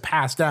like that is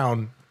passed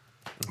down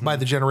by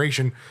the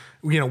generation.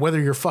 Whether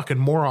you're a fucking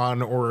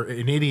moron or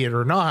an idiot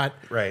or not,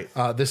 Right.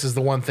 This is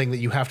the one thing that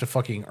you have to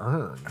fucking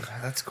earn.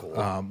 That's cool.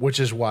 Which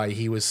is why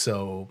he was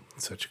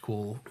such a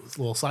cool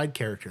little side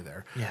character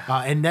there.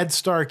 Yeah. And Ned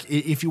Stark,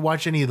 if you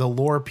watch any of the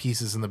lore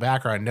pieces in the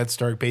background, Ned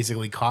Stark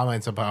basically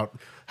comments about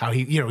how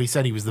he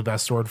said he was the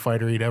best sword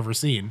fighter he'd ever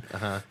seen.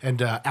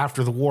 And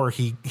after the war,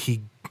 he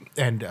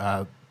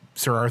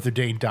Sir Arthur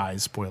Dayne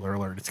dies. Spoiler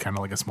alert! It's kind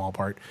of like a small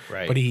part.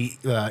 Right. But he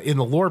in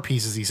the lore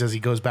pieces, he says he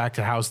goes back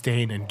to House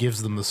Dayne and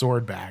gives them the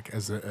sword back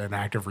as an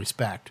act of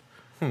respect,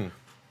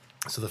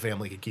 so the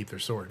family can keep their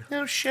sword.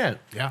 No shit.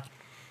 Yeah,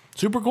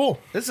 super cool.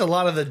 This is a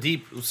lot of the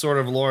deep sort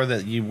of lore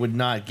that you would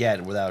not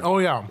get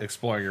without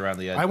exploring around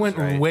the edges. I went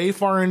right? way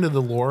far into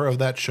the lore of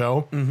that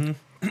show. Well,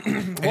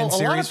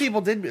 a lot of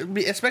people did,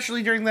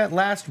 especially during that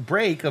last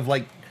break of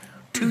like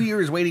 2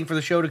 years waiting for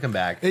the show to come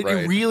back. It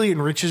really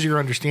enriches your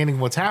understanding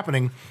of what's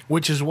happening,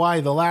 which is why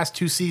the last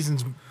 2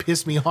 seasons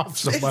piss me off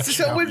so much. It's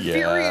so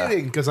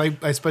infuriating. Because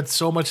I spent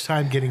so much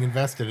time getting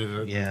invested in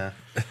it. Yeah.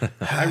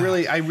 I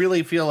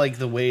really feel like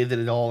the way that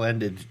it all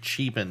ended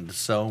cheapened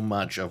so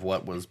much of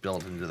what was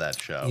built into that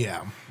show.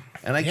 Yeah.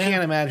 And I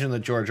can't imagine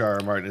that George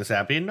R.R. Martin is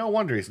happy. And no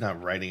wonder he's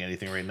not writing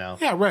anything right now.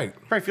 Yeah, right.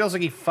 Probably feels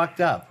like he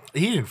fucked up.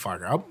 He didn't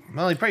fuck up.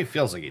 Well, he probably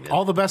feels like he did.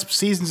 All the best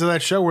seasons of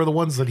that show were the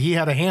ones that he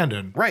had a hand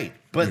in. Right.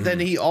 But then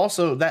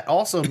that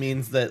also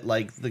means that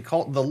like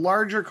the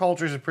larger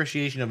culture's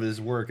appreciation of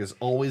his work is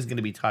always going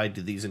to be tied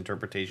to these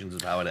interpretations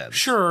of how it ends.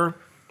 Sure.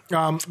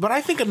 But I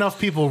think enough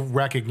people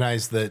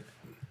recognize that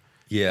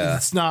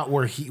it's not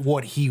what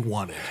he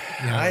wanted.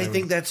 I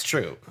think that's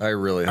true. I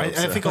really hope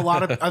I think a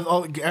lot of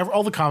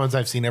all the comments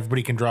I've seen,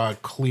 everybody can draw a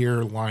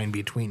clear line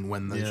between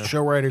when the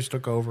show writers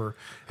took over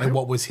and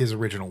what was his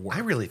original work.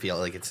 I really feel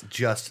like it's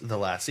just the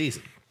last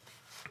season.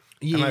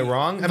 Am I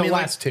wrong? The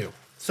last 2.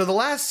 So the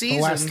last season,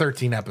 The last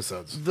 13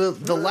 episodes.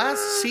 the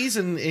last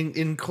season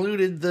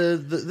included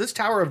this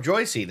Tower of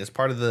Joy scene as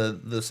part of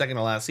the second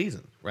to last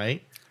season,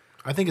 right?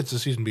 I think it's the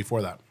season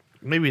before that.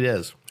 Maybe it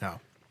is.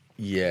 No.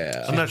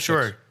 Yeah. I'm not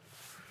sure.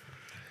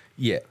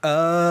 Yeah.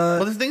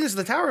 Well, the thing is,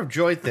 the Tower of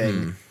Joy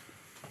thing.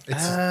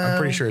 I'm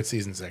pretty sure it's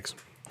season 6.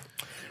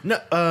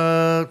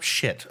 No,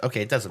 shit.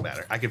 Okay, it doesn't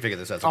matter. I can figure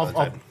this out some other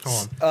time.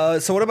 Hold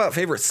on. So what about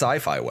favorite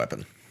sci-fi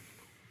weapon?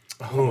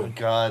 Oh my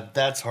god,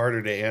 that's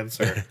harder to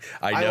answer.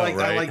 I know, I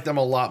right? like them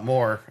a lot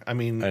more. I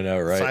mean, I know,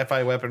 right?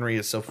 Sci-fi weaponry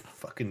is so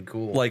fucking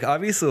cool. Like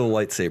obviously the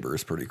lightsaber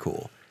is pretty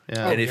cool.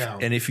 Yeah.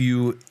 And if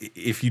you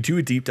do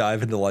a deep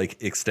dive into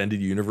like extended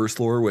universe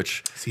lore,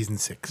 which Season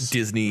 6.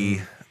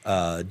 Disney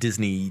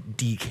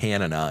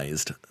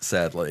decanonized,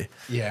 sadly.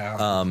 Yeah.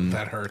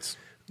 That hurts.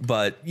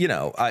 But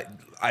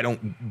I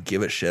don't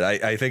give a shit.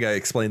 I think I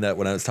explained that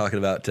when I was talking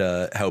about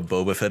how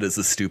Boba Fett is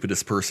the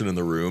stupidest person in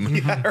the room.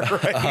 Yeah,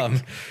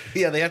 right.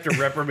 Yeah, they have to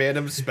reprimand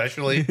him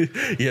specially.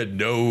 He had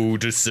no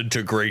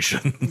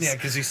disintegration. Yeah,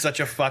 because he's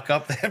such a fuck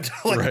up. They have to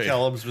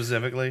tell him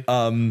specifically.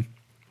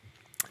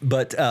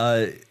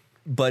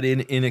 But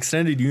in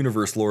extended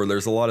universe lore,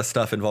 there's a lot of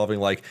stuff involving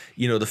like,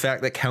 the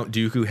fact that Count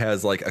Dooku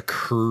has like a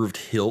curved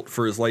hilt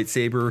for his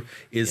lightsaber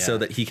is so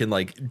that he can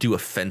like do a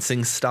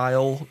fencing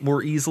style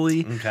more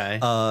easily. Okay.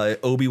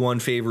 Obi-Wan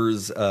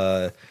favors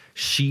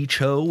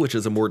Shi-Cho, which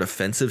is a more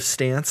defensive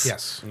stance.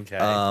 Yes.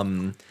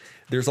 Okay.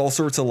 There's all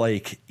sorts of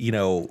like,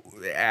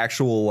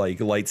 actual like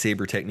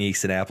lightsaber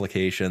techniques and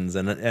applications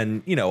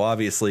and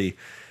obviously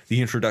the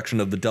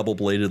introduction of the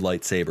double-bladed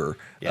lightsaber,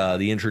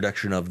 the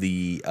introduction of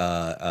the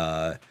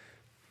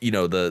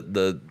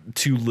the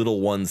 2 little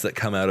ones that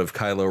come out of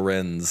Kylo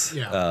Ren's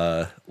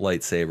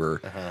lightsaber.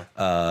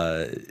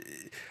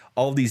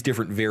 All of these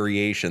different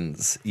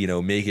variations,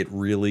 make it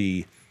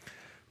really,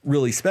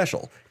 really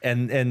special.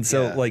 And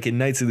so like in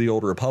Knights of the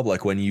Old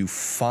Republic, when you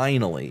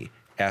finally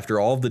after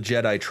all of the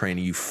Jedi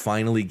training, you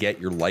finally get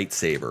your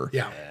lightsaber.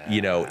 Yeah.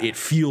 You know, it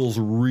feels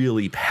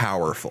really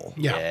powerful.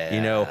 Yeah.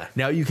 You know,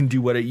 now you can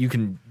do you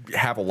can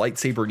have a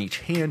lightsaber in each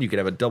hand. You can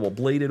have a double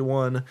bladed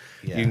one.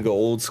 Yeah. You can go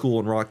old school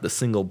and rock the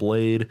single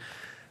blade.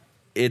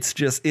 It's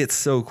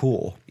so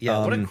cool.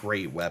 Yeah, what a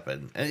great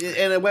weapon.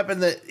 And a weapon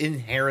that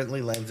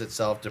inherently lends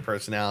itself to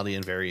personality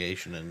and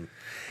variation. And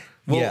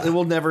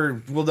we'll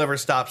never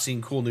stop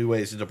seeing cool new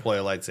ways to deploy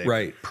a lightsaber.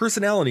 Right.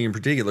 Personality in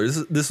particular.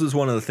 This was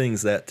one of the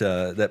things that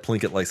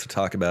Plinkett likes to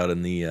talk about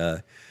in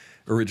the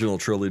original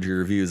trilogy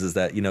reviews, is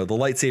that, you know, the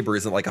lightsaber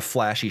isn't like a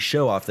flashy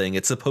show-off thing.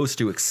 It's supposed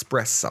to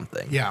express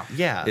something. Yeah.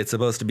 Yeah. It's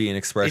supposed to be an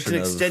expression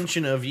It's an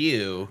extension of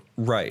you.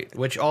 Right.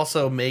 Which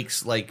also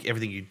makes like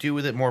everything you do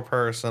with it more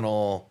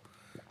personal.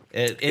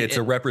 It's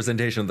a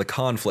representation of the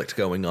conflict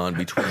going on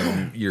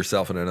between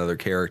yourself and another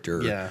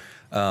character. Yeah.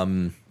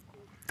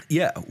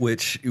 Yeah,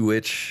 which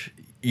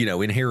you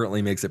know,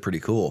 inherently makes it pretty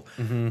cool.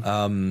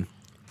 And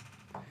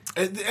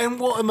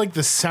like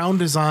the sound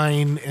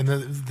design and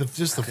the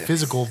just the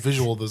physical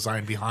visual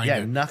design behind Yeah,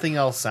 it. nothing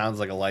else sounds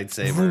like a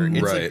lightsaber.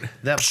 It's Right. like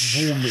that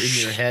boom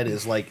in your head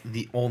is like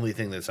the only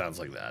thing that sounds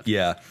like that.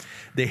 Yeah,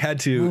 they had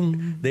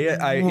to.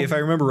 If I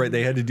remember right,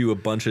 they had to do a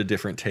bunch of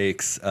different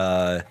takes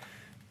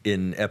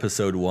in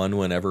episode 1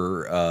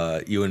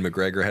 whenever Ewan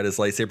McGregor had his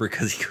lightsaber,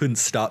 because he couldn't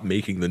stop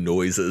making the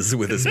noises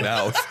with his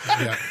mouth.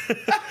 Yeah.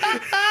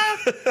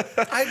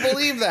 I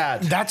believe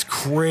that. That's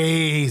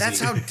crazy. That's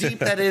how deep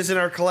that is in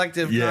our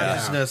collective Yeah.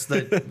 consciousness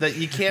that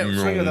you can't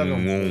swing without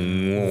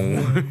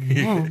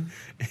going.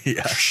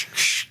 Yeah.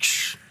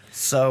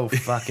 So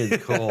fucking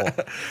cool.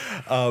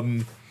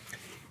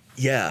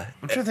 Yeah.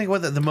 I'm trying to think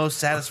what the most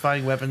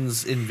satisfying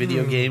weapons in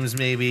video games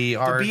maybe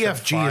are. the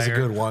BFG is a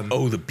good one.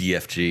 Oh, the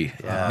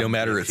BFG. Yeah, No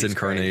matter its BFG 's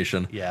great.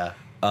 incarnation. Yeah.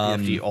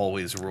 BFG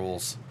always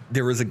rules.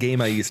 There was a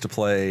game I used to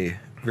play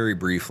very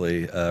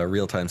briefly, a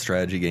real-time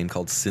strategy game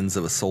called Sins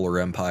of a Solar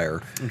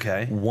Empire.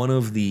 Okay. One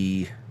of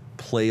the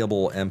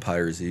playable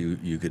empires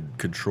you could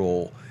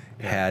control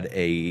had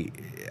I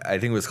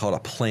think it was called a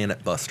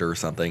Planet Buster or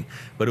something,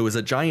 but it was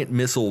a giant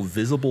missile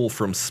visible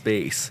from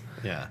space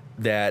Yeah.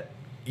 that,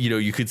 you know,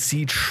 you could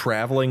see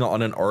traveling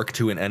on an arc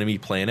to an enemy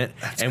planet,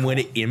 and when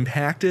it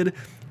impacted,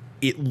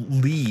 it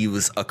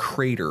leaves a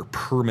crater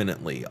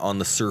permanently on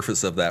the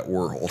surface of that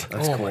world.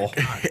 That's cool.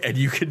 And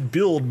you can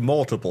build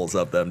multiples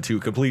of them to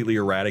completely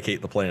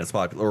eradicate the planet's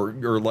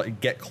population, or like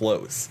get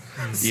close.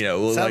 You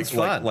know, Sounds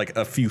fun. like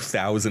a few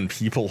thousand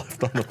people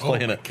left on the Oh my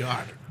planet.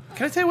 God.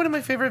 Can I tell you one of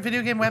my favorite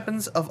video game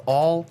weapons of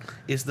all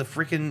is the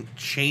freaking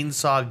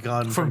chainsaw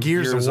gun From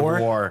Gears of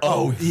War?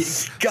 Oh,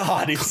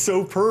 God, it's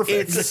so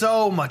perfect. It's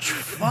so much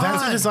fun.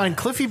 That's a design.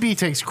 Cliffy B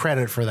takes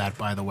credit for that,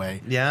 by the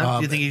way. Yeah.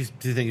 Do you think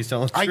he's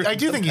telling the truth? I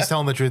do think he's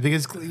telling the truth,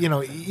 because, you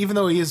know, even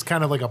though he is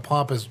kind of like a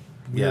pompous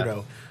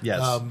weirdo,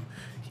 Yes.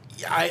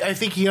 I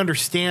think he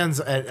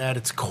understands at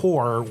its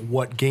core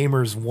what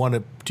gamers want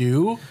to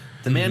do.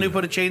 The man who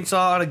put a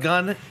chainsaw on a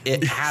gun,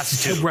 it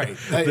has to. Right.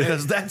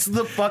 Because that's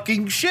the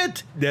fucking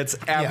shit. That's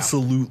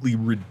absolutely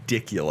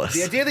ridiculous.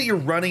 The idea that you're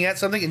running at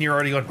something and you're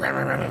already going,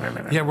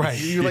 Yeah, right.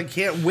 you like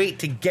can't wait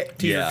to get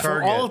to your Yeah. For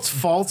target. all its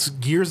faults,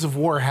 Gears of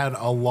War had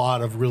a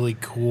lot of really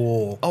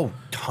cool.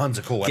 Tons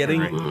of cool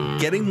weaponry.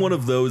 Getting one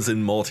of those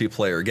in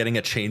multiplayer, getting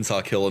a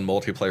chainsaw kill in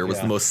multiplayer was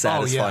the most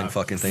satisfying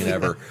fucking thing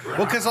ever.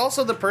 Well, because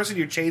also the person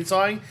you're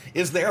chainsawing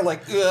is there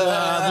like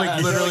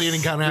literally any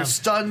kind of they're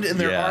stunned in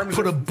their Yeah. arms.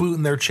 put a boot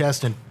in their chest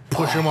and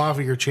push them off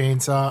of your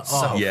chainsaw.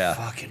 so Oh, Yeah.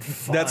 fucking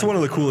fun. That's one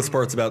of the coolest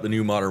parts about the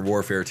new Modern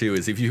Warfare too,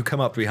 is if you come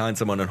up behind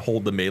someone and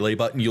hold the melee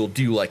button, you'll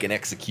do like an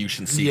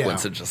execution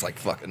sequence Yeah. and just like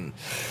fucking.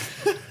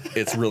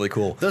 It's really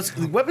cool. Those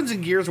weapons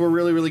and gears were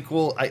really, really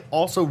cool. I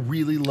also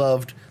really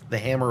loved the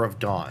Hammer of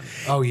Dawn.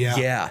 oh yeah.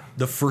 Yeah,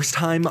 the first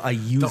time I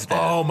used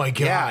that. Oh my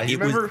God. Yeah, you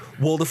It was, remember?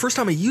 well, the first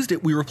time I used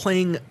it, we were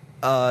playing.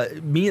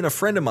 Me and a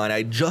friend of mine.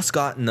 I just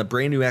gotten a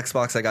brand new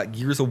Xbox. I got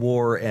Gears of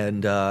War,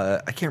 and I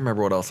can't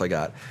remember what else I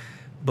got.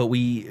 But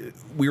we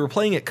were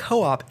playing it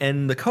co-op,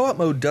 and the co-op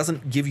mode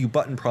doesn't give you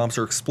button prompts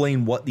or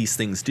explain what these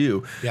things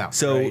do. Yeah,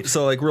 So right.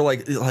 so like we're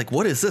like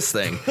what is this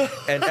thing?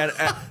 And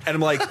I'm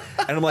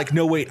like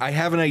no wait, I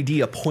have an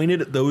idea. Point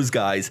it at those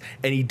guys,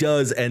 and he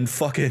does, and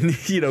fucking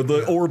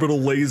the orbital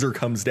laser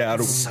comes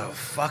down. So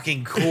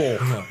fucking cool.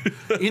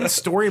 In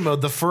story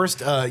mode, the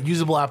first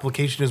usable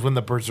application is when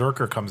the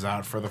Berserker comes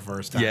out for the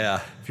first time.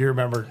 Yeah. If you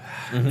remember.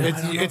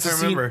 It's a if I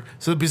scene. remember.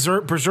 So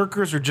the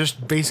Berserkers are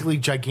just basically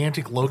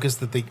gigantic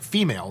locusts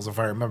females, if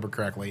I remember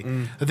correctly,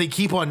 that they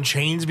keep on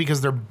chains because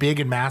they're big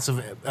and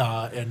massive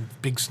and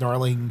big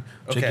snarling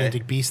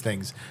gigantic beast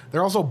things.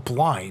 They're also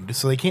blind,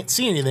 so they can't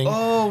see anything.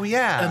 Oh,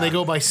 yeah. And they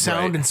go by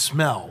sound Right. and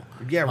smell.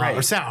 Yeah, right.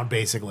 Or sound,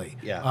 basically.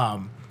 Yeah.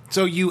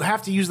 So you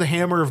have to use the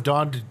Hammer of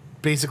Dawn to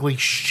basically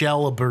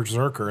shell a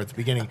Berserker at the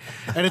beginning.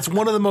 And it's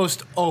one of the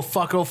most oh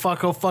fuck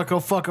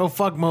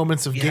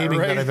moments of gaming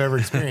right. that I've ever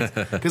experienced.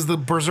 Because the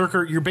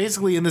Berserker, you're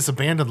basically in this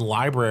abandoned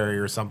library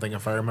or something,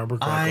 if I remember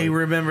correctly. I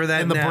remember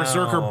that And the now.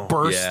 Berserker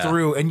bursts Yeah.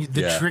 through, and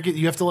the Yeah. trick,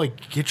 you have to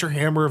like get your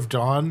Hammer of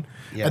Dawn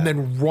Yeah. and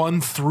then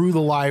run through the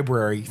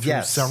library through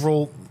Yes.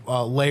 several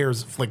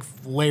layers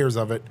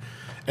of it.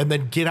 and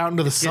then get out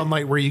into the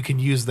sunlight where you can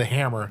use the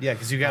hammer. Yeah,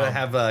 because you got to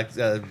have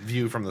a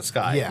view from the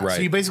sky. Yeah, Right.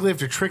 so you basically have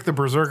to trick the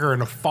berserker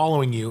into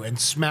following you and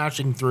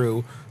smashing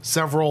through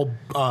several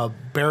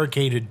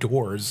barricaded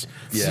doors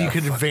so Yeah. you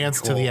can advance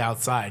to the cool.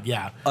 outside.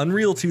 Yeah.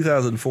 Unreal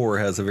 2004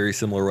 has a very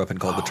similar weapon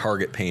called the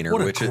Target Painter,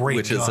 what a which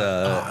great is gun. I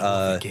love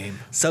a that game.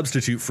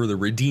 substitute for the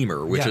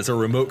Redeemer, which Yeah. is a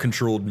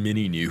remote-controlled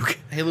mini nuke.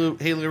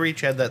 Halo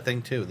Reach had that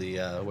thing too. The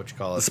what you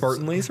call it? The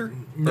Spartan laser?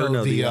 No,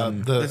 Or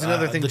There's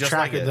another thing the just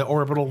track, like it. the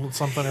orbital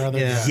something or other.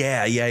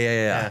 Yeah.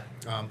 Yeah.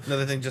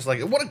 Another thing just like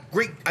it. What a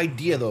great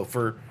idea though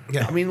for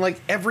Yeah. I mean like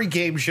every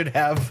game should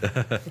have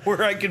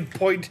where I can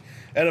point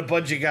at a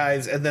bunch of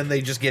guys and then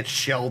they just get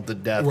shelled to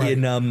death. Right.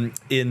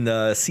 In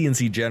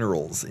CNC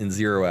Generals in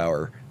Zero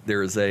Hour,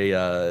 there's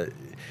the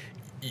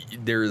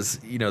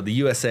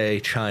USA,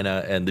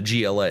 China, and the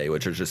GLA,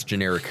 which are just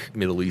generic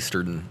Middle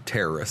Eastern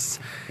terrorists.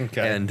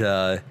 Okay.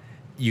 And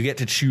you get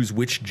to choose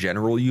which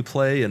general you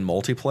play in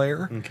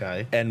multiplayer.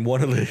 Okay. And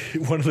one of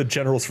the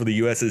generals for the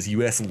US is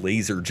US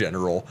Laser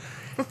General.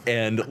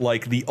 And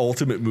like the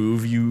ultimate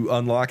move you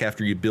unlock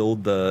after you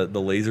build the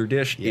laser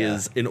dish Yeah.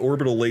 is an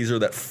orbital laser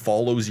that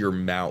follows your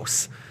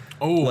mouse.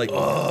 Like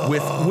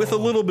with a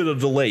little bit of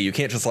delay. You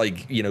can't just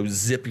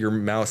zip your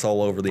mouse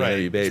all over the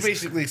enemy Right. base. Just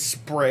basically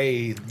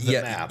spray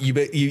the map. You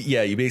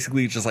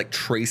basically just like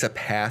trace a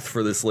path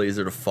for this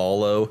laser to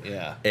follow.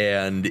 Yeah.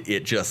 And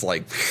it just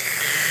like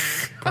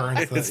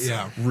Burns the- it's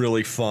yeah.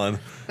 really fun.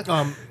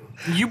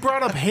 You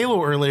brought up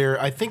Halo earlier.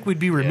 I think we'd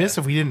be remiss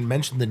if we didn't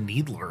mention the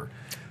Needler.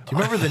 Do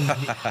you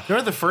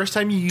remember the first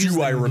time you used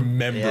Do I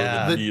remember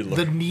Yeah. the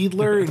the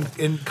Needler? Needler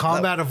in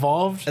Combat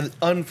Evolved? An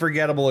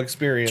unforgettable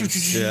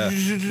experience. Yeah.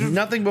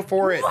 Nothing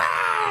before it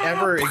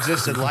ever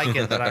existed like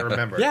it that I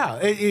remember. Yeah.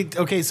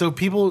 Okay. So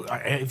people,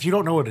 if you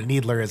don't know what a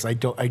Needler is, I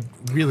don't know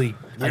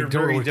We're what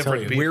very to tell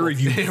different you. people. Where have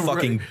you Right.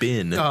 fucking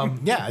been?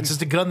 Yeah, it's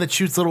just a gun that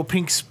shoots little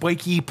pink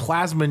spiky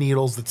plasma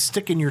needles that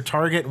stick in your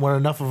target, and when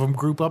enough of them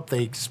group up,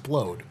 they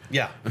explode.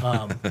 Yeah.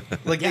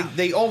 Like yeah.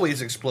 they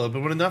always explode,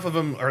 but when enough of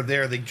them are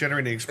there, they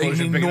generate an explosion.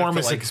 An big enough to,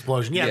 enormous like-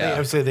 explosion. Yeah, I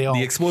would say they all.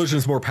 The explosion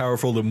is more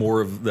powerful the more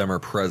of them are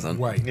present.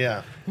 right.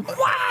 Yeah.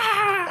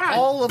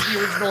 All of the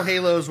original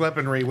Halo's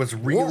weaponry was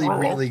really,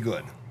 really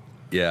good.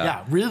 Yeah.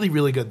 Yeah, really,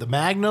 really good. The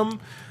Magnum,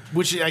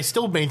 which I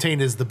still maintain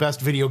is the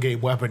best video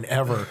game weapon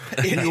ever.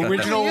 The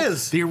original, really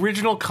is. the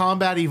original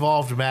Combat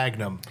Evolved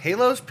Magnum.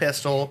 Halo's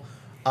pistol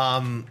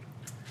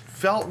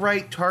felt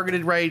right,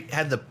 targeted right,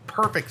 had the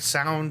perfect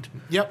sound.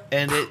 Yep.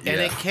 And it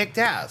Yeah. kicked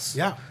ass.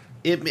 Yeah.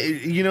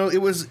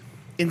 It was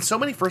in so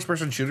many first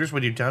person shooters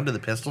when you're down to the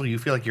pistol, you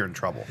feel like you're in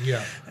trouble.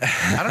 Yeah.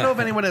 I don't know if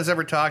anyone has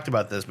ever talked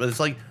about this, but it's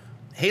like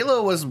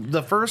Halo was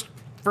the first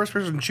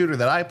person shooter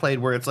that I played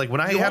where it's like when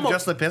I have almost-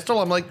 just the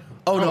pistol, I'm like,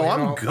 oh no,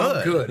 I'm good.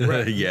 I'm good.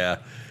 Right. Yeah.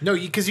 No,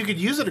 because you could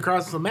use it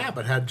across the map.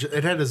 It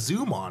had a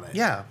zoom on it.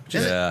 Yeah.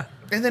 Yeah.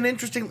 And then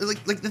interesting,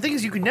 like the thing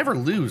is, you could never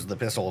lose the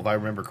pistol if I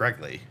remember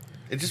correctly.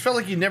 It just felt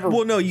like you never.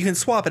 Well, no, you can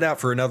swap it out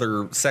for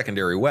another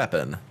secondary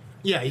weapon.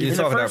 Yeah, You you can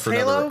swap it out first for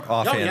Halo? another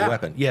offhand Oh, yeah.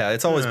 weapon. Yeah,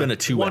 it's always been a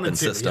two One weapon and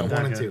two, system. yeah,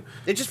 one and two.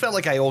 It just felt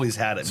like I always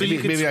had it. So you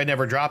Maybe, could- maybe I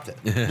never dropped it.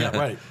 Yeah,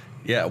 right.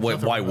 Yeah, why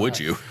wrong would with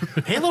you?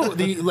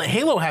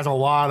 Halo has a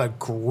lot of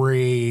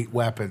great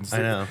weapons. I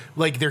know.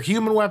 Like their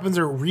human weapons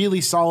are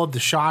really solid.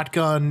 The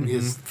shotgun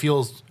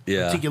feels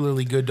Yeah.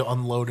 particularly good to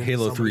unload. into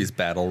Halo somebody. 3's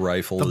battle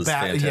rifle The is the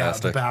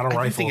fantastic. battle I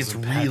rifle. think is it's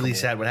impeccable. really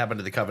sad what happened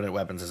to the Covenant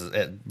weapons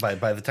by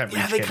the time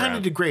Yeah, Reach they came kind of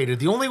around. degraded.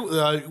 The only,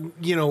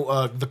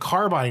 the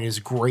carbine is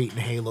great in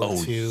Halo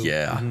 2.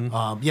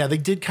 yeah. Yeah, they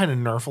did kind of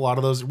nerf a lot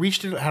of those.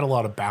 Reach had a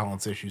lot of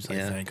balance issues, I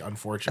Yeah. think, I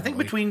unfortunately. think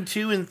between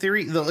 2 and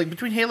 3,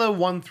 between Halo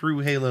 1 through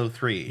Halo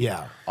 3,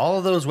 Yeah. all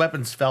of those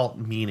weapons felt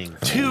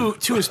meaningful.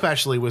 two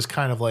especially was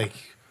kind of like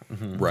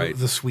Right.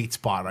 the sweet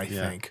spot, I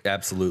think.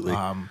 Absolutely.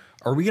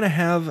 Are we going to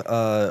have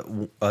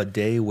a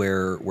day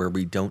where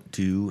we don't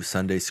do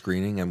Sunday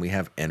screening and we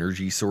have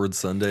Energy Sword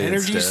Sunday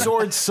Energy instead?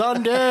 Sword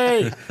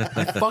Sunday.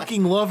 I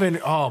fucking love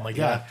it. Oh my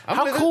god, I'm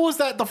how with cool was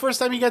that? The first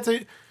time you got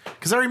to,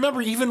 because I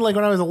remember even like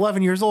when I was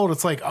 11 years old,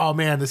 it's like, oh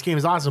man, this game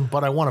is awesome,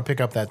 but I want to pick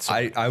up that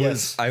sword. I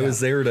was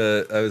there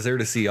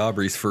to see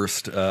Aubrey's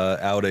first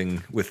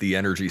outing with the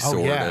Energy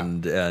Sword, yeah.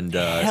 and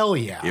Hell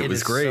yeah. it It was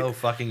is great. so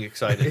fucking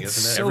exciting, It's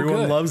isn't it? so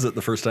Everyone good. loves it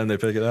the first time they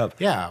pick it up.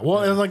 Yeah, well,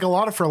 and like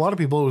for a lot of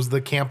people, it was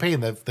the campaign,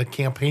 the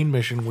campaign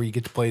mission where you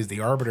get to play as the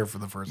Arbiter for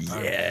the first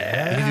time.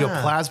 Yeah. They give you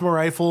a plasma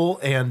rifle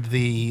and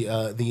the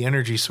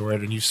energy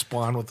sword, and you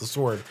spawn with the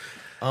sword.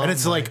 And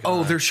it's like,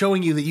 oh, they're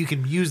showing you that you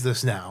can use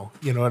this now.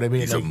 You know what I mean?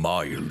 He's Like, a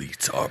my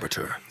elite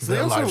arbiter.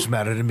 their also- lives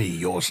matter to me,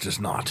 yours does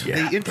not.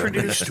 They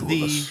introduced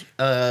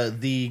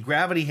the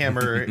gravity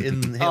hammer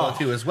in Halo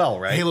 2 as well,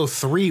 right? Halo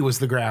 3 was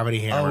the gravity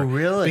hammer. Oh,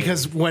 really?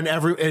 Because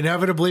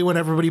inevitably when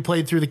everybody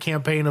played through the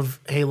campaign of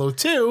Halo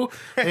 2,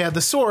 they had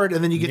the sword,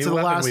 and then you get New to the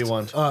weapon last we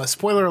want.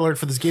 spoiler alert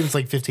for this game, it's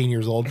like 15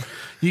 years old.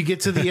 You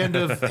get to the end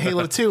of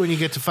Halo 2 and you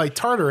get to fight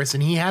Tartarus,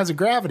 and he has a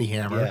gravity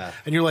hammer. Yeah.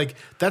 And you're like,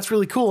 that's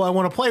really cool. I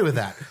want to play with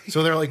that.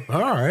 So they're like, all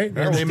right.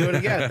 And they do it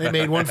again. They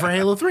made one for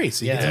Halo 3.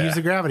 So you get to Yeah. use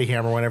the gravity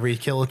hammer whenever you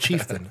kill a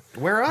chieftain.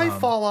 Where I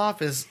fall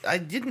off is I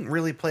didn't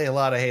really play a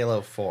lot of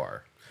Halo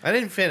 4. I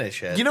didn't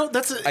finish it. You know,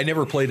 that's I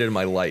never played it in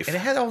my life. and it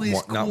had all these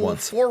Not cool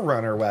once.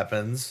 Forerunner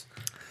weapons.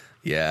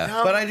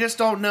 Yeah. But I just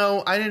don't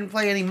know. I didn't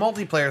play any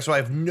multiplayer, so I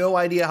have no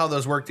idea how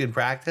those worked in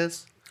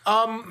practice.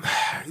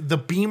 the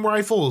beam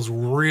rifle is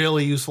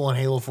really useful in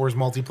Halo 4's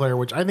multiplayer,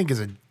 which I think is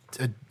a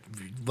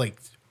like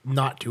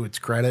not to its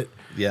credit.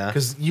 Yeah.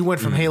 Because you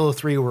went from Halo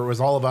 3 where it was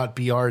all about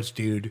BRs,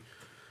 dude.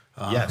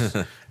 Yes,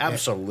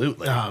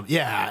 absolutely.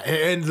 Yeah,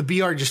 and the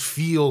BR just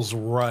feels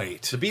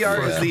right. The BR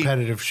for is a the-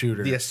 competitive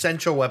shooter. the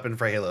essential weapon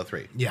for Halo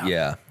 3. Yeah.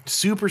 Yeah.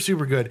 Super,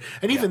 super good.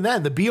 And even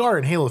then, the BR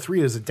in Halo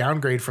 3 is a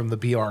downgrade from the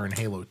BR in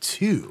Halo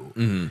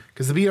 2.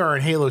 Because the BR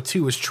in Halo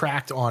 2 was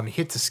tracked on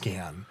hit to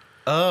scan.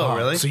 Oh,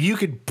 really? So you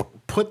could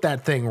put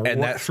that thing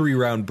And that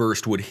 3-round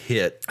burst would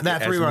hit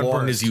That as 3-round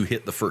long burst. as you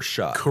hit the first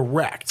shot.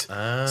 correct.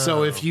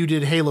 So if you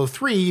did Halo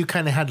 3, you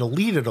kind of had to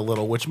lead it a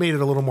little, which made it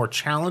a little more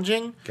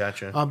challenging.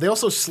 Gotcha. They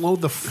also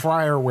slowed the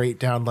fire rate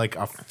down like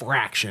a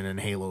fraction in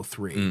Halo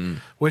 3,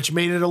 which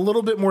made it a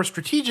little bit more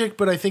strategic,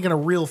 but I think in a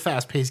real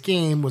fast-paced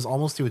game was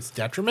almost to its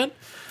detriment.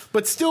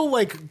 But still,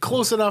 like,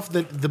 close enough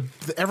that the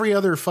every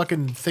other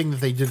fucking thing that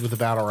they did with the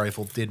battle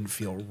rifle didn't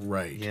feel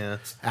right. Yeah.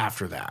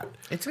 After that,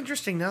 It's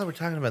interesting now that we're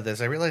talking about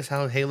this. I realize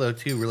how Halo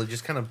 2 really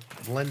just kind of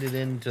blended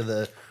into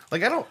the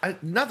like.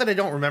 Not that I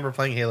don't remember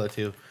playing Halo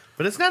 2,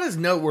 but it's not as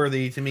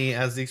noteworthy to me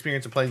as the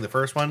experience of playing the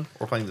first one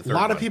or playing the third a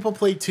lot one. of people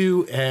played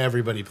 2.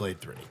 Everybody played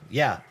 3.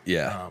 Yeah.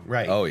 Yeah.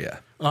 Right. Oh, yeah.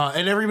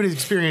 And everybody's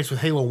experience with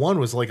Halo 1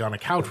 was like on a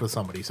couch with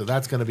somebody, so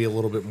that's going to be a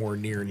little bit more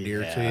near and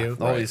dear to you.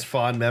 Always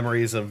fond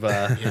memories of.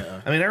 I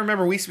mean, I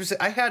remember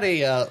I had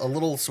a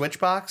little switch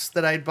box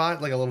that I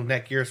bought, like a little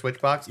Netgear switch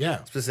box,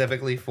 Yeah.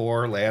 specifically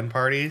for LAN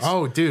parties.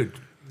 Oh, dude.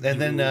 And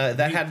then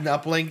that had an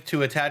uplink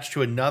to attach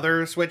to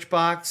another switch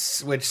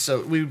box, which so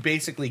we would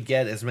basically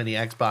get as many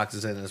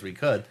Xboxes in as we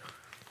could.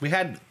 We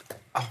had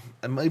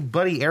at my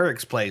buddy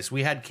Eric's place.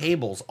 We had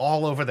cables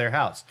all over their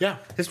house. Yeah.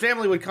 His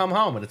family would come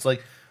home, and it's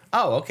like,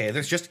 oh, okay,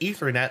 there's just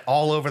Ethernet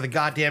all over the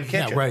goddamn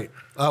kitchen. Yeah,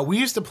 right. We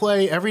used to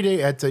play every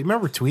day at, you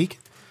remember Tweak?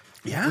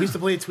 Yeah. We used to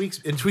play at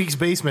Tweak's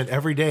basement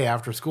every day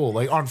after school,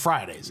 like on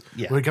Fridays.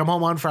 Yeah. We'd come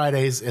home on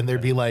Fridays and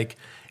there's be like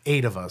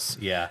 8 of us.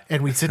 Yeah.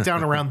 And we'd sit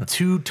down around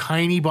 2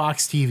 tiny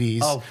box TVs.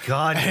 Oh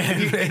God,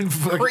 And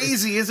fucking-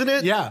 crazy, isn't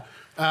it? Yeah.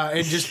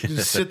 And just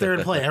sit there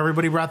and play.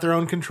 Everybody brought their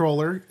own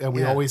controller, and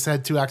we Yeah. always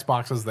had 2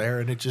 Xboxes there,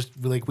 and it just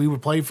like we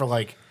would play for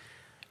like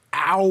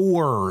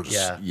hours.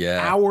 Yeah. Yeah.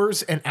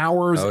 Hours and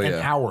hours Oh, and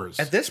yeah. hours.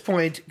 At this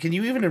point, can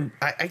you even?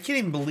 I can't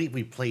even believe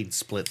we played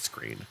split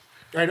screen.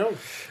 I know.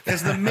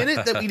 Because the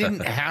minute that we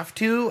didn't have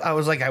to, I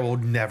was like, I will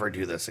never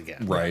do this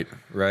again. Right.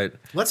 Right.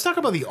 Let's talk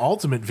about the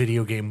ultimate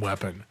video game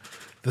weapon,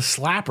 the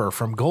slapper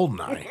from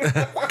GoldenEye.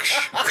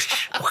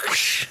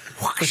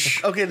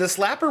 Okay, the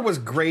slapper was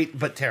great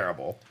but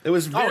terrible. It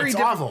was very it's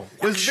awful.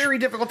 It was very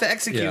difficult to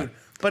execute, Yeah.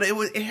 but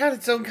it had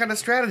its own kind of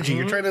strategy.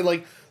 You're trying to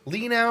like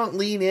lean out,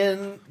 lean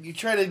in. You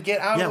try to get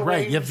out Yeah, of the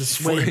right. way. You have to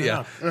sway it Yeah.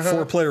 up.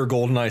 4-player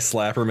GoldenEye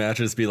slapper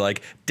matches be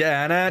like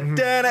da da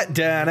da da da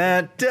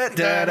da da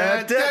da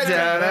da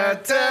da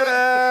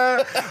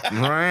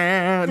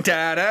da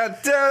da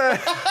da.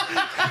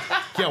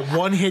 Yeah,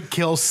 one hit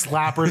kill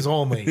slappers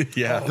only.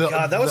 Yeah.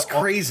 God, that was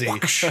crazy. Do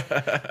you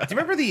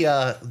remember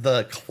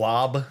the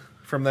Klob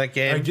from that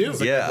game? I do. It was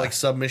like, Yeah. like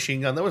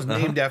submachine gun. That was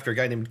named after a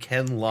guy named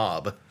Ken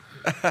Lobb.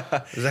 It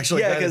was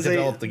actually a Yeah, guy that because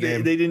developed the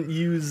game. they didn't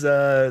use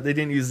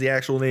the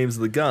actual names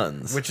of the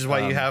guns, which is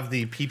why you have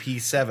the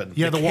PP7.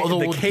 Yeah, the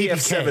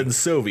KF-7 PPK.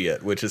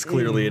 Soviet, which is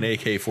clearly an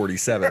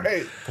AK-47.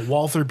 Right. The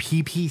Walther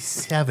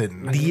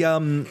PP7.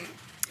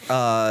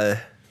 The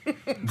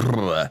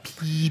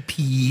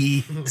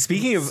PP.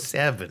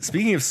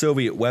 Speaking of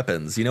Soviet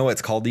weapons, you know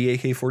what's called the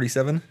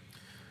AK-47?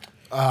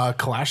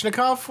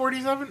 Kalashnikov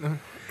 47?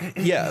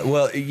 Yeah,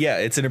 well, yeah,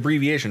 it's an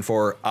abbreviation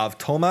for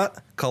Avtomat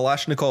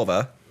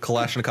Kalashnikova.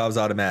 Kalashnikov's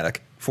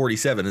automatic.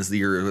 47 is the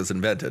year it was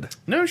invented.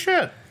 No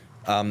shit.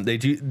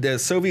 The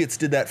Soviets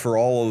did that for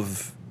all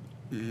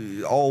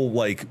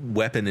like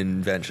weapon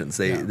inventions.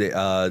 They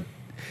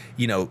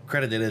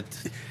Credited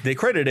it. they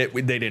credit it.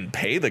 They didn't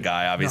pay the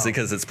guy obviously No.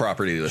 because it's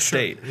property of the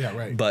state. Yeah,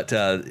 right. But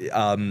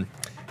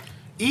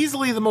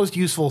Easily the most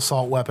useful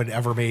assault weapon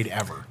ever made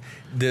ever.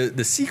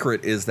 the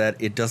secret is that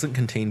it doesn't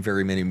contain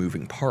very many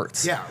moving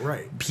parts. Yeah,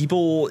 right.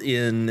 People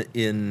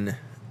in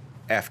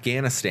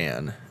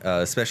Afghanistan,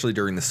 especially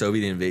during the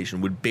Soviet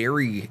invasion, would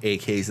bury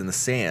AKs in the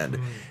sand,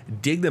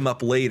 dig them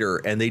up later,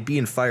 and they'd be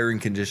in firing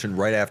condition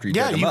right after you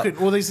Yeah, dug them you up. could.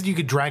 Well, they said you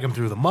could drag them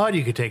through the mud.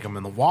 You could take them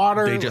in the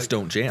water. They just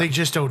don't jam. They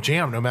just don't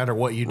jam, no matter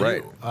what you do.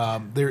 Right.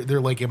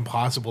 They're like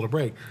impossible to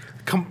break.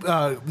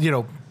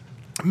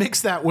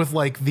 Mix that with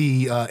like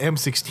the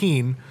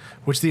M16,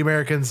 which the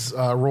Americans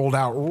rolled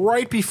out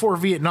right before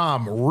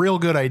Vietnam. Real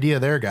good idea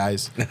there,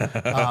 guys.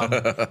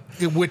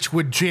 Which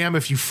would jam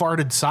if you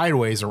farted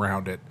sideways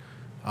around it.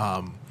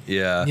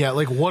 Yeah. Yeah,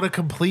 like what a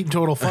complete and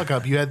total fuck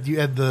up. You had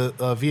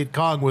the Viet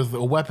Cong with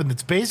a weapon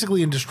that's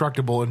basically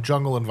indestructible in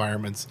jungle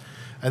environments,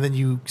 and then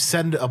you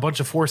send a bunch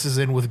of forces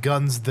in with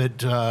guns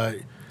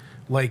that,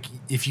 like,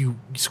 if you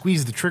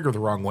squeeze the trigger the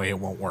wrong way, it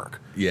won't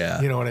work. Yeah.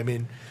 You know what I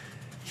mean?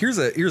 Here's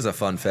a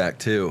fun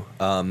fact too.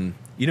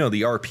 You know,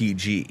 the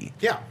RPG.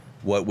 Yeah.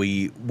 What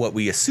we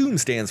assume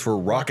stands for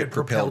rocket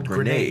propelled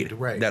grenade.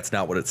 Right. That's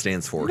not what it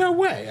stands for. No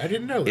way. I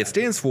didn't know that. It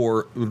stands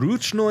for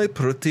Ruchnoi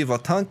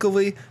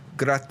Protivotankovy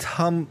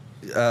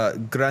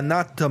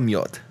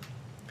Granatomyot.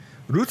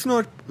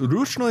 Ruchnoi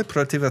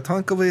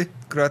Protivotankovy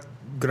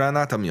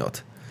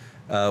Granatomyot,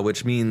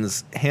 which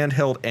means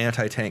handheld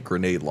anti-tank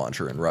grenade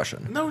launcher in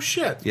Russian. No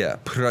shit. Yeah,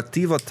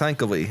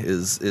 Protivotankovy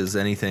is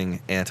anything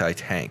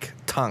anti-tank.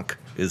 Tank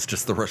is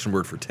just the Russian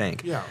word for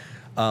tank. Yeah.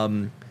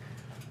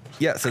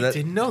 Yeah, so I that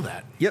didn't know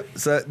that. Yep,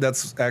 so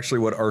that's actually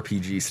what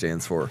RPG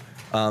stands for.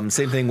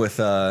 Same thing with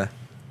the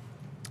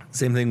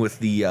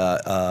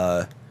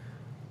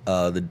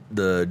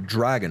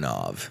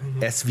Dragunov,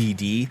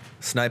 SVD,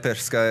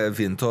 Sniperskaya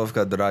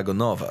Vintovka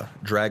Dragunova,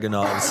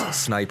 Dragunov's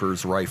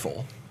sniper's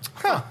rifle.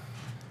 Huh.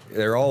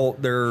 They're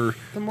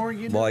The more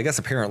you know. well, I guess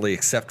apparently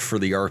except for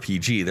the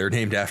RPG, they're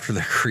named after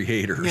their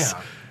creators.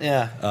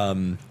 Yeah. Yeah.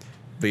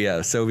 But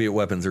yeah, Soviet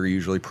weapons are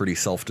usually pretty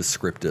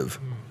self-descriptive.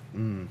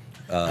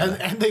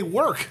 And they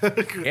work.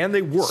 And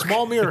they work.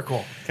 Small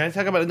miracle. Can I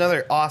talk about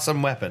another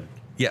awesome weapon?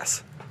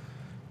 Yes.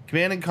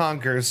 Command and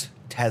Conquer's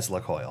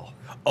Tesla coil.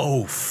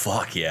 Oh,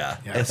 fuck yeah.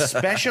 Yeah.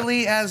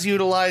 Especially as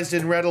utilized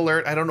in Red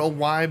Alert. I don't know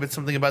why, but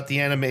something about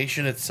the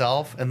animation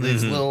itself and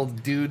these little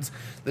dudes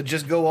that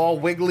just go all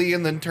wiggly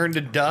and then turn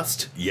to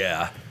dust.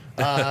 Yeah.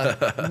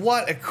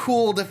 What a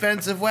cool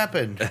defensive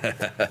weapon.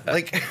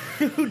 Like,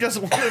 who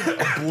doesn't want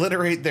to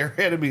obliterate their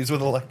enemies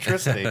with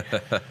electricity?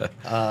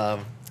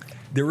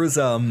 There was,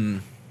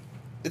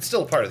 It's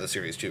still part of the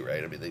series, too,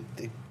 right? I mean,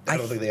 I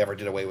don't think they ever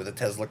did away with the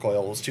Tesla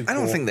coil. It was too cool. I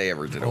don't think they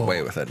ever did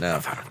away with it, no.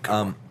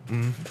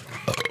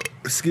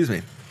 Excuse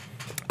me.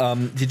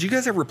 Did you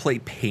guys ever play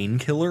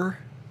Painkiller?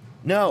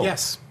 No.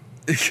 Yes.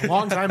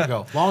 Long time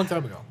ago.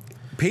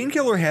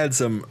 Painkiller had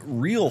some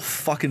real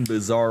fucking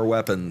bizarre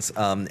weapons,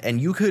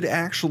 and you could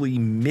actually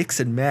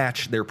mix and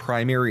match their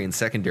primary and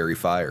secondary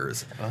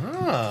fires,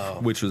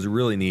 which was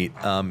really neat.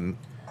 One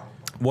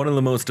of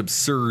the most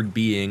absurd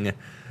being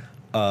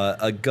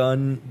a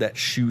gun that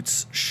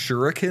shoots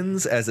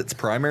shurikens as its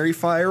primary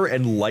fire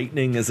and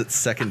lightning as its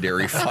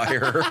secondary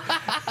fire.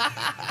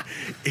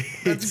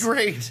 That's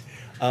great.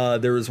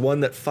 There was one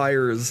that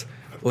fires...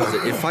 What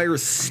was it? It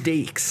fires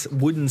stakes,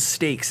 wooden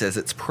stakes, as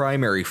its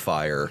primary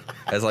fire,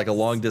 as like a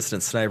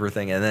long-distance sniper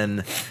thing, and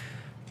then...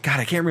 God,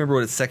 I can't remember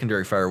what its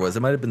secondary fire was. It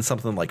might have been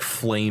something like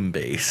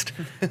flame-based.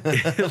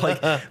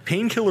 Like,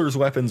 Painkiller's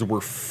weapons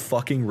were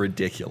fucking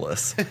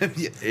ridiculous.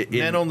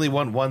 Men only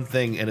want one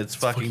thing, and it's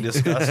fucking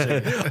disgusting.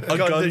 A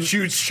gun that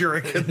shoots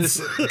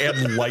shurikens.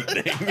 And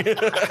lightning.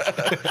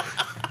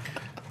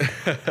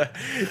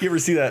 You ever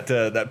see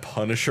that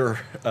Punisher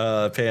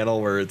panel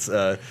where it's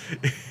the...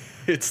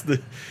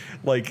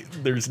 Like,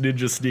 there's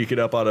ninjas sneaking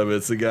up on him.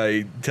 It's the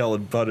guy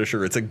telling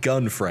Punisher, it's a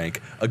gun,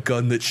 Frank. A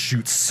gun that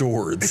shoots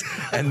swords.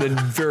 And then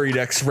very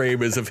next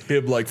frame is of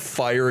him, like,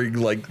 firing,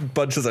 like,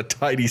 bunches of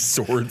tiny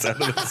swords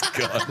out of this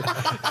gun.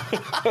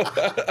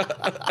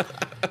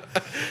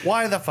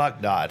 Why the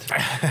fuck not?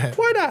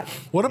 Why not?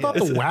 What about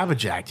the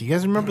Wabbajack? Do you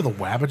guys remember the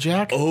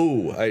Wabbajack?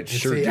 Oh, I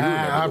sure do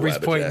remember Aubrey's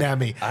the pointing Wabbajack. at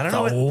me. I don't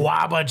know the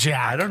Wabbajack.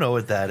 I don't know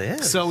what that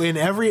is. So in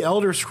every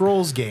Elder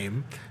Scrolls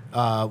game,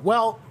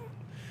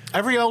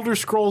 every Elder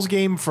Scrolls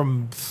game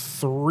from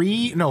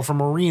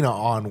Arena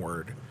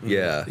onward,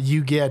 Yeah.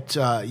 you get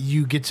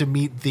to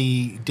meet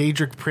the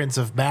Daedric Prince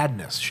of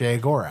Madness,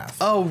 Sheogorath.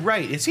 Oh,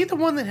 right. Is he the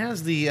one that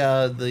has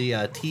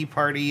the tea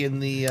party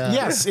in the...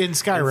 Yes, in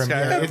Skyrim. Skyrim.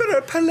 Yeah.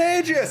 Emperor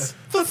Pelagius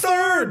the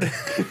Third.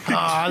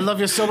 I love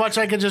you so much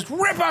I can just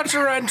rip out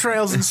your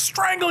entrails and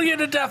strangle you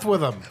to death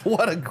with them.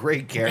 What a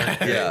great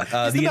character. Yeah.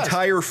 He's The the best.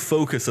 entire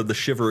focus of the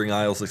Shivering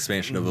Isles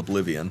expansion of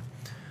Oblivion.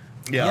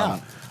 Yeah.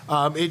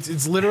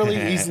 It's literally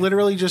he's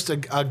literally just a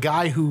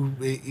guy who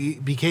he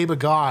became a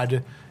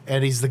god,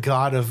 and he's the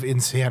god of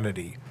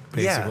insanity,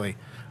 basically.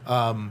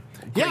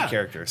 Great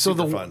character. So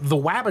Super the fun. the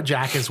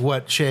Wabbajack is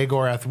what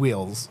Sheogorath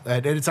wields,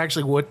 and it's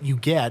actually what you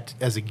get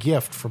as a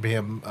gift from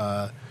him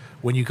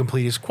when you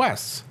complete his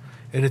quests.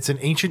 And it's an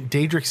ancient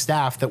Daedric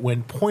staff that,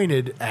 when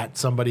pointed at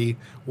somebody,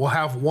 will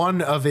have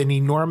one of an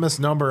enormous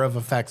number of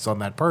effects on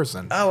that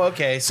person. Oh,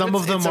 okay. So Some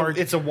of them are.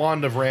 It's a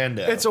wand of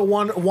random. It's a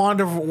wand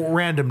of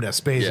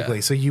randomness, basically.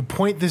 Yeah. So you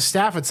point this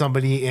staff at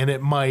somebody, and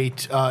it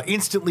might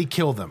instantly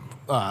kill them.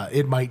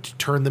 It might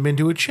turn them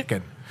into a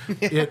chicken.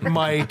 It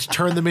might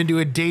turn them into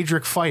a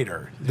Daedric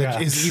fighter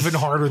that is even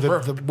harder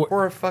than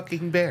or a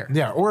fucking bear.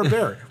 yeah, or a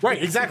bear.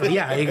 Right, exactly.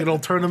 Yeah, it'll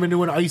turn them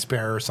into an ice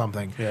bear or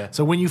something. Yeah.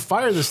 So when you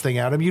fire this thing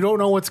at them, you don't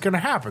know what's going to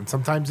happen.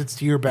 Sometimes it's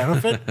to your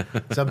benefit.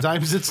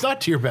 Sometimes it's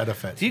not to your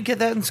benefit. Do you get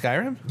that in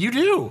Skyrim? You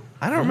do.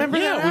 I don't remember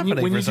that Yeah, when you,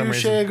 happening when for you some do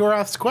reason.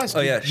 Sheogorath's quest.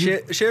 Oh, yeah.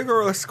 you-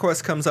 Sheogorath's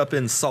quest comes up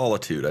in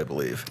Solitude, I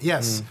believe.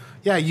 Yes.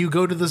 Yeah, you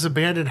go to this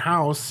abandoned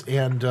house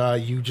and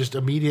you just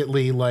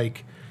immediately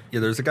like Yeah,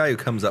 there's a guy who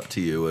comes up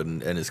to you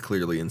and is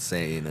clearly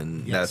insane,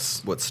 and Yes.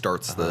 that's what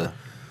starts the...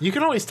 you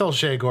can always tell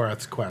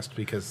Sheogorath's quest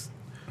because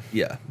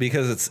Yeah,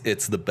 because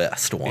it's the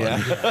best one.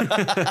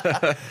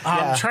 Yeah.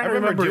 I'm trying to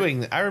remember.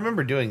 I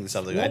remember doing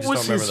something. I What just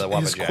was don't remember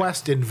the his Wabbajack.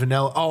 quest in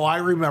Vanilla? Oh, I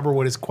remember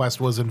what his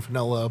quest was in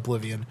Vanilla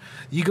Oblivion.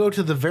 You go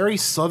to the very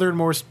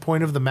southernmost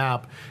point of the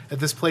map at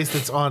this place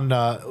that's on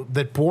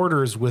that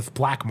borders with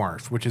Black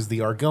Marsh, which is the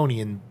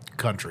Argonian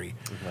country,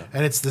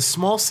 and it's the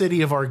small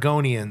city of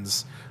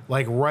Argonians,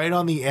 like right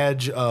on the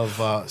edge of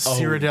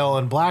Cyrodiil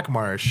and Black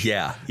Marsh.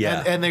 Yeah,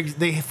 yeah. And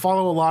they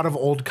follow a lot of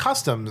old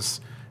customs.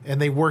 And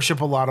they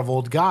worship a lot of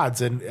old gods.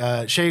 And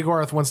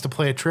Sheogorath wants to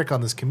play a trick on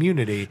this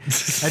community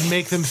and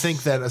make them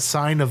think that a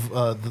sign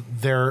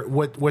of their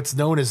what's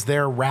known as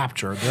their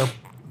rapture,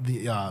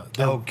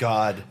 Oh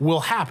God. will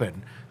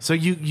happen. So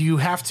you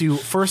have to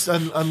first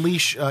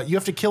unleash. You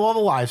have to kill all the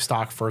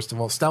livestock first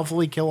of all.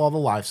 Stealthily kill all the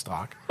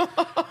livestock.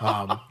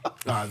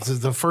 So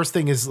the first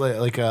thing is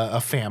like a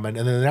famine,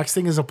 and then the next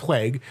thing is a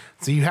plague.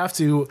 So you have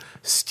to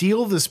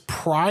steal this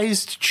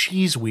prized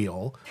cheese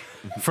wheel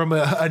from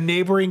a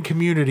neighboring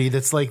community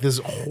that's like this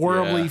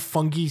horribly Yeah.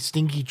 funky,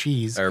 stinky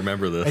cheese. I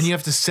remember this. And you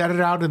have to set it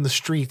out in the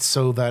streets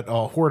so that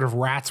a horde of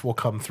rats will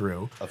come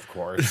through. Of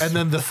course. And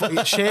then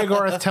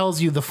Sheogorath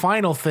tells you the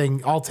final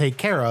thing I'll take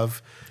care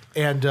of.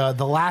 And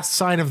the last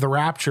sign of the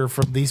rapture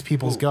from these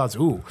people's gods.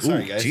 Ooh.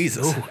 Sorry, guys.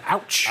 Jesus. Ooh,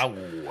 ouch.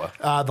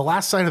 Ow. The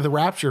last sign of the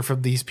rapture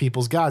from these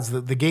people's gods.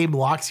 The game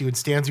locks you and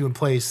stands you in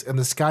place, and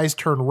the skies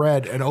turn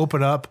red and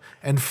open up,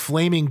 and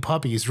flaming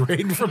puppies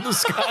rain from the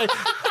sky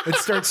and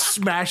start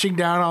smashing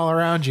down all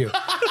around you.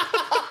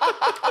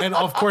 And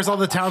of course, all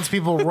the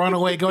townspeople run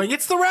away, going,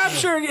 "It's the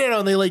rapture!"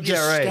 And they like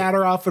just Yeah, right.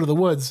 scatter off into the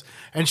woods.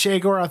 And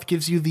Sheogorath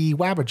gives you the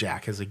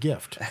Wabbajack as a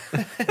gift.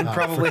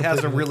 Probably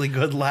has a really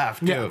good laugh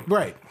too. Yeah,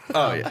 right.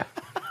 Oh yeah.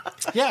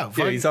 Yeah,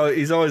 Yeah,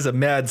 he's always a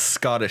mad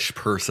Scottish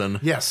person.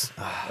 yes.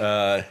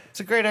 It's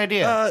a great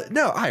idea.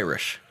 No,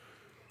 Irish.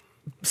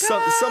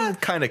 Some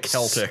kind of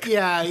Celtic.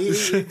 Yeah,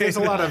 there's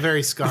a lot of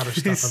very Scottish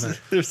stuff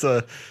in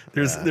there.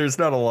 There's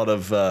not a lot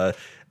of.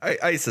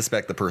 I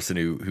suspect the person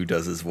who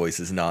does his voice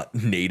is not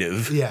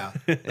native. Yeah.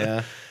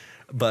 Yeah.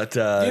 But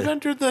They've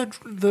entered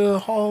the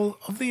hall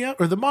of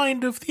the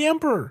mind of the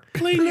emperor.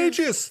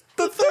 Pelagius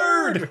the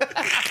Third.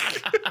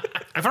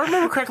 If I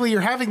remember correctly,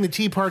 you're having the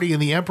tea party and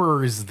the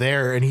emperor is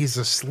there and he's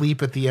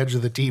asleep at the edge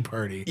of the tea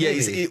party. Yeah,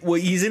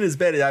 he's in his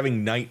bed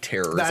having night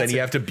terrors, That's and you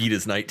it. have to beat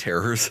his night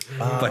terrors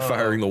by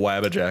firing the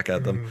Wabbajack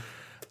at them.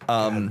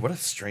 God, what a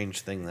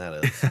strange thing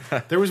that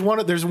is. There's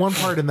one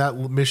part in that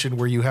mission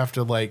where you have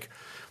to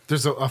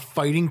there's a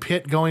fighting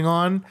pit going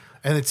on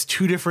and it's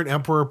two different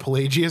Emperor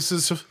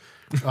Pelagiuses.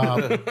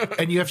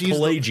 And you have to use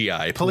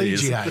Pelagii,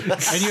 please.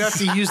 Pelagii. And you have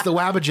to use the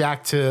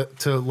Wabbajack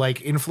to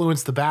like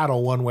influence the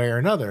battle one way or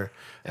another.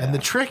 And the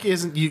trick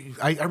isn't you.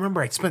 I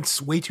remember I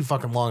spent way too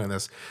fucking long on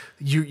this.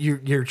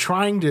 You're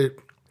trying to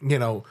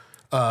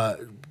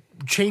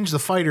change the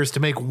fighters to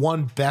make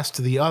one best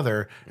to the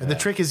other, and the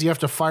trick is you have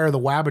to fire the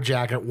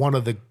Wabbajack at one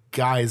of the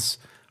guys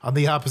on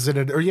the opposite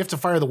end, or you have to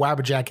fire the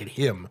Wabbajack at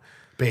him.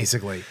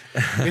 Basically,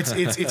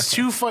 it's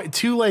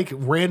two like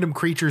random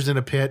creatures in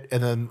a pit,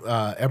 and then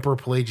Emperor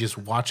Pelagius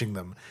watching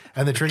them.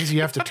 And the trick is you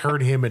have to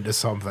turn him into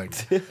something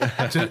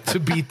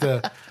to beat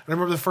the. I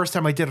remember the first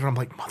time I did it, I'm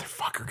like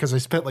motherfucker, because I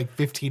spent like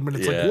 15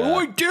 minutes like,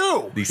 what do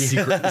I do? These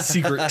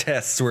secret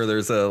tests where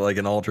there's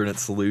an alternate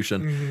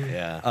solution.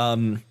 Yeah.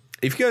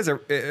 If you guys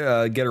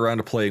get around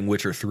to playing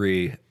Witcher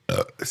 3,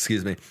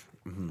 excuse me,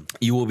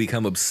 you will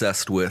become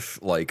obsessed with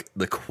like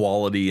the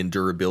quality and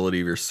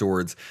durability of your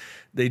swords.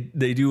 They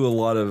do a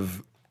lot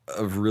of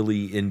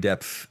really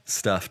in-depth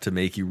stuff to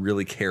make you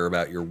really care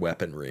about your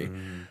weaponry.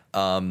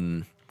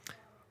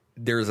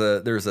 There's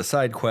a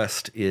side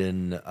quest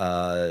in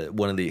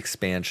one of the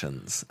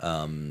expansions,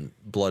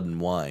 Blood and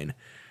Wine,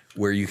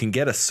 where you can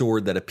get a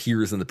sword that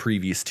appears in the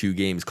previous two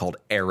games called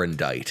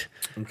Arendite.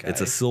 Okay. It's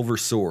a silver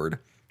sword,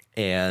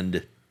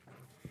 and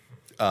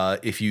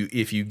if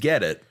you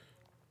get it,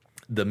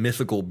 the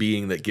mythical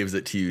being that gives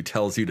it to you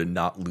tells you to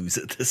not lose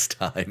it this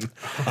time.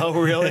 Oh,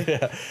 really?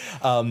 Yeah.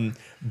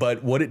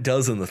 But what it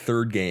does in the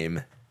third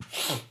game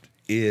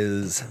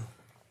is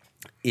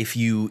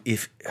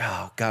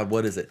oh God,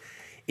 what is it?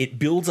 It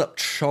builds up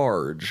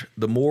charge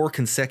the more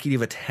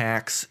consecutive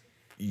attacks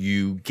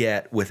you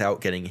get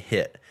without getting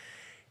hit.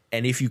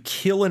 And if you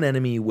kill an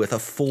enemy with a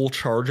full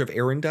charge of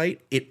Arendite,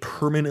 it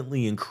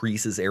permanently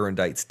increases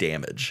Arendite's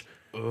damage.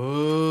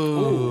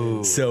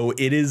 Ooh. So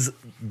it is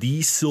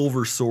the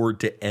silver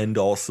sword to end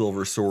all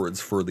silver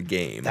swords for the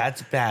game.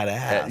 That's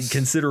badass.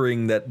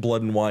 Considering that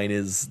Blood and Wine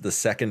is the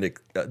second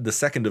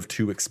of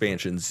two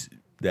expansions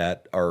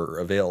that are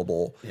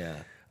available.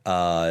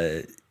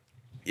 Yeah.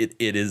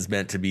 It is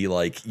meant to be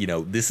like,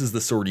 this is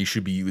the sword you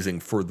should be using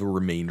for the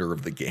remainder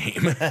of the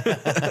game.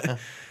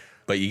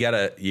 But you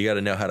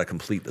gotta know how to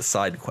complete the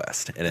side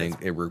quest, and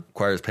it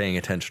requires paying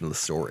attention to the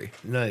story.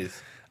 Nice.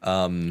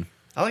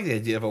 I like the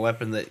idea of a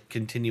weapon that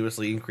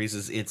continuously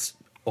increases its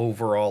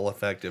overall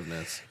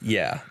effectiveness.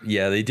 Yeah,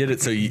 they did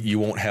it so you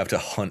won't have to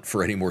hunt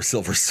for any more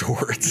silver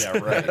swords. Yeah,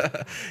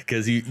 right.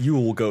 Because you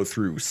will go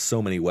through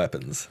so many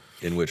weapons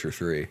in Witcher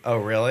 3. Oh,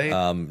 really?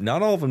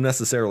 Not all of them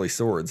necessarily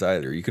swords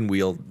either. You can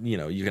wield, you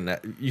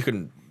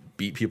can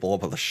beat people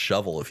up with a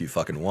shovel if you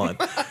fucking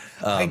want.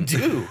 I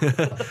do.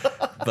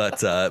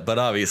 But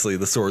obviously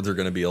the swords are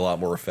going to be a lot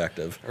more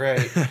effective.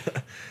 Right.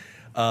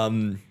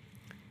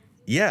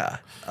 Yeah.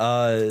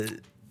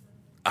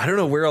 I don't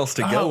know where else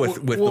to go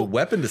with the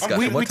weapon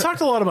discussion. We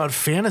talked a lot about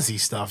fantasy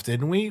stuff,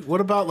 didn't we? What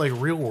about like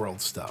real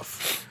world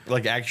stuff?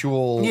 Like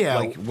actual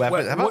like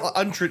weapons. How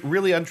about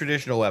really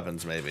untraditional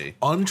weapons, maybe?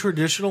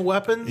 Untraditional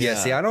weapons? Yeah,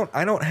 see, I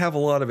don't have a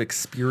lot of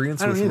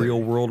experience with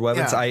real world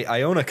weapons. Yeah.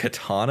 I own a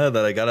katana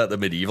that I got at the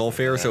medieval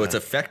fair, so its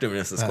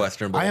effectiveness is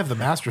questionable. I have the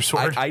master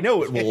sword. I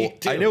know it will. Me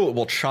too. I know it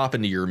will chop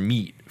into your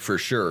meat for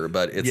sure,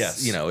 but it's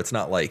Yes. it's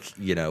not like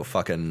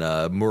fucking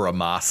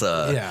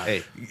Muramasa. Yeah.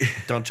 Hey,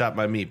 don't chop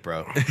my meat,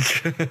 bro.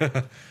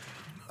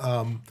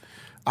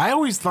 I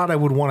always thought I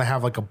would want to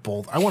have like a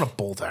bolt. I want a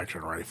bolt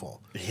action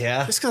rifle.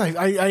 Yeah. Just because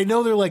I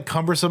know they're like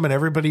cumbersome, and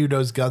everybody who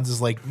knows guns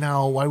is like,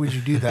 no, why would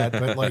you do that?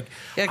 But like,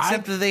 Yeah,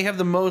 except that they have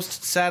the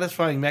most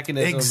satisfying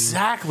mechanism.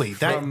 exactly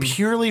that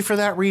purely for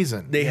that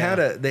reason. They had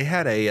a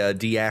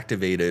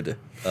deactivated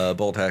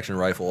bolt action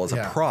rifle as a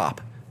Yeah.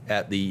 prop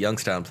at the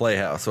Youngstown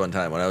Playhouse one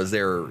time when I was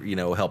there,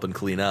 helping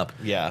clean up.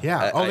 Yeah.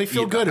 Yeah. They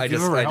feel good. I if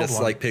you've just ever I held just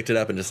one. like picked it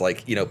up and just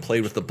like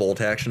played with the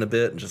bolt action a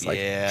bit and just like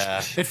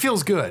Yeah. It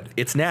feels good.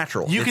 it's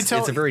natural. You can tell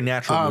it's a very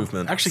natural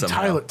movement. Actually,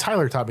 somehow.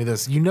 Tyler taught me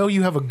this.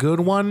 You have a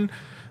good one,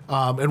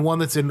 and one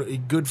that's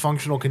in good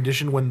functional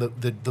condition when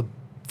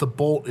the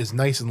bolt is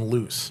nice and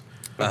loose.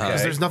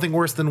 Because there's nothing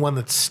worse than one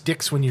that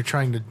sticks when you're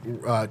trying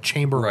to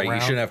chamber Right, around.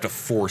 you shouldn't have to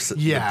force the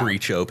Yeah.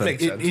 breech open.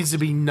 Makes It sense. needs to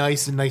be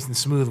nice and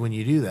smooth when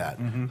you do that.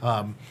 And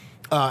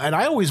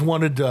I always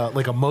wanted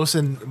like a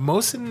Mosin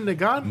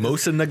Nagant.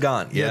 Mosin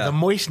Nagant, yeah. The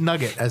Moist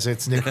Nugget, as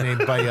it's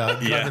nicknamed by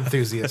gun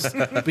enthusiasts,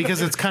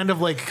 because it's kind of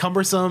like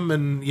cumbersome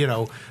and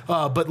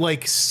but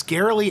like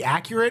scarily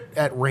accurate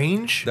at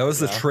range. That was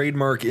the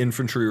trademark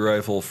infantry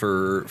rifle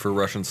for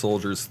Russian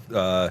soldiers.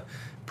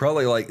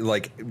 Probably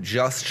like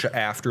just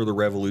after the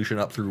revolution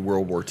up through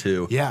World War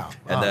II. Yeah.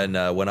 And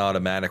then when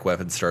automatic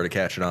weapons started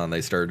catching on,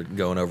 they started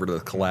going over to the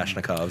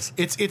Kalashnikovs.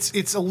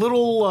 It's a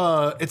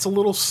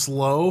little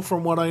slow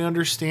from what I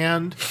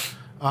understand,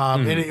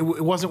 and it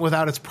wasn't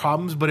without its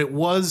problems, but it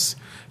was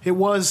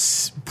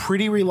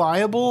pretty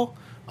reliable.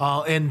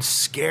 And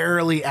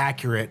scarily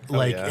accurate,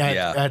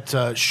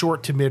 at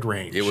short to mid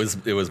range. It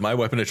was my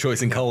weapon of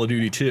choice in Call of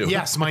Duty too.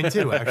 Yes, mine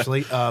too,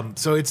 actually.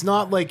 So it's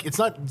not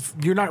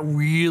you're not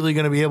really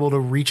going to be able to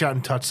reach out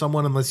and touch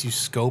someone unless you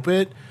scope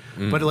it.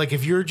 But like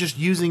if you're just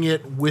using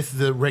it with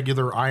the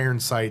regular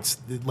iron sights,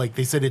 like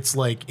they said, it's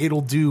like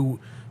it'll do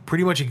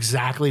pretty much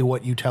exactly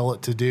what you tell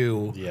it to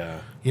do.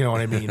 Yeah. You know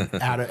what I mean?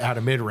 at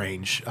a mid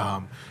range.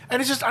 And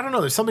it's just, I don't know.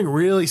 There's something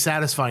really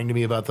satisfying to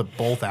me about the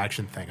bolt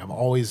action thing. I've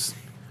always.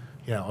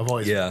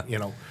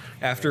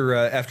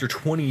 After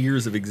 20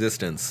 years of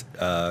existence,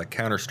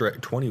 Counter-Strike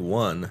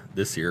 21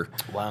 this year.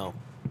 Wow.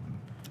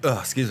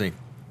 Excuse me.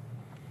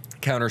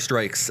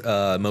 Counter-Strike's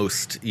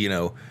most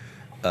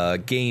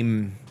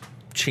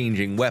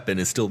game-changing weapon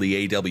is still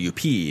the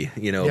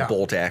AWP.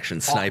 Bolt action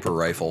sniper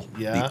rifle,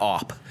 Yeah. the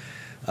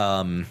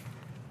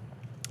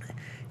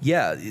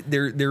AWP.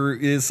 There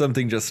is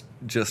something just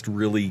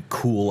really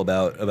cool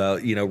about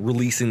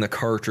releasing the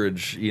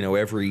cartridge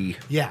every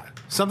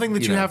something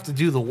that you have to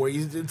do the way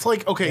it's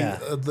like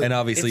and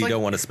obviously it's you don't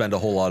like- want to spend a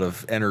whole lot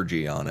of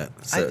energy on it.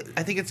 So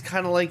I think it's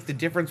kind of like the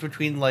difference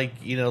between like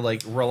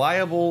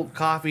reliable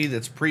coffee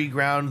that's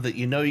pre-ground that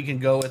you can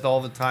go with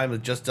all the time.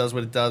 It just does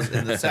what it does,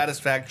 and the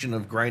satisfaction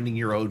of grinding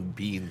your own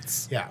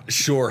beans.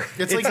 sure.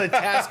 It's It's like a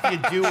task you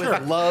do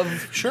with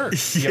love. sure.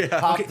 You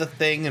pop the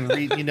thing and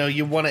read.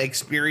 You want to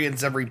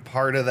experience every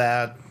part of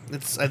that. I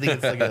think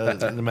it's like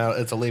an amount.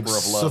 It's a labor of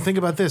love. So think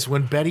about this: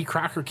 when Betty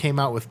Crocker came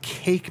out with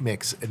cake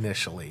mix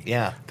initially,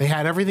 Yeah. they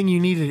had everything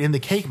you needed in the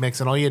cake mix,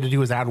 and all you had to do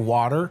was add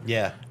water,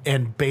 Yeah.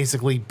 and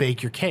basically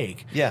bake your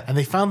cake, Yeah. And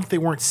they found that they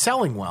weren't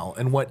selling well,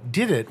 and what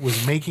did it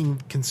was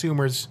making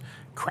consumers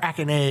crack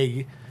an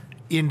egg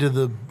into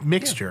the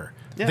mixture.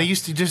 Yeah. They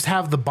used to just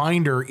have the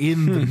binder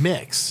in the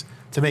mix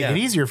to make Yeah. it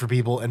easier for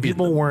people, and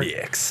people weren't.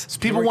 mix. So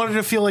people wanted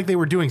to feel like they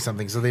were doing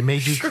something, so they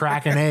made you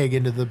crack an egg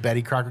into the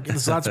Betty Crocker.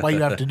 So that's why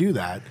you have to do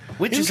that.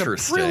 Which is a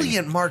Interesting.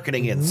 brilliant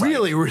marketing insight.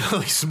 Really,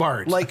 really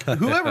smart. Like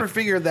whoever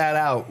figured that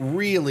out,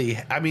 really,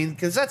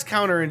 because that's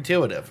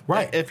counterintuitive,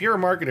 Right. If you're a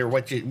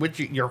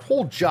marketer, your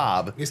whole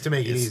job is to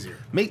make it easier.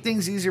 make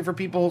things easier for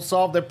people,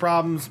 solve their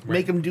problems,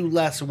 make them do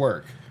less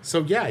work. So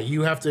yeah,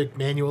 you have to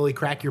manually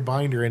crack your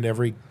binder into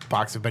every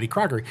box of Betty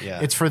Crocker. Yeah.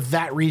 It's for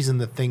that reason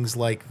that things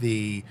like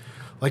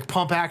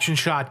pump action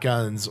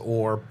shotguns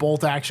or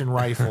bolt action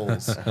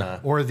rifles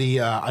or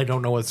the I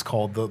don't know what it's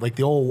called,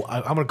 the old,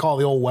 I'm gonna call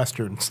it the old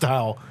Western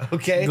style.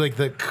 Okay. Like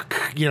the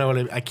what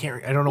I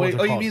don't know Wait, what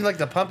they're you called. mean like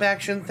the pump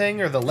action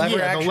thing or the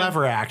lever action? The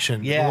lever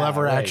action. Yeah, the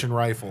lever right. action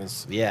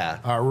rifles. Yeah.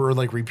 Or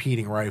like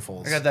repeating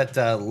rifles. I got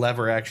that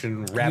lever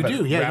action rabbit. You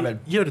do, yeah. Rabbit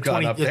You had a gun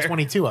 20, up there.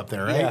 22 up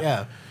there,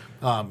 right?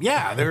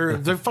 Yeah. They're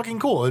fucking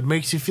cool. It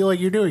makes you feel like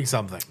you're doing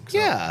something. So,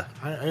 Yeah.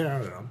 I don't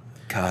know.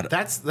 God,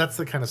 That's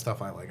the kind of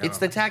stuff I like. It's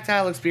the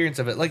tactile experience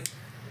of it. Like,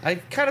 I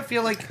kind of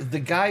feel like the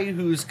guy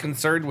who's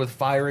concerned with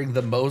firing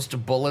the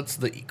most bullets,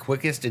 the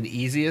quickest and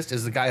easiest,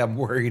 is the guy I'm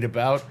worried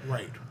about.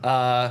 Right.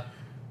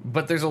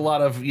 But there's a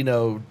lot of,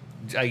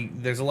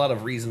 there's a lot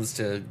of reasons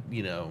to,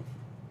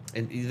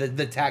 and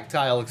the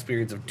tactile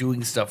experience of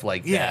doing stuff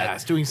like that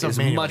it's doing stuff is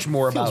manually. much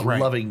more Feels about right.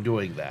 loving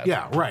doing that.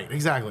 Yeah, right,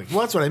 exactly.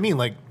 Well, that's what I mean.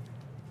 Like,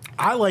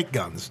 I like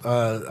guns.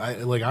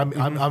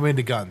 I'm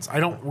into guns. I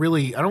don't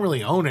really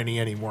own any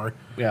anymore.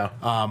 Yeah.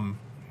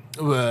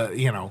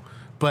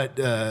 But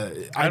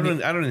I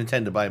don't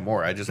intend to buy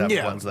more. I just have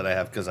Yeah. ones that I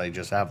have because I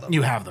just have them.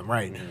 you have them,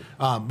 right?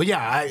 But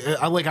yeah,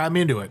 I'm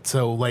into it.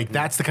 So like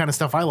that's the kind of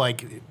stuff I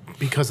like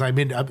because I'm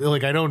into.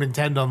 Like I don't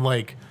intend on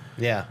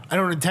Yeah. I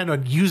don't intend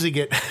on using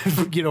it.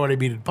 You know what I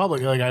mean in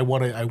public. Like I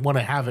want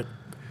to have it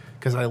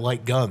because I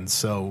like guns.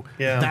 So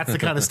Yeah. that's the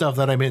kind of stuff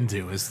that I'm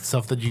into. Is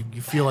stuff that you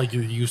feel like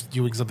you're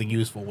doing something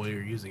useful while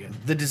you're using it.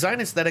 The design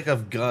aesthetic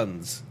of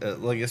guns,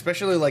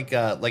 especially like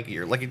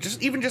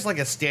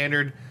a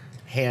standard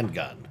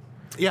handgun.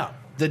 Yeah.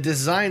 The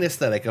design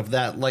aesthetic of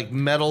that, like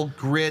metal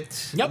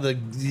grit, Yep.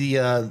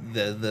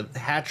 the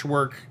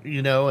hatchwork,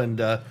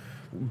 and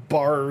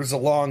bars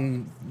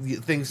along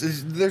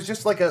things. There's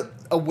just like a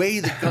way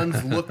that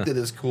guns look that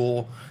is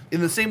cool.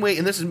 In the same way,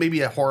 and this is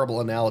maybe a horrible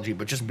analogy,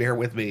 but just bear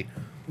with me.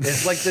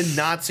 It's like the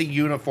Nazi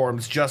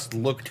uniforms just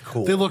looked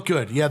cool. They look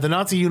good. Yeah, the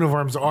Nazi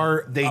uniforms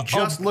are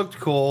looked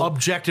cool.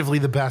 objectively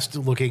the best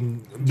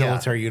looking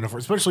military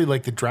uniforms, especially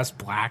like the dress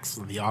blacks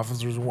that the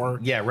officers wore.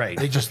 Yeah, right.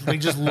 They just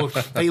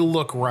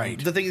look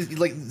right. The thing is,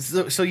 like,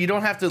 so you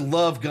don't have to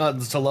love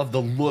guns to love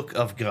the look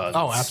of guns.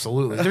 Oh,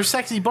 absolutely. They're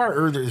sexy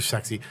they're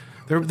sexy.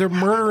 They're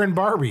murdering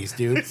Barbies,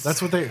 dude.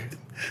 That's what they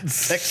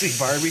Sexy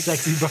Barbie.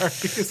 sexy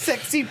Barbies.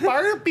 Sexy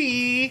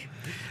Barbie.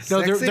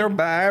 No, they're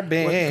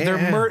Barbie.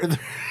 they're murder.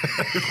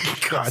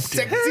 God damn.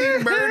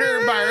 Sexy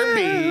murder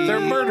Barbie. They're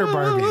murder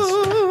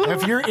Barbies.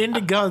 If you're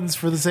into guns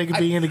for the sake of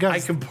being into I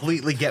guns,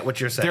 completely get what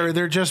you're saying.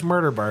 they're just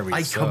murder Barbies.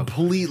 I so.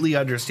 completely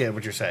understand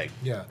what you're saying.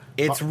 Yeah.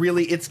 It's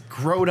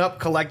grown up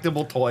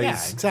collectible toys.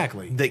 Yeah,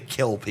 exactly. That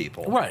kill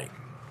people. Right.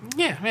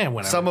 Yeah, man,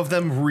 whatever. Some of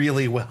them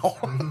really well.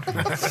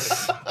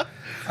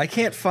 I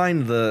can't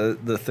find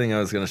the thing I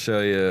was going to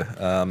show you.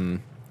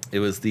 It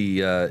was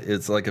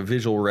it's like a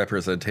visual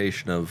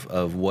representation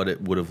of what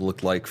it would have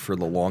looked like for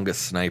the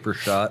longest sniper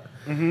shot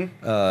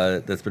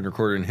that's been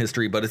recorded in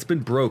history, but it's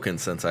been broken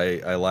since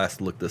I last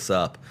looked this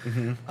up.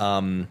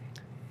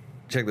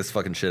 Check this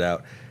fucking shit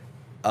out.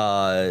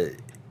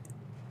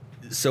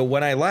 So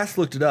when I last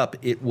looked it up,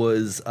 it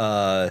was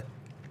COH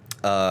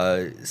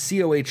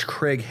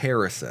Craig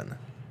Harrison.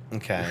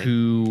 Okay.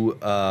 Who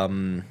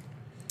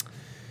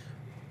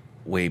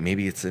wait,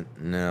 maybe it's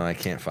no, I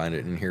can't find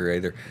it in here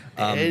either.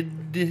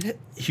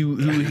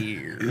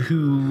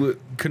 Who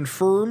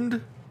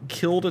confirmed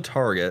killed a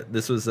target.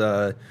 This was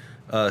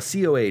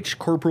COH,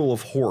 Corporal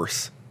of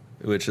Horse,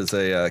 which is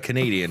a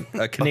Canadian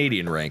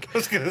rank. I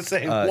was gonna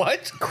say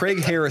what?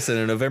 Craig Harrison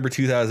in November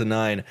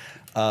 2009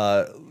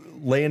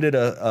 landed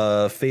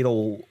a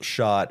fatal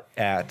shot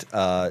at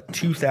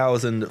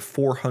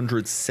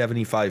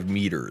 2,475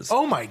 meters.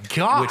 Oh my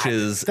god!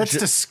 That's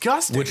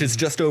disgusting. Which is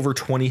just over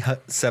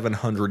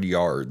 2,700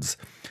 yards.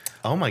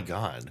 Oh my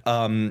god!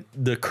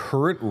 The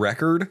current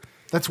record.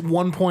 That's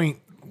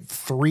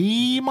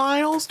 1.3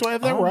 miles. Do I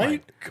have that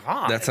right? My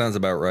god! That sounds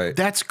about right.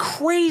 That's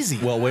crazy.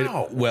 Well, wait.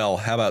 Well,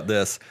 how about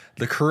this?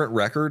 The current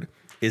record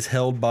is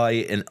held by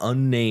an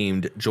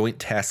unnamed Joint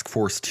Task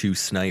Force 2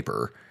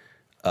 sniper.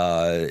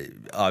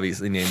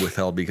 Obviously named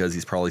withheld because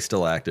he's probably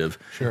still active.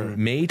 Sure.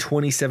 May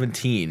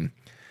 2017,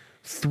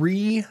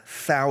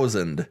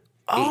 3,000.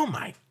 Oh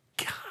my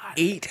god!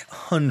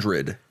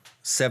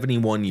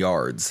 871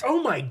 yards.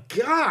 Oh my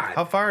god!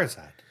 How far is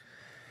that?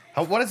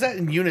 What is that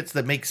in units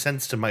that makes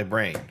sense to my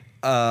brain?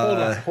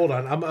 Hold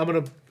on. I'm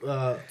gonna.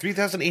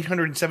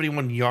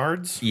 3,871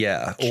 yards.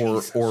 Yeah,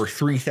 Jesus. or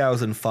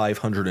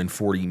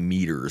 3,540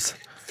 meters.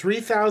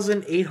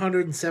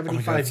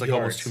 3,875 It's like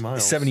almost 2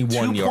 miles.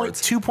 71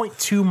 yards.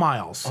 2.2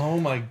 miles. Oh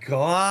my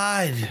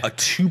god! A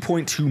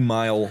 2.2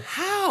 mile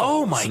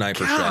Oh my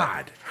sniper god!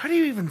 shot. How do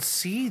you even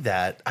see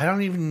that? I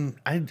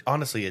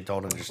honestly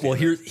don't understand. Well,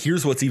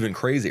 here's what's even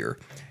crazier.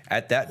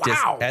 At that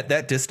Wow. at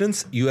that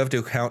distance, you have to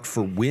account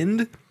for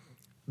wind,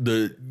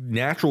 the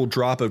natural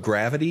drop of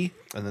gravity,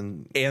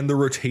 and the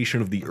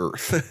rotation of the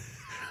earth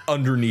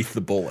underneath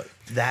the bullet.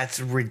 that's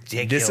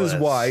ridiculous. This is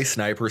why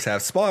snipers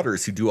have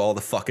spotters who do all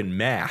the fucking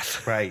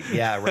math. Right.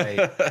 Yeah.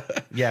 Right.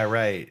 Yeah.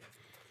 Right.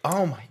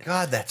 Oh my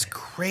god, that's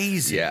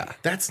crazy. Yeah.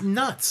 That's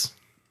nuts,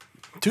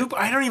 dude.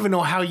 I don't even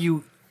know how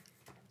you.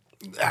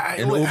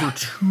 An over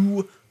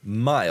 2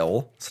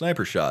 mile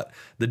sniper shot.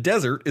 The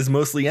desert is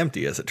mostly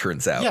empty, as it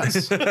turns out.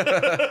 Yes.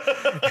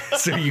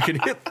 So you can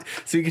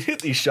hit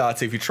these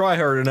shots if you try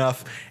hard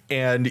enough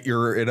and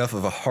you're enough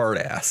of a hard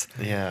ass.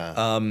 Yeah.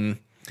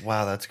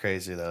 Wow, that's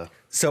crazy though.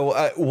 So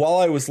while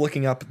I was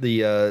looking up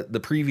the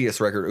previous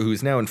record,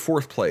 who's now in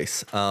fourth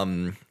place,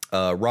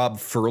 Rob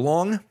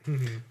Furlong,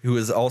 who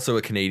is also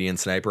a Canadian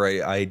sniper.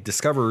 I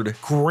discovered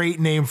Great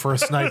name for a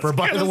sniper,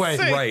 by the way.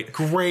 Right.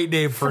 Great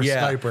name for a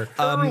sniper.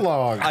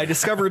 Furlong. I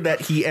discovered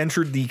that he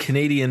entered the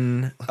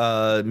Canadian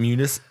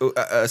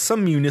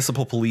some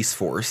municipal police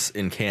force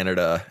in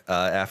Canada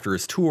after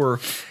his tour,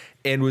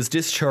 and was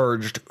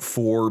discharged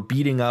for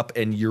beating up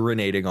and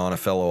urinating on a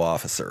fellow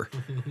officer.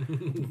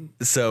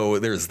 So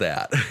there's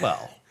that.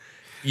 Well,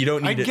 You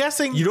don't need I'm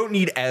guessing- you don't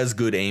need as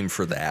good aim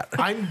for that.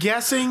 I'm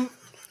guessing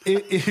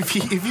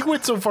if you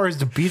went so far as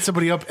to beat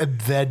somebody up and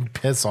then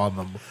piss on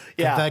them,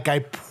 Yeah. that guy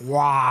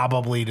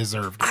probably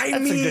deserved it. I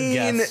that's a good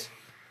guess.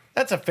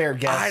 That's a fair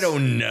guess. I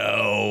don't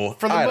know.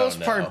 For the I don't most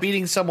know. part,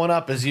 beating someone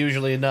up is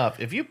usually enough.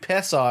 If you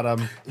piss on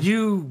them,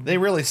 they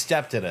really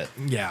stepped in it.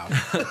 Yeah.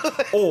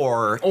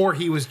 or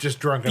He was just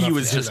drunk enough he to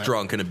was do just that.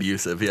 drunk and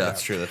abusive. Yeah.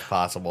 That's true. That's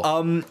possible.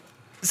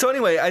 So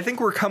anyway, I think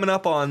we're coming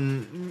up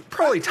on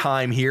probably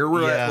time here.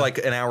 We're Yeah. at like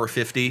an hour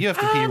 50. You have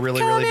to pee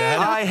really, really bad.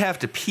 I have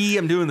to pee.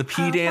 I'm doing the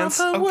pee dance.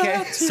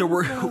 Okay. So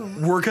we're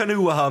gonna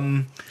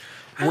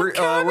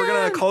we're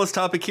gonna call this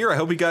topic here. I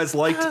hope you guys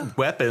liked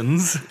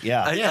weapons.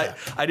 Yeah.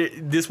 I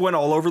did. This went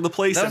all over the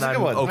place, That was and a I'm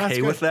good one. okay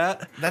That's with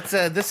that. That's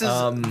this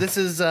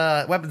is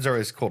weapons are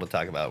always cool to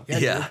talk about.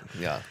 Yeah.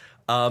 Yeah.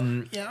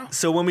 Yeah.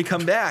 So when we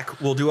come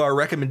back, we'll do our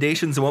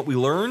recommendations and what we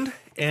learned,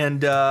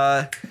 and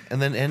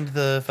And then end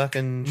the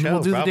fucking show.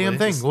 We'll do probably. the damn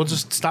thing. We'll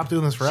just stop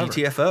doing this forever.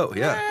 GTFO.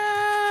 Yeah.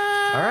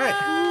 All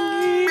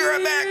right. Be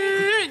right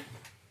back.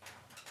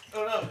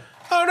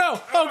 Oh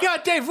no! Oh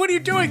god, Dave, what are you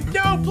doing?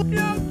 No, please,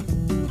 no.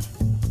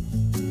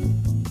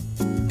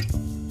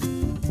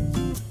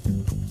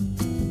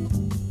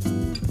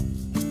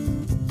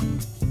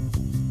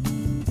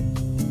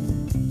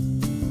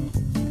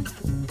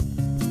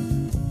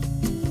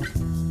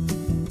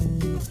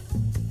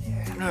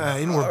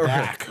 And we're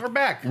back. We're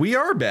back. We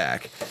are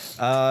back.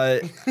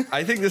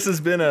 I think this has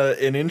been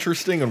an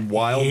interesting and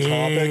wild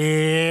topic.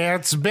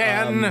 It's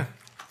been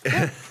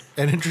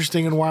an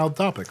interesting and wild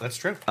topic. That's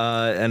true.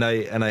 And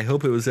I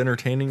hope it was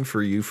entertaining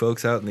for you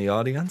folks out in the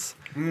audience.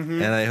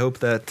 And I hope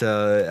that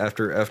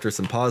after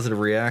some positive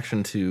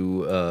reaction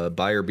to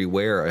Buyer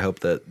Beware, I hope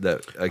that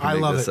I can I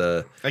make love this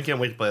it. I can't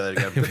wait to play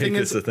that again. make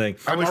this a thing.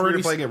 I wish we were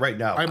playing it right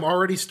now. I'm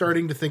already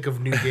starting to think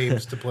of new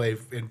games to play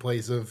in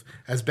place of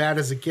As Bad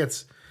as It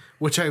Gets,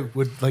 which I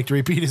would like to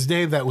repeat his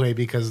name that way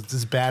because it's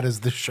as bad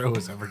as the show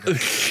has ever done.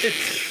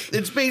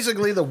 It's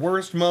basically the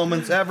worst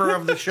moments ever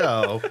of the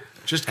show.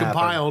 Just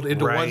compiled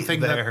into one right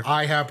thing there. that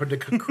I happen to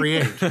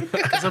create.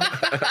 'Cause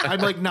I'm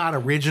like not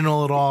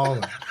original at all.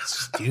 I'm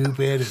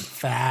stupid and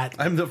fat.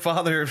 I'm the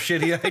father of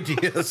shitty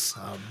ideas.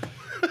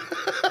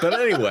 But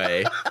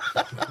anyway,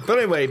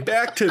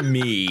 back to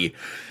me.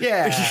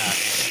 Yeah.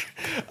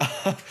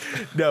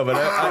 No, but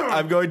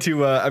I'm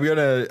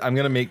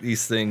gonna make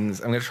these things.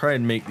 I'm gonna try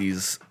and make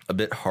these a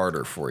bit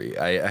harder for you.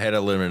 I had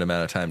a limited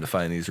amount of time to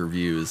find these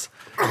reviews.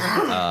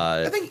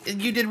 I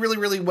think you did really,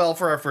 really well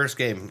for our first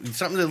game.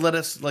 Something to let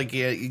us like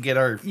get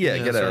our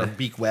get sort a- of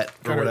beak wet or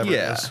Got our- whatever.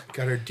 yeah. It is.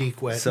 Got her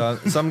deek wet. So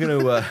I'm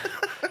gonna.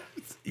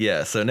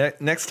 Yeah. So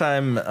next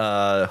time,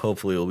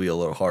 hopefully, it'll be a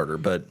little harder.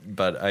 But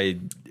I.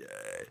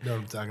 know what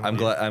I'm talking I'm about.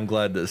 glad. I'm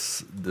glad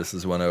this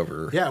has went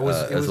over. Yeah, it was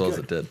as well good. as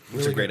it did.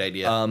 It's a great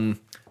idea.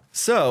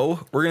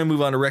 So we're gonna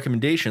move on to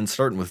recommendations,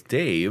 starting with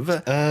Dave. Do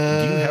you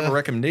have a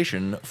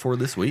recommendation for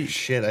this week?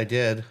 Shit, I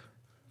did.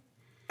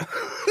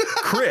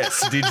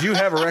 Chris, did you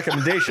have a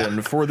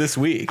recommendation for this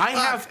week? I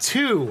have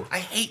two. I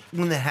hate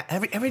when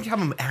every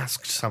time I'm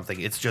asked something,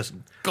 it's just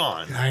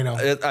gone. I know.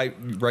 I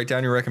write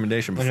down your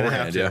recommendation gonna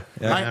beforehand. have Yeah, to.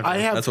 yeah. I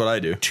have That's what I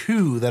do.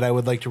 two that I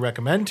would like to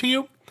recommend to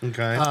you.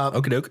 Okay.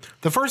 Okie doke.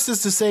 The first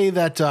is to say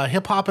that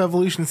Hip Hop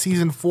Evolution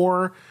Season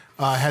 4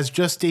 has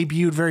just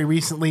debuted very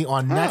recently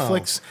on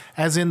Netflix,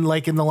 as in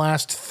like in the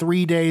last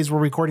 3 days. We're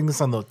recording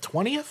this on the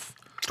 20th?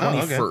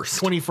 21st.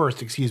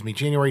 21st, excuse me,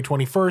 January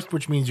 21st,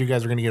 which means you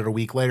guys are going to get it a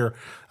week later.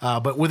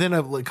 But within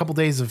a couple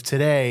days of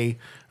today,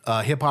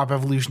 Hip Hop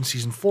Evolution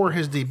Season 4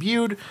 has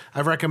debuted.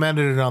 I've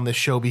recommended it on this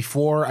show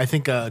before. I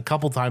think a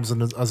couple times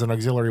as an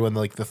auxiliary when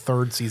like the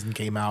third season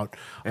came out.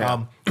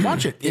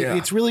 Watch it. Yeah.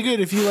 It's really good.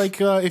 If you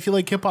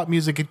like hip hop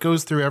music, it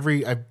goes through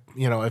every.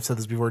 I've said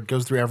this before. It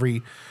goes through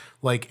every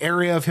like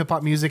area of hip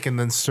hop music and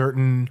then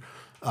certain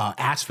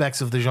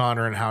aspects of the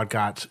genre and how it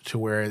got to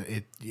where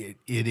it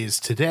is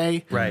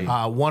today. Right.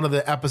 One of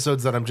the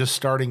episodes that I'm just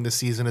starting this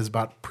season is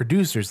about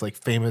producers, like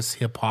famous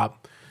hip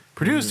hop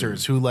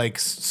producers who like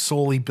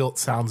solely built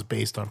sounds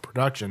based on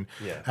production.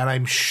 Yeah. And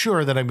I'm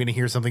sure that I'm going to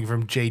hear something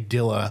from Jay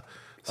Dilla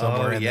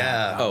somewhere in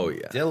yeah. Oh,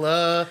 yeah.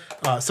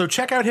 Dilla. so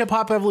check out Hip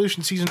Hop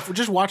Evolution Season 4.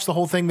 Just watch the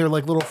whole thing. They're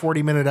like little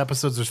 40-minute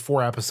episodes. There's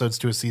 4 episodes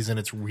to a season.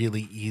 It's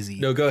really easy.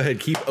 No, go ahead.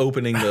 Keep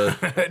opening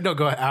the. No,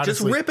 go ahead.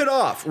 Just Honestly, rip it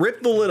off.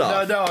 Rip the lid No,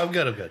 off. no, I'm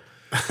good. I'm good.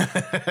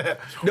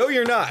 No,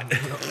 you're not.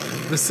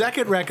 the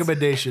second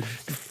recommendation.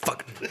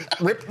 Fuck.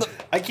 Rip the.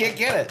 I can't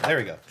get it. There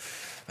we go.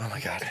 Oh my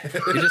god.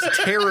 You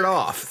just tear it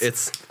off.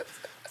 It's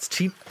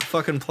cheap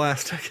fucking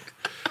plastic.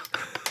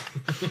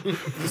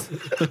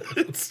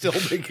 It's still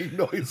making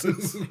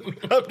noises.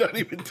 I'm not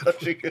even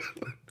touching it.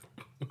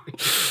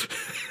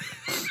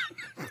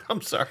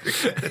 I'm sorry.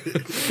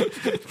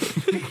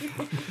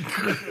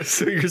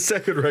 So your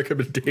second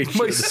recommendation.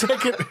 My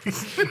second.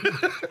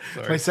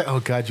 Oh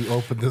God, you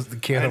opened the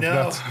can I of know.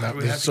 nuts. We That have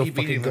was to so keep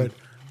fucking eating good. them.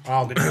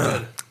 Oh, they're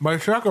good. My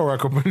second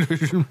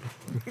recommendation.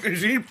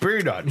 Is eat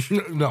peanuts.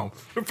 No,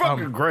 They're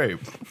fucking great.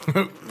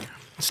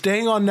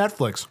 staying on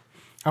Netflix.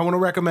 I want to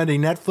recommend a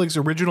Netflix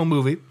original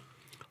movie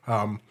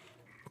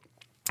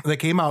that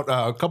came out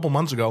a couple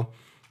months ago,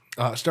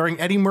 starring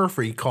Eddie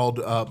Murphy, called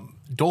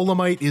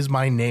 "Dolomite Is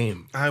My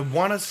Name." I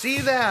want to see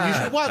You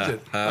that. should watch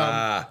it.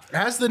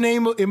 As the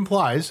name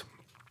implies,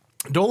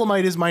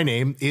 Dolomite Is My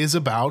Name is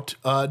about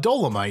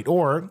Dolomite,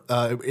 or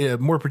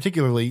more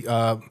particularly,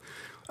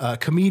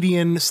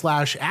 comedian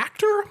 /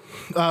 actor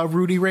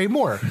Rudy Ray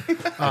Moore,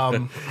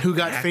 who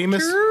got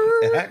famous.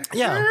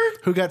 Yeah,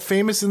 who got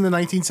famous in the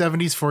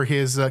 1970s for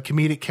his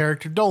comedic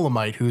character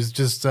Dolomite, who's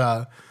just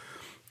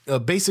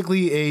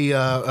basically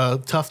a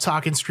tough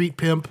talking street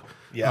pimp.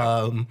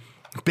 Yeah.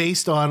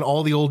 Based on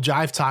all the old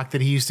jive talk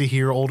that he used to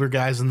hear older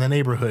guys in the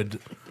neighborhood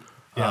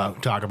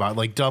talk about,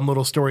 like dumb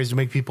little stories to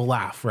make people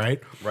laugh, right?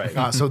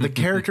 Right. So the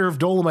character of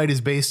Dolomite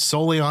is based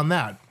solely on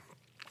that.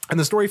 And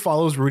the story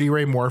follows Rudy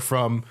Ray Moore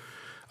from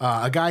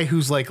a guy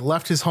who's like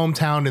left his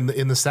hometown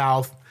in the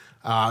South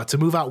to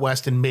move out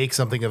west and make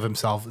something of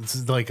himself.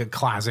 It's like a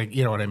classic,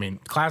 you know what I mean?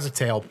 Classic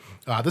tale.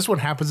 This one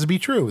happens to be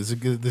true.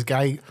 This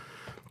guy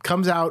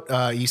comes out,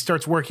 he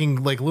starts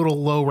working like little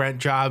low rent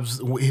jobs.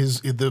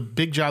 The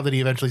big job that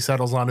he eventually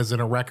settles on is in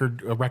a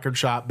record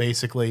shop,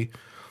 basically,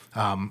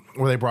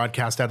 where they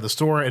broadcast out of the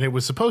store. And it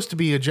was supposed to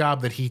be a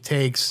job that he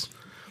takes,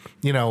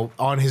 you know,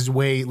 on his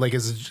way, like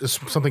as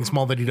just something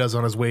small that he does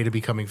on his way to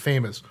becoming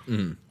famous.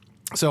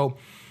 So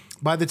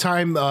by the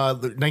time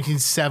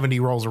 1970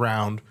 rolls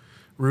around,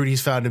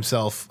 Rudy's found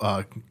himself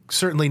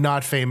certainly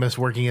not famous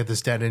working at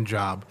this dead end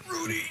job.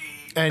 Rudy.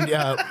 And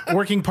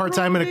working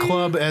part-time in a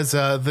club as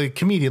the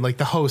comedian, like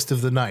the host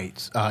of the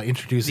night,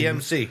 introducing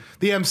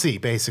the MC,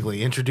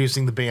 basically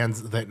introducing the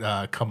bands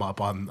that come up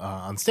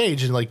on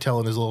stage and like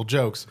telling his little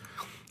jokes.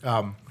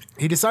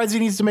 He decides he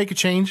needs to make a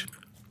change,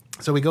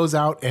 so he goes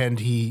out and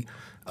he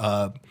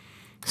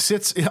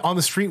sits on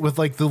the street with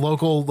like the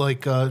local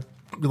like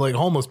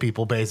homeless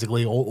people,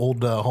 basically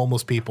old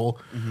homeless people,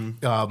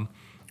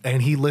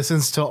 and he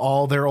listens to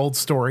all their old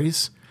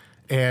stories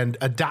and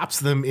adopts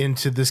them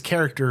into this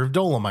character of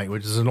Dolomite,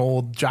 which is an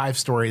old jive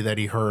story that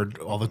he heard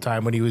all the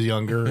time when he was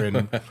younger,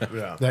 and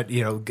that,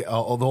 you know,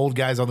 all the old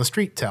guys on the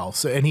street tell.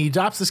 So, and he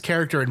adopts this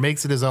character and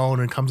makes it his own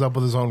and comes up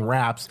with his own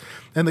raps.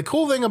 And the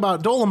cool thing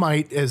about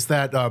Dolomite is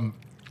that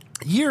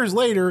years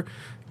later,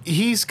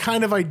 he's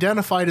kind of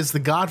identified as the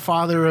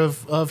godfather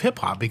of hip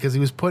hop, because he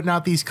was putting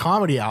out these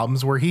comedy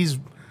albums where he's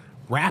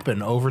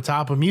rapping over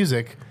top of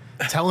music,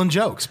 telling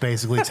jokes,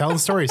 basically telling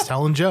stories,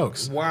 telling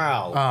jokes.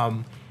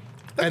 Wow.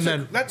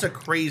 That's a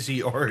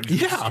crazy origin.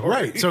 Yeah, story.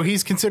 right. So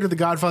he's considered the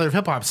godfather of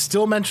hip hop.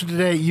 Still mentioned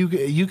today.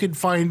 You could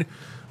find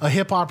a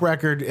hip hop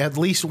record, at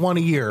least one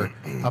a year,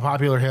 a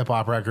popular hip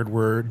hop record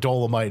where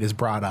Dolomite is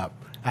brought up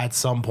at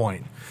some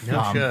point.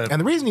 No shit. And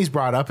the reason he's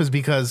brought up is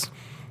because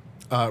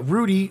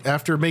Rudy,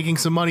 after making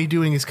some money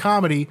doing his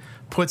comedy,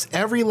 puts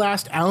every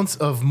last ounce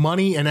of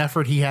money and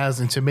effort he has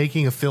into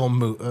making a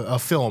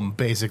film,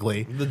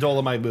 basically. The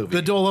Dolomite movie.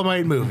 The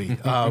Dolomite movie,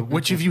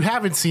 which if you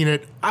haven't seen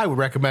it, I would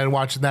recommend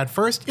watching that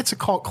first. It's a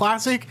cult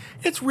classic.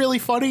 It's really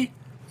funny.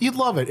 You'd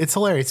love it. It's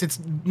hilarious. It's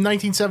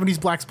 1970s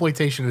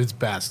blaxploitation at its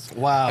best.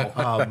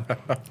 Wow.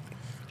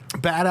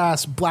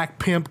 Badass black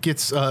pimp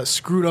gets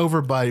screwed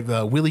over by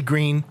Willie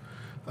Green,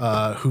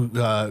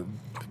 who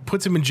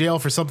puts him in jail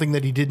for something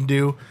that he didn't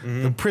do.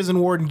 The prison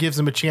warden gives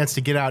him a chance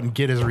to get out and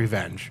get his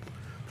revenge.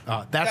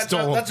 That's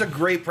a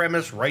great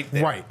premise right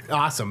there. Right.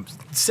 Awesome.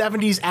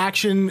 70s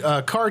action,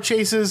 car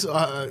chases,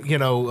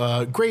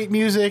 great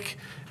music,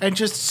 and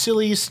just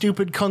silly,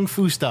 stupid kung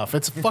fu stuff.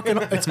 It's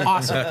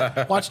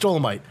awesome. Watch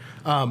Dolomite.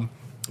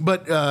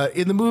 But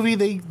in the movie,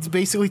 they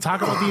basically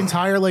talk about the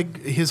entire,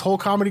 like, his whole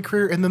comedy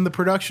career and then the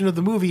production of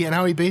the movie and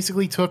how he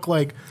basically took,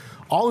 like,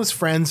 all his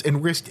friends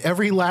and risked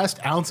every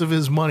last ounce of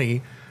his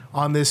money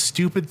on this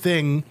stupid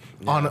thing,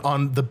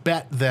 on the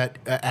bet that,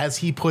 as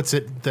he puts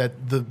it,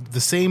 that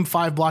the same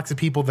 5 blocks of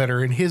people that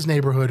are in his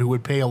neighborhood who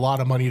would pay a lot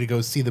of money to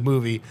go see the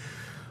movie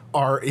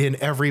are in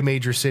every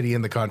major city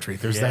in the country.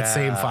 There's that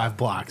same 5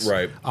 blocks.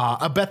 Right.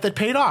 A bet that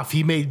paid off.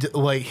 He made,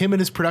 like, him and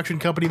his production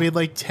company made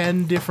like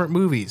 10 different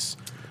movies.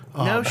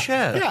 No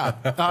shit. Yeah,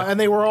 and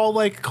they were all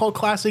like cult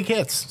classic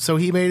hits. So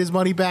he made his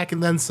money back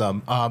and then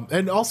some.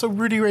 And also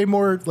Rudy Ray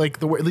Moore,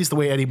 like at least the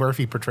way Eddie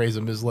Murphy portrays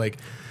him, is like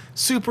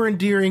super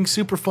endearing,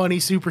 super funny,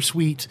 super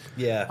sweet.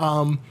 Yeah.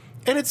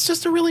 And it's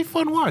just a really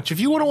fun watch. If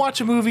you want to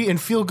watch a movie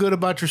and feel good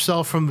about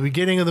yourself from the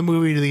beginning of the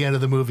movie to the end of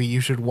the movie,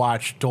 you should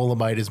watch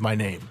Dolomite Is My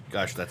Name.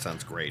 Gosh, that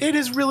sounds great. It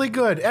is really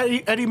good.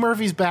 Eddie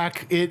Murphy's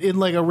back in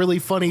like a really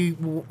funny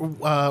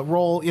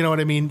role. You know what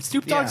I mean?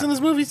 Snoop Dogg's in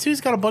this movie too. He's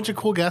got a bunch of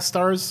cool guest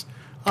stars.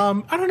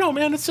 I don't know,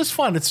 man. It's just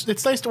fun.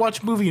 It's nice to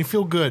watch a movie and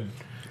feel good,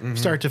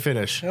 start to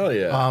finish. Hell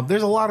yeah.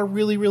 There's a lot of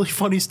really, really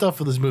funny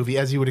stuff in this movie,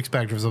 as you would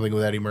expect from something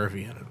with Eddie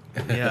Murphy in it.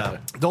 Yeah.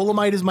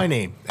 Dolomite Is My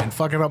Name, and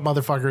fucking up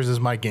motherfuckers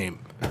is my game.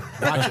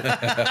 Watch it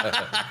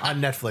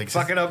on Netflix.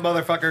 Fucking up,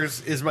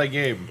 motherfuckers, is my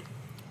game.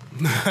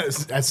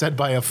 As said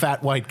by a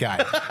fat white guy.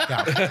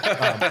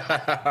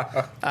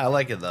 Yeah. I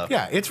like it though.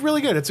 Yeah, it's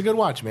really good. It's a good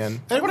watch, man.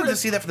 I wanted to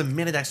see that from the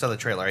minute I saw the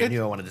trailer. I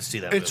knew I wanted to see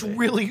that. It's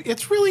movie.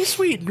 really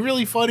sweet and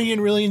really funny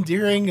and really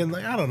endearing and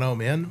like I don't know,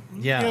 man.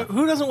 Yeah. You know,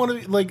 who doesn't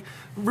want to like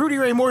Rudy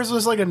Ray Moore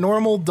was like a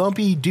normal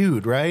dumpy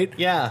dude, right?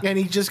 Yeah. And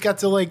he just got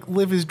to like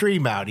live his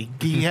dream out.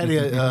 He had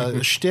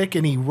a shtick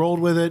and he rolled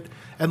with it.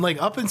 And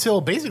like up until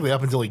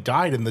he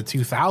died in the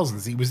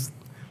 2000s,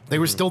 they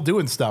were still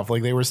doing stuff.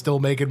 Like they were still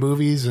making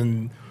movies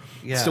and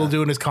still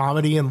doing his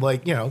comedy and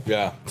like, you know,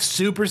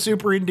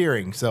 super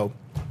endearing. So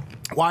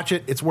watch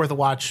it. It's worth a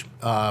watch.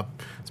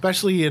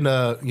 Especially in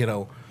a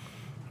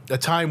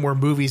time where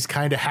movies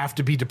kind of have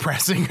to be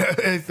depressing,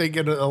 I think,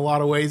 in a lot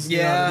of ways.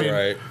 Yeah. You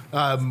know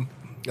what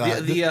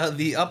I mean?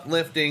 The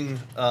uplifting,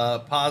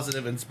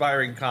 positive,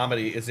 inspiring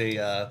comedy is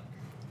a.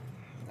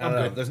 I don't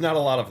know. There's not a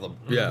lot of them.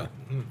 Yeah.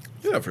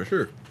 Yeah, for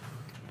sure.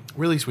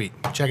 Really sweet.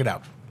 Check it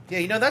out. Yeah,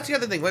 you know that's the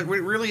other thing. What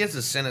really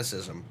is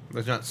cynicism.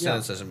 There's not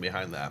cynicism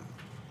behind that.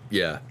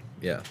 Yeah.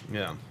 Yeah.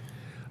 Yeah.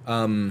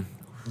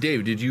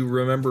 Dave, did you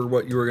remember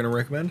what you were going to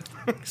recommend?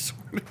 I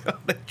swear to God,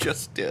 I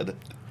just did.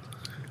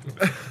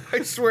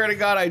 I swear to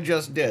God, I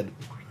just did.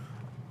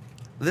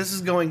 This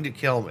is going to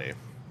kill me.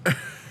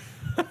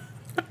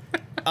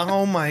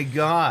 Oh my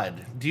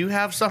God! Do you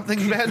have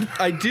something, Ben?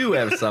 I do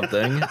have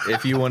something.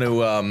 If you want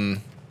to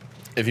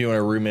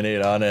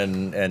ruminate on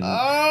and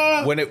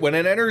when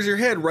it enters your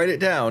head, write it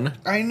down.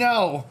 I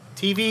know.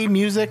 TV,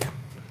 music,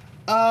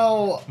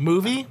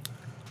 movie,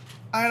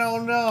 I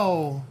don't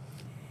know.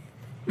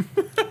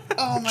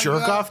 Oh my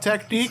jerk God. off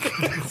technique.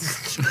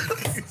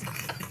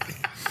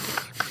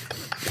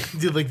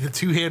 Did like the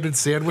two-handed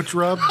sandwich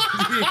rub.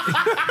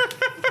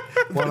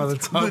 One on the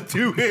top. The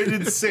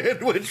two-handed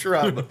sandwich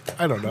rub.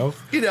 I don't know.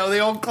 You know, the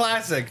old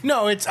classic.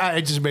 No,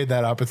 I just made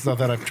that up. It's not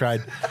that I've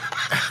tried.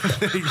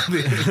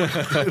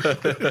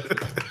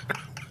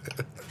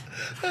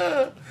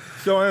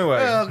 So anyway.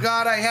 Oh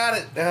God, I had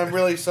it. I'm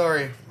really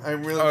sorry.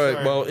 I'm really All sorry.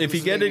 right. Well, if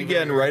you get it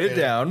again, write it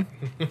down.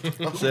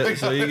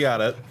 So you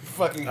got it.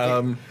 Fucking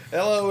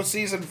hello,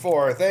 season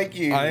 4. Thank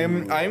you. I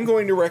am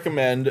going to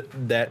recommend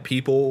that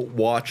people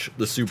watch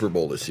the Super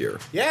Bowl this year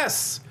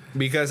Yes.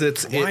 because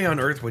Why on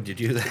earth would you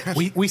do that?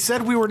 We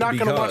said we were not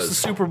going to watch the Because-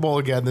 Super Bowl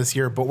again this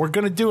year, but we're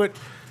going to do it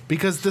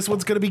because this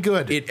one's going to be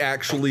good. it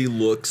actually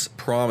looks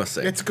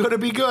promising. It's going to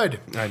be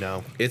good. I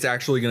know. It's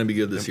actually going to be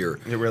good this year.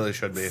 It really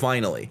should be.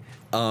 Finally,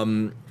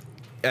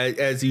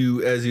 as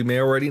you may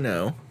already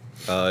know,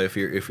 if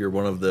you're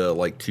one of the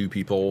like 2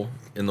 people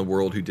in the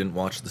world who didn't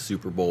watch the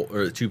Super Bowl,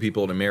 or 2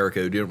 people in America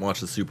who didn't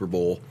watch the Super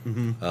Bowl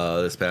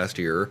this past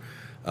year,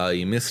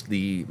 you missed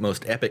the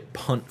most epic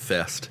punt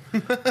fest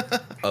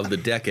of the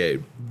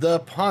decade. The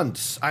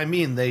punts. I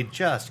mean, they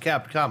just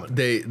kept coming.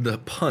 The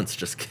punts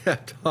just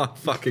kept on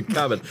fucking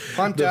coming.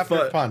 Punt The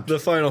after punt. The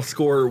final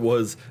score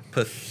was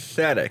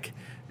pathetic.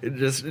 It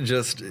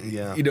just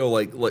Yeah. you know,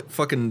 like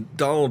fucking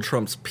Donald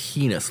Trump's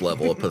penis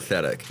level of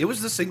pathetic. It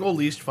was the single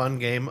least fun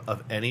game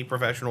of any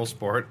professional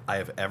sport I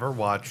have ever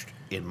watched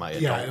in my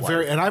adult Yeah,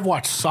 life. and I've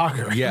watched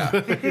soccer. Yeah.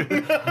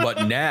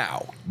 but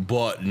now,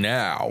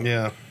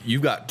 Yeah.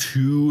 you've got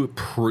 2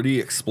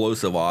 pretty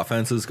explosive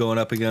offenses going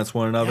up against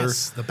one another,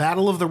 Yes, the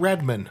Battle of the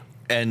Redmen.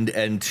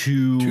 and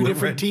 2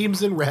 different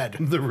teams in red.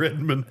 The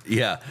Redmond.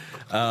 yeah,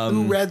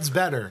 Who red's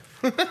better?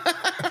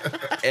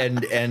 and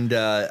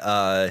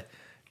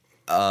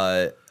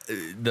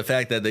the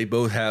fact that they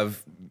both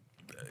have,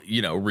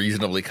 you know,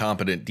 reasonably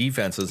competent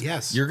defenses.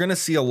 Yes. You're going to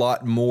see a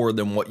lot more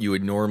than what you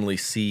would normally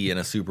see in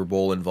a Super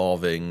Bowl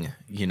involving,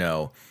 you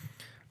know,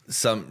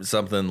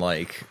 something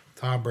like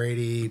Tom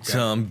Brady,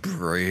 Tom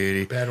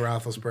Brady. Ben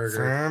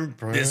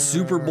Roethlisberger. This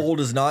Super Bowl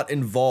does not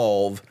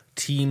involve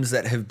teams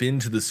that have been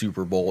to the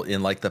Super Bowl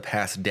in like the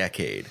past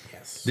decade.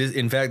 Yes.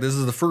 In fact, this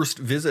is the first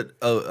visit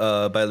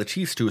by the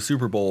Chiefs to a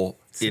Super Bowl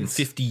in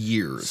 50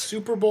 years.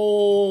 Super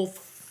Bowl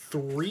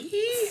 3?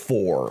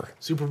 4.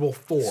 Super Bowl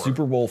 4.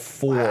 Super Bowl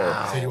 4, So do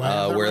I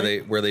have that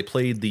right? where they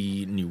played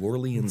the New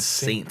Orleans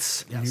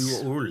Saints.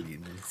 Yes. New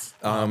Orleans.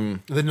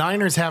 The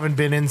Niners haven't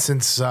been in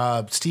since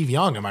Steve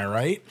Young, am I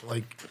right?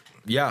 Like,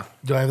 Yeah,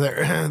 do I have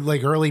that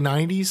like early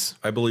 90s?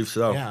 I believe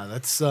so. Yeah,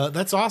 that's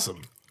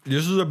awesome.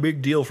 This is a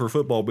big deal for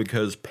football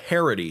because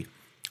parity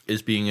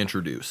is being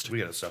introduced. We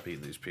gotta stop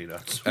eating these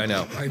peanuts. I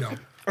know. I know.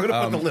 I'm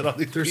gonna put the lid on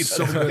these They're peanuts.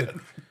 so good.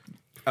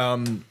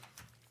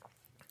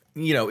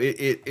 You know,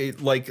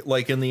 it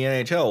like in the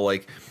NHL,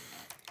 like,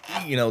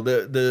 you know,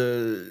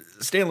 the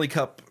Stanley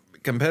Cup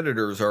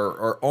competitors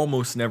are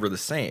almost never the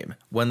same.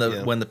 When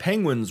the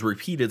Penguins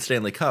repeated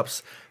Stanley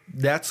Cups,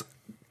 that's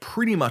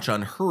pretty much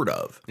unheard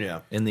of.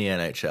 Yeah. In the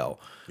NHL.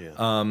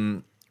 Yeah.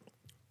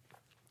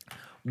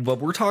 But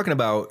we're talking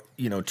about,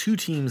 you know, 2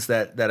 teams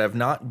that have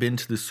not been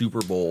to the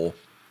Super Bowl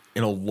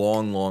in a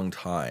long, long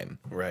time.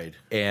 Right.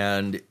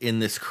 And in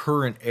this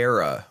current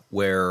era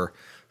where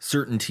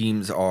certain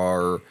teams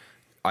are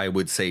I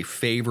would say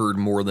favored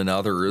more than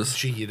others.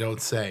 Gee, you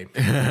don't say.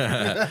 God,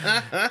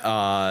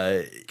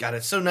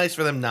 it's so nice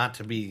for them not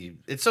to be.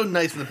 It's so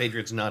nice for the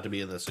Patriots not to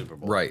be in the Super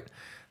Bowl. Right.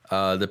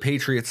 The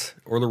Patriots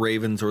or the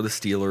Ravens or the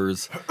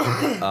Steelers.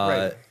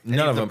 Right.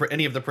 None of them.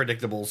 Any of the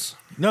predictables.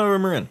 None of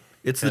them are in.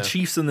 It's the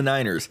Chiefs and the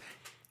Niners.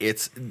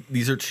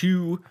 These are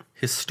two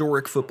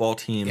historic football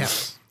teams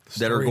Yes.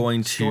 that are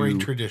going to storied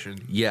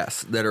tradition.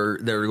 Yes, that are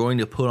going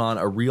to put on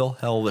a real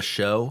hell of a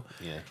show.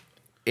 Yeah.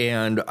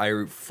 And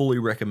I fully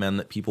recommend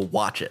that people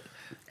watch it.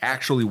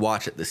 Actually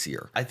watch it this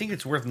year. I think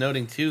it's worth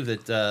noting too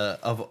that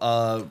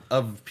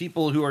of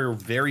people who are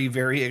very,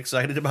 very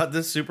excited about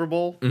this Super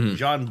Bowl,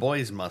 John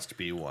Boyce must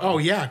be one. Oh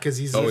yeah, because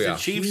he's a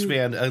Chiefs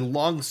fan, a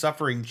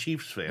long-suffing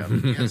Chiefs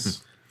fan.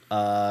 Yes.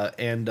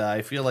 And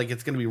I feel like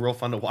it's going to be real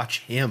fun to watch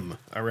him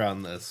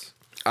around this.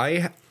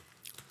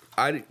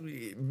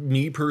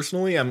 Me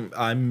personally,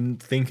 I'm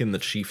thinking the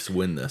Chiefs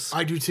win this.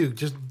 I do too,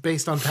 just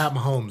based on Pat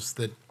Mahomes,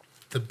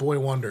 the boy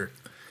wonder.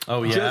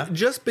 Oh yeah,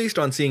 Just based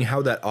on seeing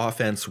how that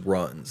offense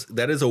runs.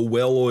 That is a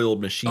well-oiled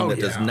machine that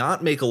does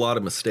not make a lot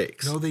of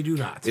mistakes. No, they do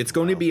not. It's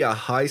going to be a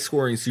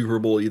high-scoring Super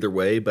Bowl either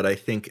way, but I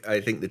think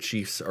the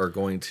Chiefs are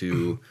going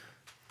to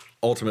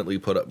ultimately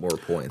put up more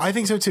points. I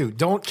think so too.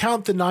 Don't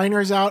count the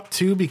Niners out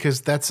too,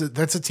 because that's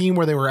a team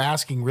where they were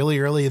asking really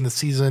early in the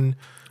season,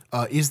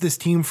 is this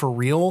team for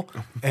real?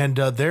 And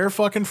they're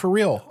fucking for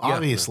real,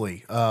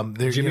 obviously.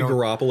 Jimmy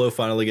Garoppolo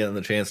finally getting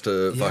the chance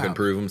to fucking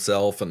prove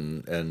himself,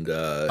 and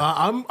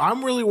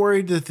I'm really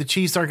worried that the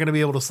Chiefs aren't going to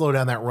be able to slow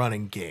down that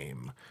running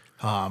game.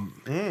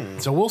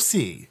 So we'll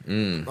see.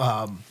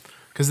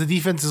 Because the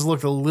defense has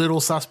looked a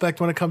little suspect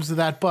when it comes to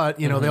that, but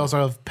they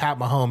also have Pat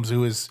Mahomes,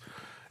 who is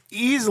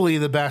easily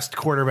the best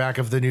quarterback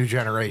of the new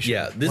generation.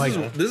 yeah,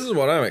 this is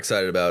what I'm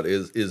excited about.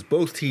 Is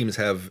both teams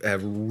have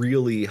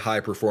really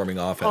high performing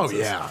Oh offenses.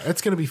 yeah,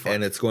 it's going to be fun.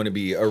 And it's going to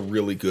be a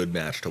really good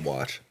match to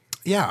watch.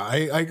 Yeah, I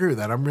agree with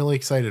that. I'm really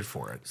excited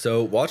for it.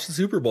 So watch the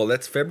Super Bowl.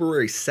 That's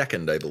February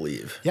 2nd, I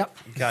believe. Yep.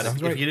 God,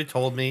 Sounds if right. you'd have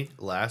told me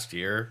last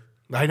year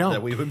I know.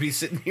 that we would be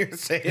sitting here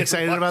saying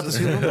Excited watch about the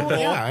Super Bowl?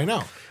 Yeah, I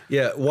know.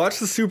 Yeah, watch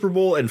the Super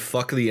Bowl and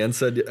fuck the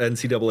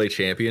NCAA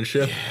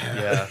championship.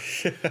 Yeah.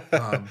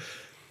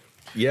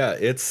 Yeah,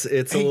 it's a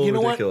Hey, little you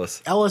know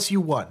ridiculous. what? LSU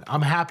won.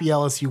 I'm happy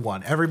LSU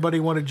won. Everybody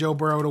wanted Joe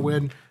Burrow to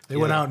win. They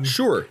went out and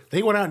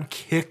They went out and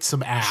kicked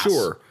some ass.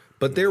 Sure,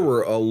 but there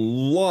were a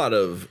lot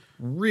of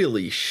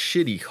really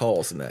shitty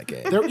calls in that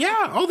game. There were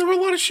a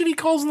lot of shitty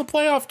calls in the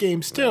playoff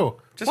games too.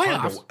 Just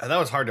that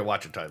was hard to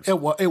watch at times.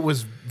 It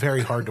was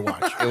very hard to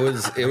watch. It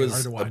was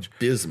hard to watch.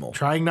 abysmal.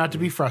 Trying not to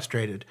be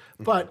frustrated,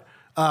 but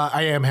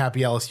I am happy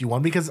LSU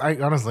won because I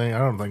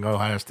don't think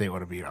Ohio State would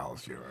have beat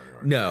LSU.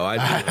 No,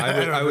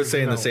 I was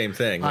saying the same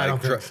thing. I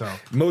don't think so.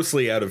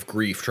 Mostly out of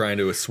grief, trying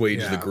to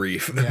assuage the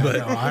grief. Yeah, but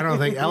no, I don't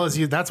think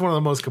LSU. That's one of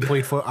the most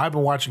complete. I've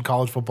been watching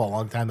college football a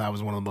long time. That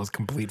was one of the most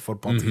complete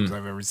football teams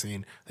I've ever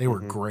seen. They were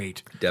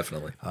great.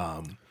 definitely.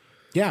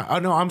 Yeah,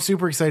 no, I'm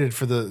super excited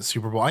for the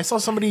Super Bowl. I saw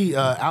somebody.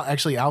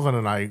 Actually, Alvin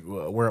and I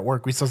were at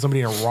work. We saw somebody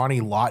in a Ronnie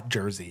Lott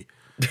jersey.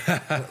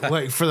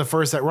 Like for the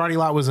first set, Ronnie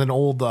Lott was an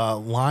old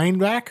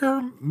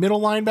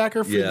middle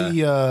linebacker for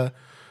the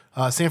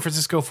San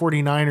Francisco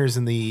 49ers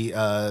in the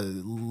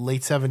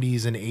late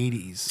 70s and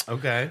 80s.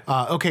 Okay.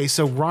 Okay,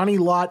 so Ronnie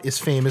Lott is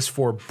famous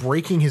for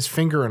breaking his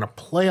finger in a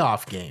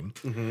playoff game.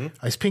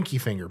 His pinky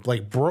finger,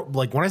 like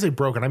when I say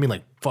broken, I mean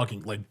like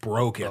fucking like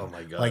broken. Oh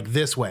my God. Like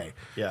this way.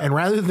 Yeah. And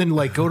rather than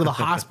like go to the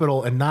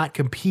hospital and not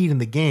compete in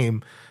the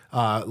game,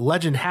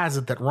 legend has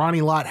it that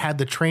Ronnie Lott had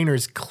the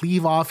trainers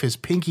cleave off his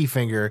pinky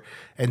finger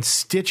and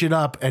stitch it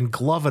up and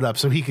glove it up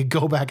so he could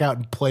go back out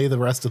and play the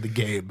rest of the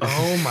game.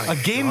 Oh my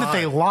A game that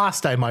they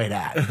lost, I might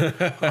add.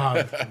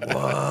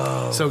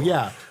 Whoa. So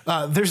yeah,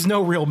 there's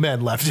no real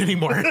men left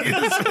anymore.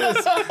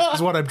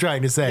 is what I'm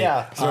trying to say.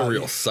 Yeah. There's no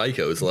real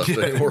psychos left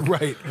anymore.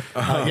 Right.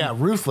 Yeah,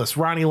 ruthless.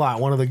 Ronnie Lott,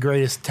 one of the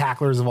greatest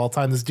tacklers of all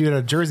time. This dude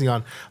had a jersey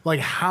on.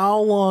 Like, how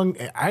long?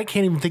 I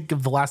can't even think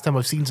of the last time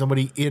I've seen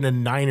somebody in a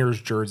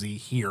Niners jersey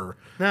here.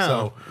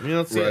 No, So you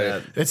don't see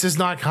that. it's just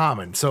not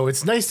common. So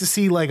it's nice to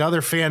see like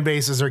other fan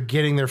bases are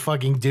getting their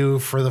fucking due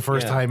for the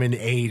first time in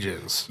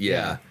ages.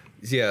 Yeah.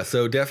 Yeah,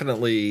 so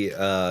definitely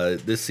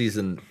this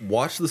season,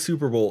 watch the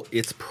Super Bowl.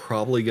 It's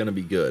probably going to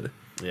be good.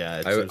 Yeah,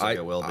 it seems like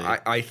it will be.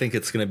 I think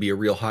it's going to be a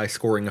real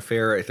high-scoring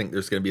affair. I think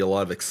there's going to be a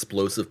lot of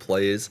explosive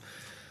plays.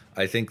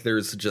 I think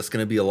there's just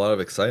going to be a lot of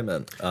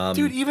excitement.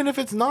 Dude, even if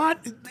it's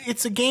not,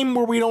 it's a game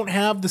where we don't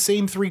have the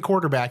same three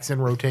quarterbacks in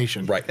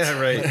rotation. Right. Yeah,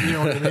 right. You know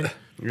what I mean?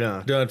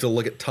 Yeah. Don't have to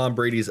look at Tom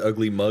Brady's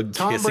ugly mug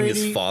kissing his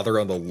Brady- father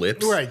on the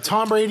lips. Right.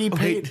 Tom Brady Wait,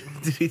 paid.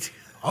 did he?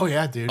 Oh,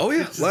 yeah, dude. Oh,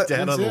 yeah.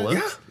 Dad on the it.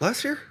 lips? Yeah,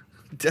 last year.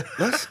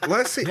 Last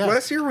Yeah.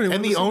 year when he and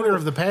won the owner Super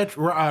of the patch,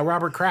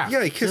 Robert Kraft. Bowl.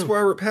 Yeah, he kissed too.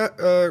 Robert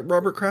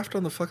Kraft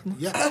on the fucking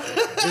lips. Yeah.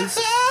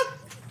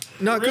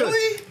 Not Really?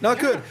 good. Not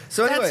good.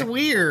 So anyway, That's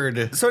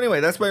weird. So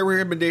anyway, that's my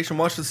recommendation.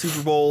 Watch the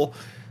Super Bowl.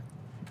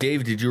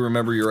 Dave, did you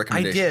remember your I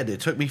recommendation? did. It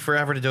took me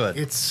forever to do it.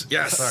 It's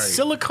Yes. Sorry.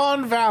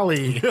 Silicon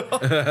Valley.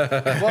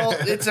 Well,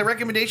 it's a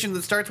recommendation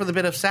that starts with a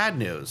bit of sad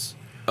news.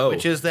 Oh.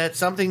 Which is that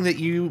something that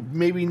you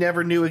maybe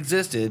never knew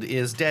existed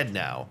is dead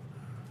now.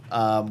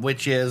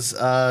 which is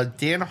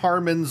Dan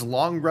Harmon's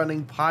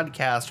long-running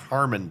podcast,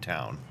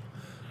 Harmontown.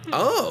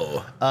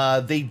 Oh.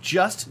 They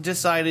just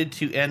decided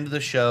to end the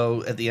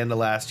show at the end of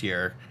last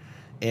year.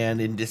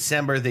 And in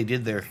December, they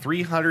did their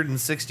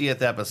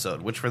 360th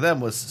episode, which for them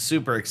was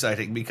super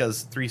exciting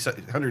because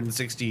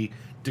 360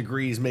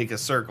 degrees make a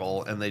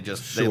circle, and they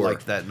Sure.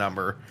 liked that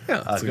number.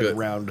 Yeah, it's a good good-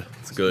 round.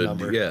 It's good.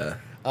 number. Yeah.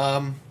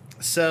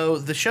 So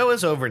the show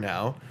is over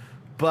now,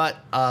 but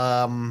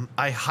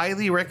I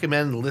highly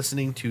recommend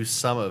listening to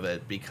some of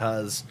it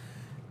because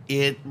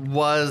it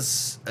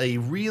was a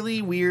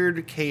really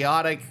weird,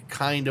 chaotic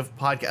kind of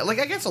podcast. Like,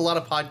 I guess a lot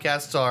of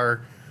podcasts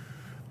are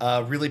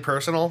really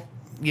personal,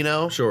 you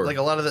know? Sure. Like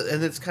a lot of the,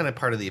 and it's kind of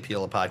part of the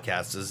appeal of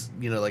podcasts is,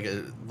 you know,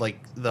 like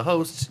the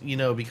host, you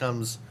know,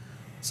 becomes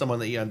someone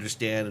that you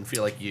understand and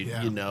feel like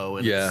you know,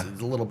 and Yeah.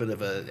 it's a little bit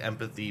of an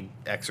empathy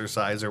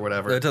exercise or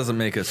whatever. That doesn't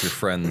make us your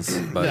friends,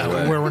 by the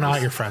way. We're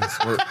not your friends.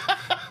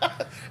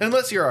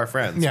 Unless you're our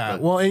friends. Yeah.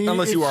 but- Well,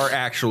 Unless you are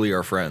actually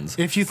our friends.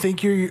 If you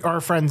think you're our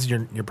friends,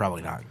 you're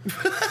probably not.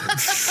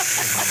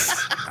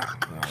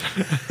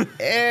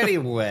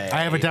 Anyway.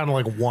 I have it down to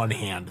like one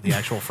hand, the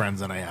actual friends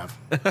that I have.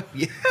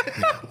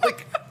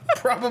 like,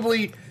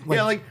 probably,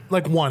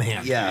 Like one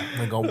hand. Yeah.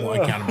 Like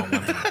I count them on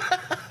one hand.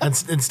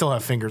 And still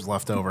have fingers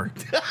left over.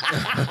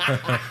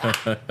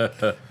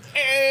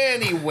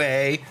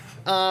 anyway.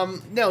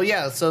 No,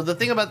 yeah. So the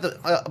thing about the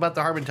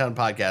Harmontown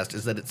podcast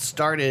is that it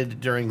started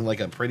during like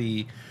a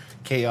pretty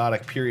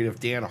chaotic period of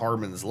Dan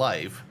Harmon's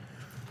life.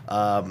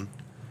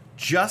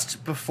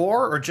 Just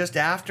before or just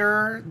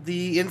after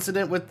the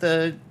incident with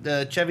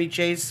the Chevy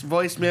Chase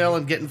voicemail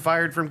and getting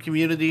fired from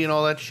Community and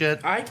all that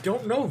shit. I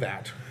don't know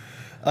that.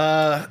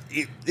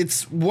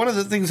 It's one of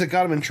the things that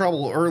got him in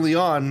trouble early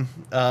on,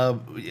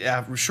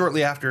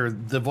 shortly after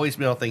the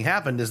voicemail thing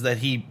happened, is that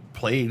he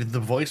played the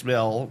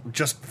voicemail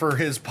just for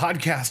his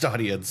podcast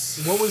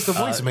audience. What was the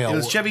voicemail? It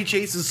was Chevy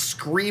Chase's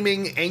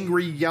screaming,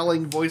 angry,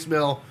 yelling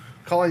voicemail,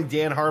 calling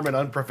Dan Harmon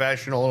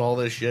unprofessional and all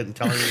this shit, and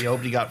telling him he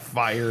hoped he got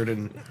fired,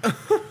 and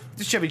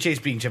just Chevy Chase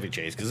being Chevy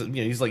Chase, because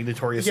he's like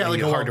notoriously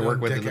hard to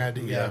work with.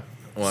 Dickhead, yeah.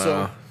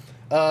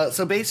 Wow.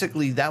 So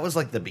basically, that was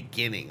like the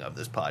beginning of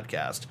this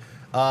podcast.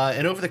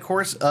 And over the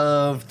course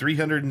of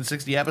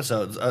 360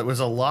 episodes, it was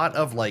a lot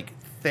of like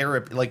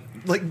therapy,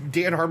 like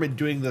Dan Harmon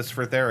doing this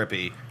for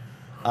therapy,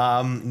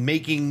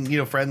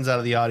 making friends out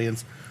of the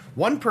audience.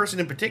 One person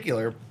in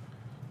particular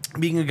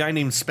being a guy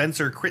named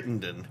Spencer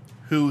Crittenden,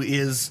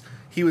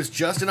 he was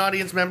just an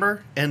audience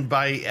member, and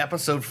by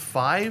episode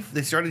 5,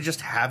 they started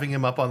just having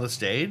him up on the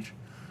stage,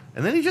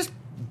 and then he just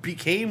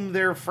became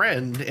their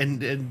friend,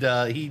 and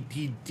he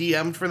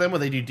DM'd for them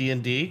when they do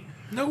D&D.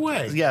 No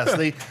way. Yes,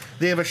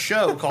 they have a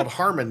show called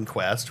Harmon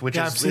Quest, which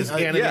Yeah, I've is seen-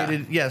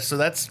 animated. Yes, so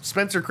that's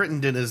Spencer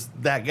Crittenden is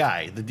that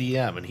guy, the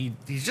DM, and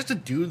he's just a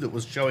dude that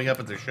was showing up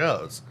at their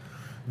shows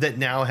that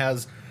now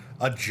has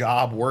a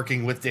job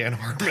working with Dan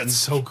Harmon. That's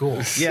so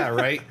cool. Yeah,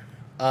 right.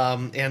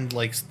 And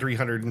like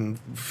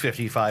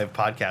 355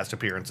 podcast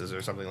appearances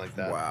or something like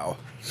that. Wow.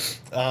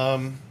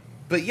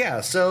 But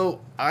yeah, so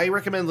I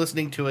recommend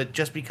listening to it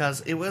just because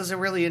it was a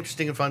really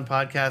interesting and fun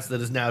podcast that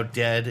is now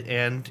dead,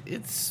 and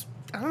it's,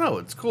 I don't know,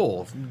 it's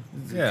cool.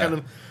 It's Yeah. kind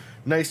of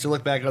nice to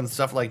look back on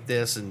stuff like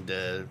this and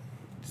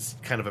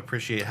just kind of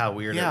appreciate how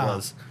weird Yeah. it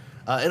was.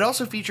 It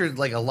also featured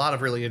like a lot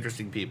of really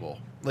interesting people,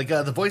 like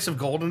the voice of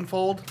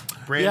Goldenfold,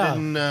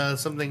 Brandon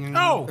something.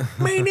 Oh,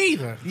 me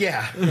neither.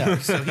 Yeah.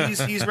 So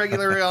he's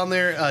regularly on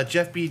there.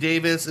 Jeff B.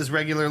 Davis is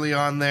regularly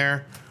on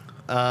there.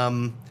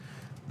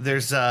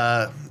 There's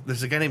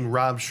a guy named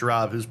Rob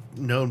Schraub who's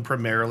known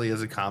primarily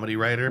as a comedy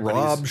writer. but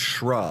Rob he's-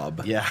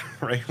 Schraub. Yeah,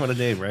 right. What a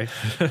name, right?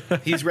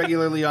 He's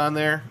regularly on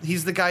there.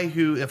 He's the guy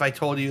who, if I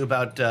told you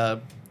about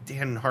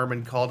Dan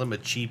Harmon called him a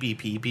cheapy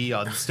peepee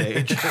on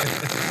stage,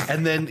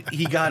 and then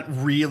he got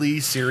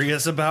really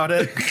serious about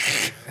it,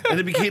 and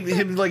it became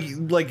him like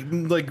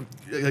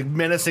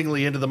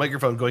menacingly into the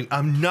microphone, going,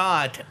 "I'm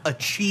not a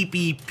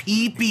cheapy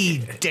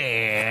peepee,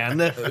 Dan."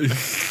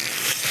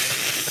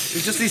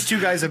 It's just these two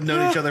guys have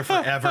known each other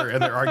forever,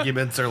 and their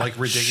arguments are like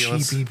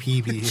ridiculous.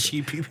 Cheapy peepee.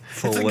 Cheapy.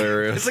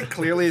 Hilarious. It's like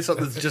clearly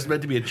something that's just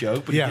meant to be a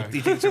joke, but Yeah.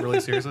 he takes it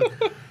really seriously.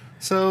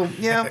 So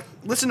yeah,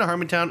 listen to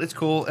Harmontown. It's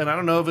cool, and I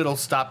don't know if it'll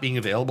stop being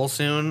available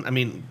soon. I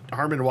mean,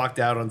 Harmon walked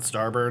out on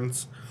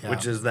Starburns, Yeah.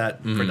 which is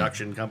that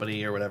production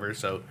company or whatever.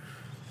 So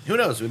who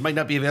knows? It might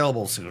not be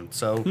available soon.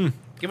 So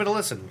give it a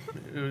listen.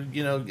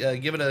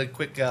 Give it a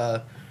quick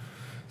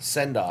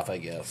send off, I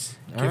guess.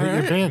 Give it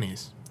your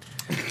panties.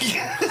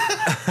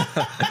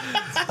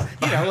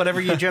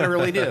 Whatever you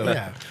generally do.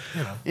 Yeah.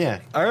 Yeah.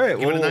 All right,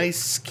 Give it a well-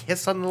 nice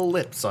kiss on the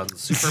lips on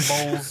Super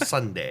Bowl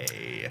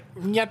Sunday.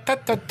 Yeah, da,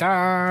 da,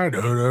 da,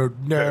 da, da,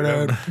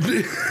 da, da.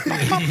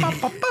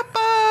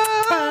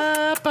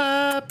 Ba,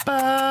 ba,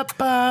 ba,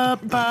 ba,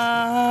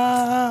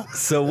 ba.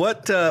 So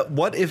what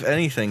if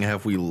anything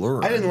have we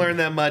learned? I didn't learn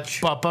that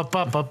much. Ba, ba,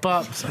 ba, ba,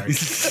 ba. Sorry.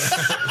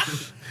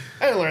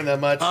 I didn't learn that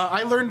much.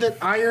 I learned that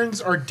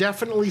irons are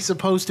definitely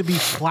supposed to be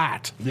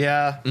flat.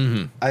 Yeah.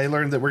 I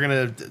learned that we're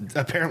going to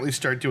apparently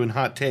start doing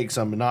hot takes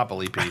on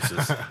Monopoly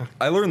pieces.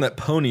 I learned that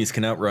ponies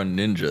can outrun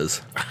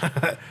ninjas.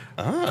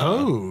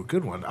 Oh,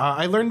 good one.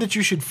 I learned that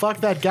you should fuck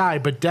that guy,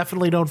 but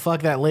definitely don't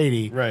fuck that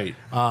lady. Right.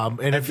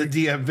 And At if the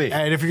DMV.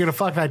 and if you're gonna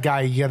fuck that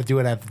guy, you got to do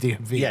it at the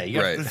DMV. Yeah, you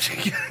got Right.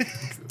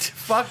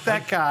 fuck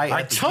that guy. I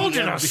at the told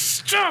you to DMV.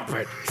 stop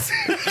it.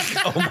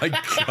 Oh my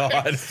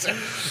god.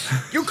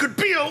 You could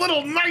be a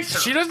little nicer.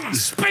 She doesn't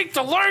speak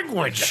the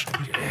language.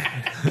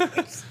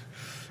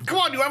 Come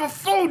on, you have a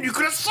phone. You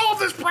could have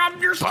solved this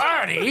problem yourself.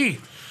 Buddy.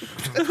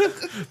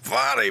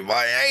 Body,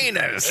 my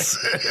anus.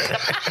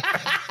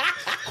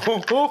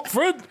 Oh,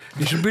 friend,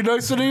 you should be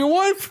nicer to your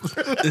wife.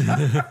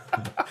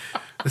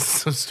 This is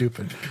so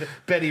stupid.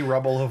 Betty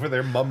Rubble over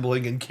there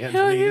mumbling in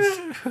Cantonese.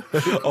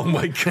 Oh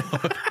my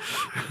god.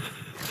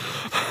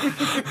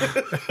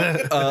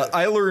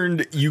 I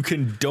learned you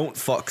can don't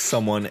fuck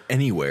someone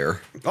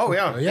anywhere. Oh,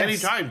 yeah. yes.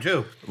 Anytime,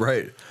 too.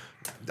 Right.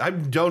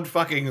 I'm don't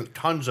fucking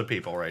tons of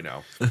people right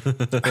now.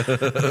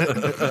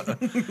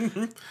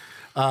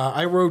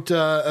 I wrote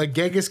a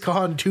Genghis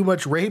Khan too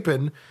much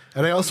raping,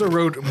 and I also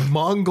wrote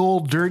Mongol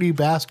dirty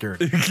bastard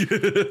So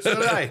did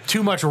I.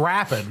 too much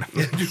rapping.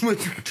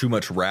 Too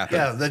much rapping.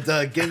 Yeah,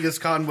 that Genghis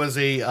Khan was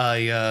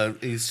a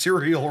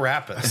serial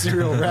rapist.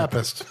 Serial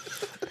rapist.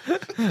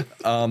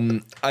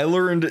 I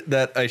learned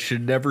that I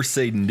should never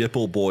say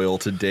nipple boil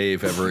to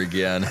Dave ever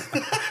again.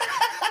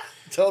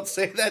 Don't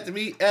say that to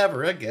me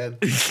ever again.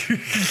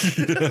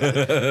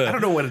 I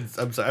don't know what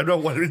I'm sorry. I don't know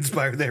what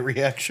inspired that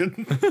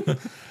reaction,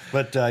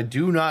 but I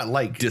do not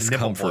like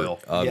Discomfort, nipple boil.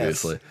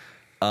 obviously.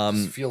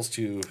 Yes. Feels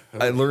too.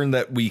 I learned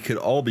that we could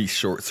all be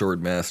short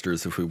sword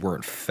masters if we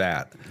weren't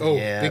fat. Oh,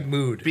 Yeah, big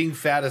mood. Being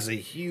fat is a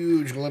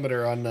huge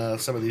limiter on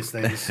some of these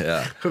things.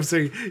 Yeah. I'm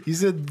saying you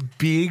said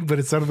big, but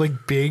it sounded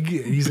like big.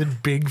 And you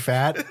said big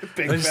fat.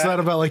 Big I just fat. thought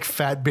about like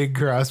fat Big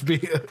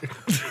Crosby.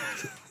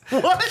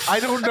 What? I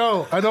don't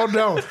know.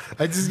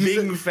 I just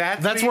Big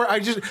fat That's Big? where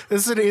this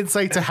is an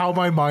insight to how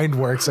my mind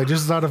works. I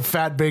just thought of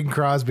fat Bing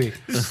Crosby.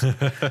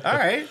 All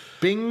right.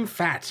 Bing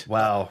fat.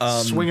 Wow.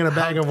 Swinging a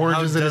bag of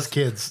oranges at his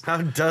kids. How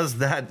does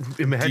that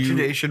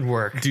imagination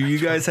work? Do you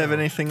guys have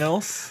anything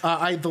else?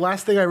 The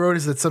last thing I wrote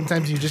is that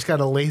sometimes you just got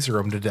to laser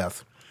them to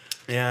death.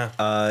 Yeah.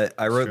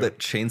 I wrote that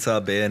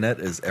chainsaw bayonet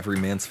is every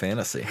man's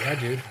fantasy. Yeah,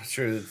 dude. It's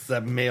true. It's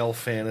that male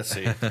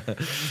fantasy.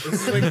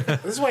 This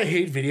is why I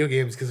hate video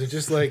games, because it's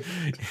just like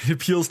It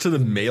appeals to the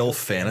male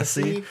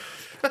fantasy.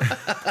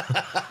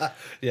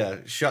 Yeah.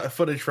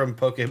 Footage from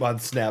Pokemon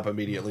Snap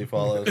immediately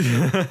follows.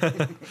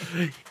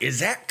 Is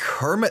that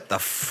Kermit the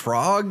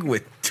Frog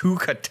with two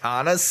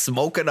katanas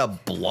smoking a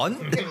blunt?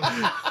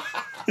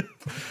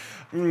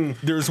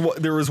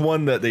 There was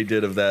one that they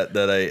did of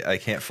that I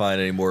can't find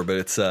anymore, but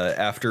it's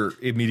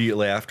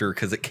immediately after,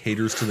 because it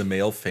caters to the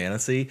male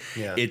fantasy.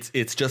 Yeah.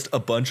 It's just a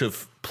bunch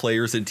of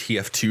players in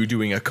TF2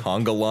 doing a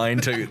conga line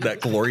to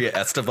that Gloria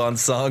Estefan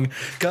song.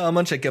 Come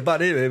on, shake your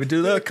body, baby,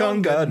 do the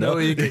conga. No,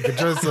 you can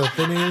just a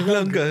thin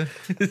conga.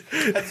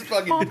 That's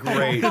fucking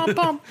great.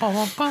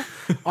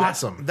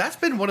 Awesome. That's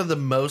been one of the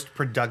most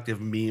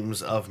productive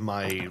memes of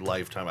my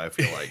lifetime, I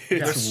feel like.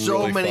 There's so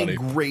really many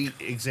funny. great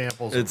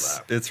examples of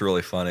that. It's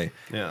really funny.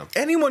 Yeah.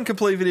 Anyone can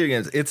play video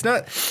games. It's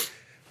not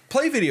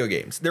play video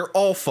games. They're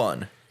all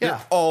fun. Yeah.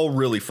 They're all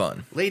really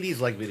fun. Ladies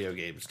like video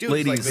games. Dudes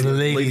Ladies, like video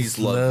games. ladies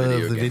love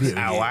video the games.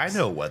 video Oh, games. I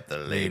know what the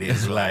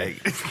ladies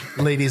like.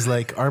 Ladies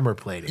like armor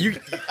plating.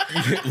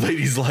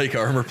 Ladies like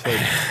armor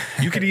plating.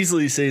 You could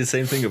easily say the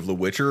same thing of The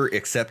Witcher,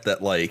 except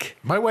that like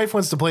My wife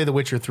wants to play The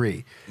Witcher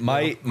 3.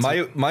 my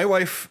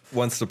wife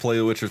wants to play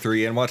The Witcher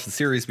 3 and watch the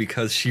series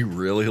because she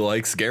really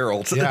likes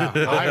Geralt. Yeah,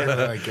 I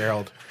really like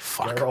Geralt.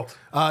 Fuck.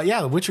 Geralt.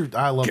 Yeah, The Witcher.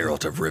 I love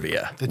Geralt of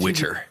Rivia. The TV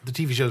Witcher. The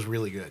TV show is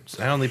really good.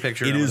 I only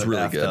picture It him is in a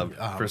really bathtub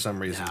good. for some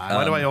reason. yeah,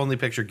 Why do I only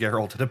picture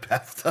Geralt in a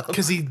bathtub?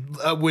 Because he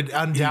would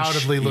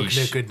undoubtedly look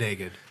Yeesh. good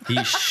naked.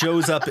 He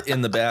shows up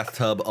in the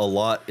bathtub a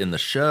lot in the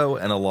show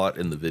and a lot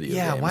in the video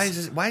Yeah,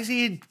 games. why is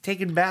he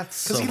taking baths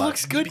so Because he much?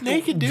 looks good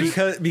naked, dude.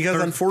 Because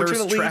Thirst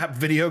unfortunately trap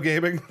video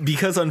gaming.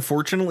 Because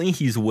unfortunately,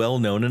 he's well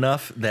known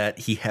enough that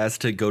he has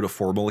to go to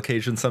formal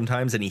occasions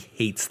sometimes, and he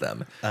hates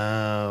them.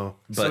 Oh,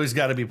 so But he's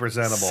got to be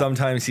presentable.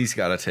 Sometimes he's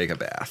got to take a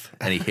bath,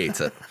 and he hates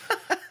it.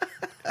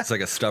 It's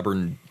like a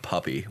stubborn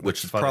puppy,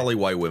 which is funny. probably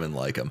why women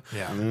like him.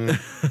 Yeah.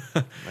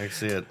 I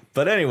see it.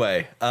 But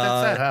anyway,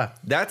 That's that, huh?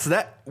 that's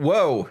that.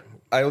 Whoa.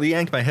 I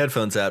yanked my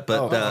headphones out,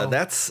 but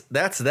that's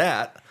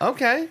that.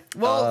 Okay.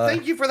 Well,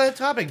 thank you for that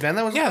topic, Ben.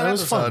 That was a Yeah, fun that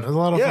was fun. episode. It was a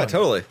lot of Yeah, fun.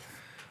 totally.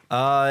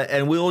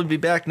 And we'll be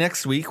back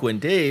next week when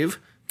Dave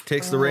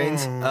takes the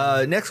reins.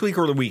 Next week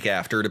or the week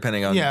after,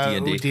 depending on Yeah,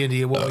 D&D.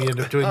 D&D, what we end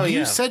up doing. Oh, You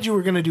yeah. said you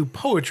were going to do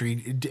poetry.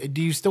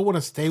 Do you still want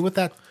to stay with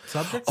that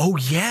subject? Oh,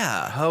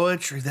 yeah.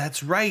 Poetry.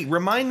 That's right.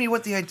 Remind me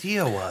what the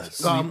idea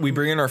was. We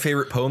bring in our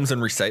favorite poems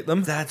and recite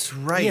them. That's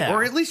right. Yeah.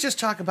 Or at least just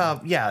talk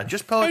about,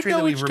 just I poetry know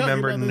that what we've you're talking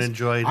remembered about and is-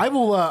 enjoyed. I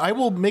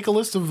will make a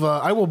list of.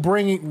 I will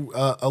bring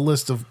a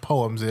list of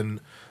poems in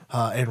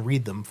and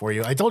read them for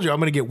you. I told you I'm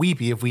going to get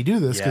weepy if we do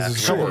this because Yeah,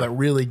 there's a couple sure. that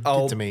really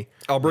get to me.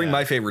 I'll bring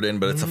my favorite in,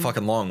 but it's a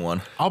fucking long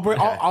one.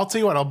 I'll tell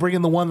you what. I'll bring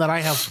in the one that I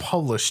have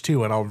published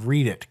too, and I'll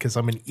read it because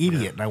I'm an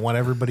idiot and I want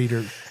everybody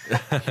to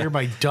hear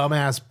my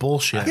dumbass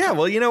bullshit. Yeah,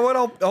 well, you know what?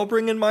 I'll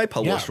bring in my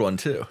published Yeah. one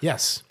too.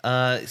 Yes.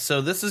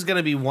 So this is going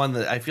to be one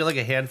that I feel like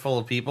a handful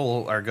of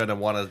people are going to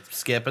want to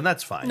skip, and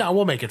that's fine. No,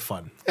 we'll make it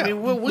fun. I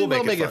mean, we will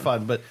make make it it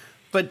fun, but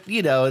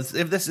you know, if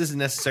this isn't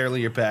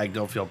necessarily your bag,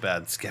 don't feel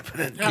bad skipping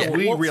it. Yeah,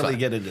 we we'll- really fine.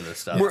 get into this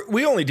stuff.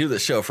 We only do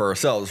this show for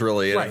ourselves,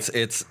 really. And Right.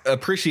 it's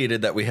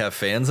appreciated that we have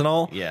fans and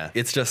all. Yeah.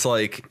 It's just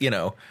like, you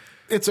know,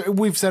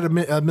 We've said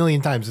a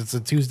million times. It's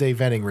a Tuesday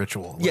venting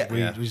ritual. Like,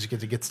 Yeah. we just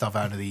get to get stuff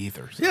out of the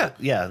ethers.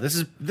 yeah.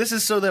 This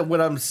is so that when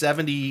I'm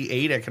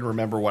 78, I can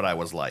remember what I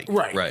was like.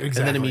 Right. Right.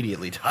 Exactly. And then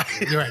immediately die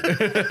You're right.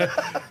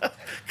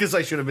 because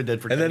I should have been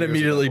dead for. and 10 then years at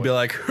immediately that be point.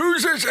 like,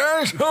 who's this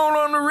asshole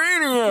on the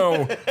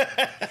radio?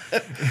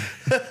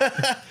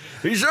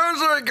 He sounds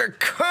like a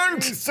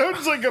cunt.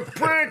 sounds like a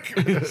prick.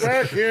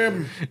 Back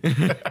him,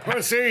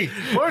 pussy.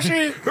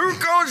 Who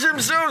calls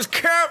themselves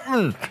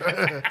captain?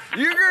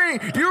 You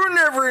were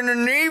never in the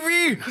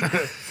Navy.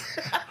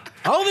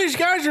 All these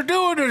guys are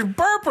doing is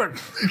burping.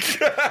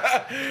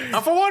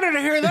 If I wanted to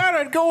hear that,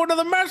 I'd go into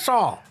the mess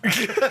hall.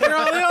 Hear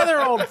all the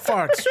other old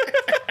fucks.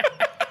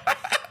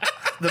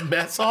 The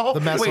mess hall.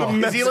 The mess Wait,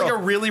 hall. is he like a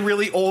really,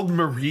 really old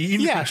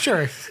Marine? Yeah,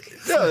 sure.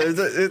 No,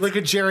 it's Like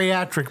a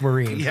geriatric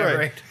Marine. Yeah,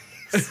 right.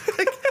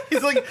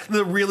 He's like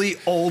the really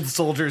old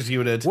soldiers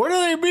unit. What do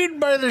they mean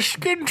by the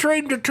skin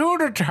train to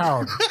Tuna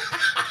Town?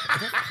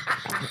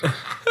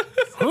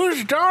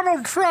 Who's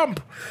Donald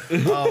Trump?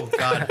 Oh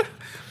God.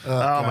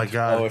 Oh my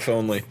God. oh, if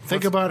only.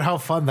 Think about how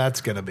fun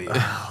that's going to be.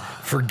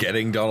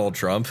 Forgetting Donald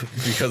Trump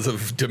because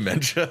of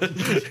dementia.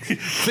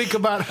 Think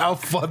about how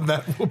fun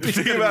that will be.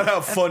 Think about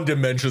how fun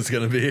dementia's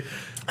going to be.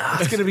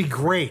 It's going to be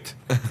great.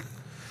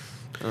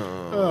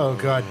 Oh,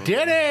 God.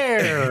 Dead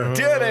air.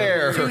 Dead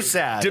air. Too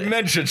sad.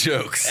 Dementia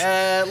jokes.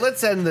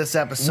 Let's end this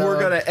episode. We're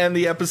going to end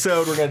the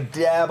episode. We're going to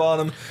dab on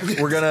them.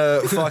 We're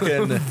going to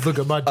fucking Look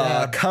at my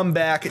dad. come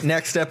back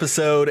next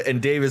episode,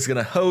 and Dave is going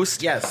to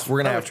host. Yes,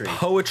 We're going to poetry. have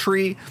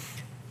poetry,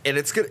 and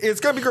it's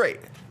gonna be great.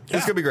 It's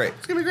going to be great.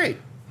 It's gonna be great.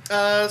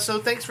 So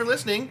thanks for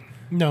listening.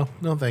 No,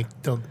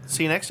 don't.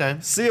 See you next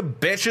time. See you,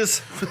 bitches.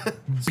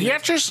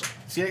 Bitches.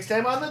 See you next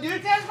time on the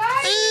Dude Test.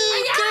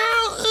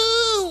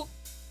 Bye.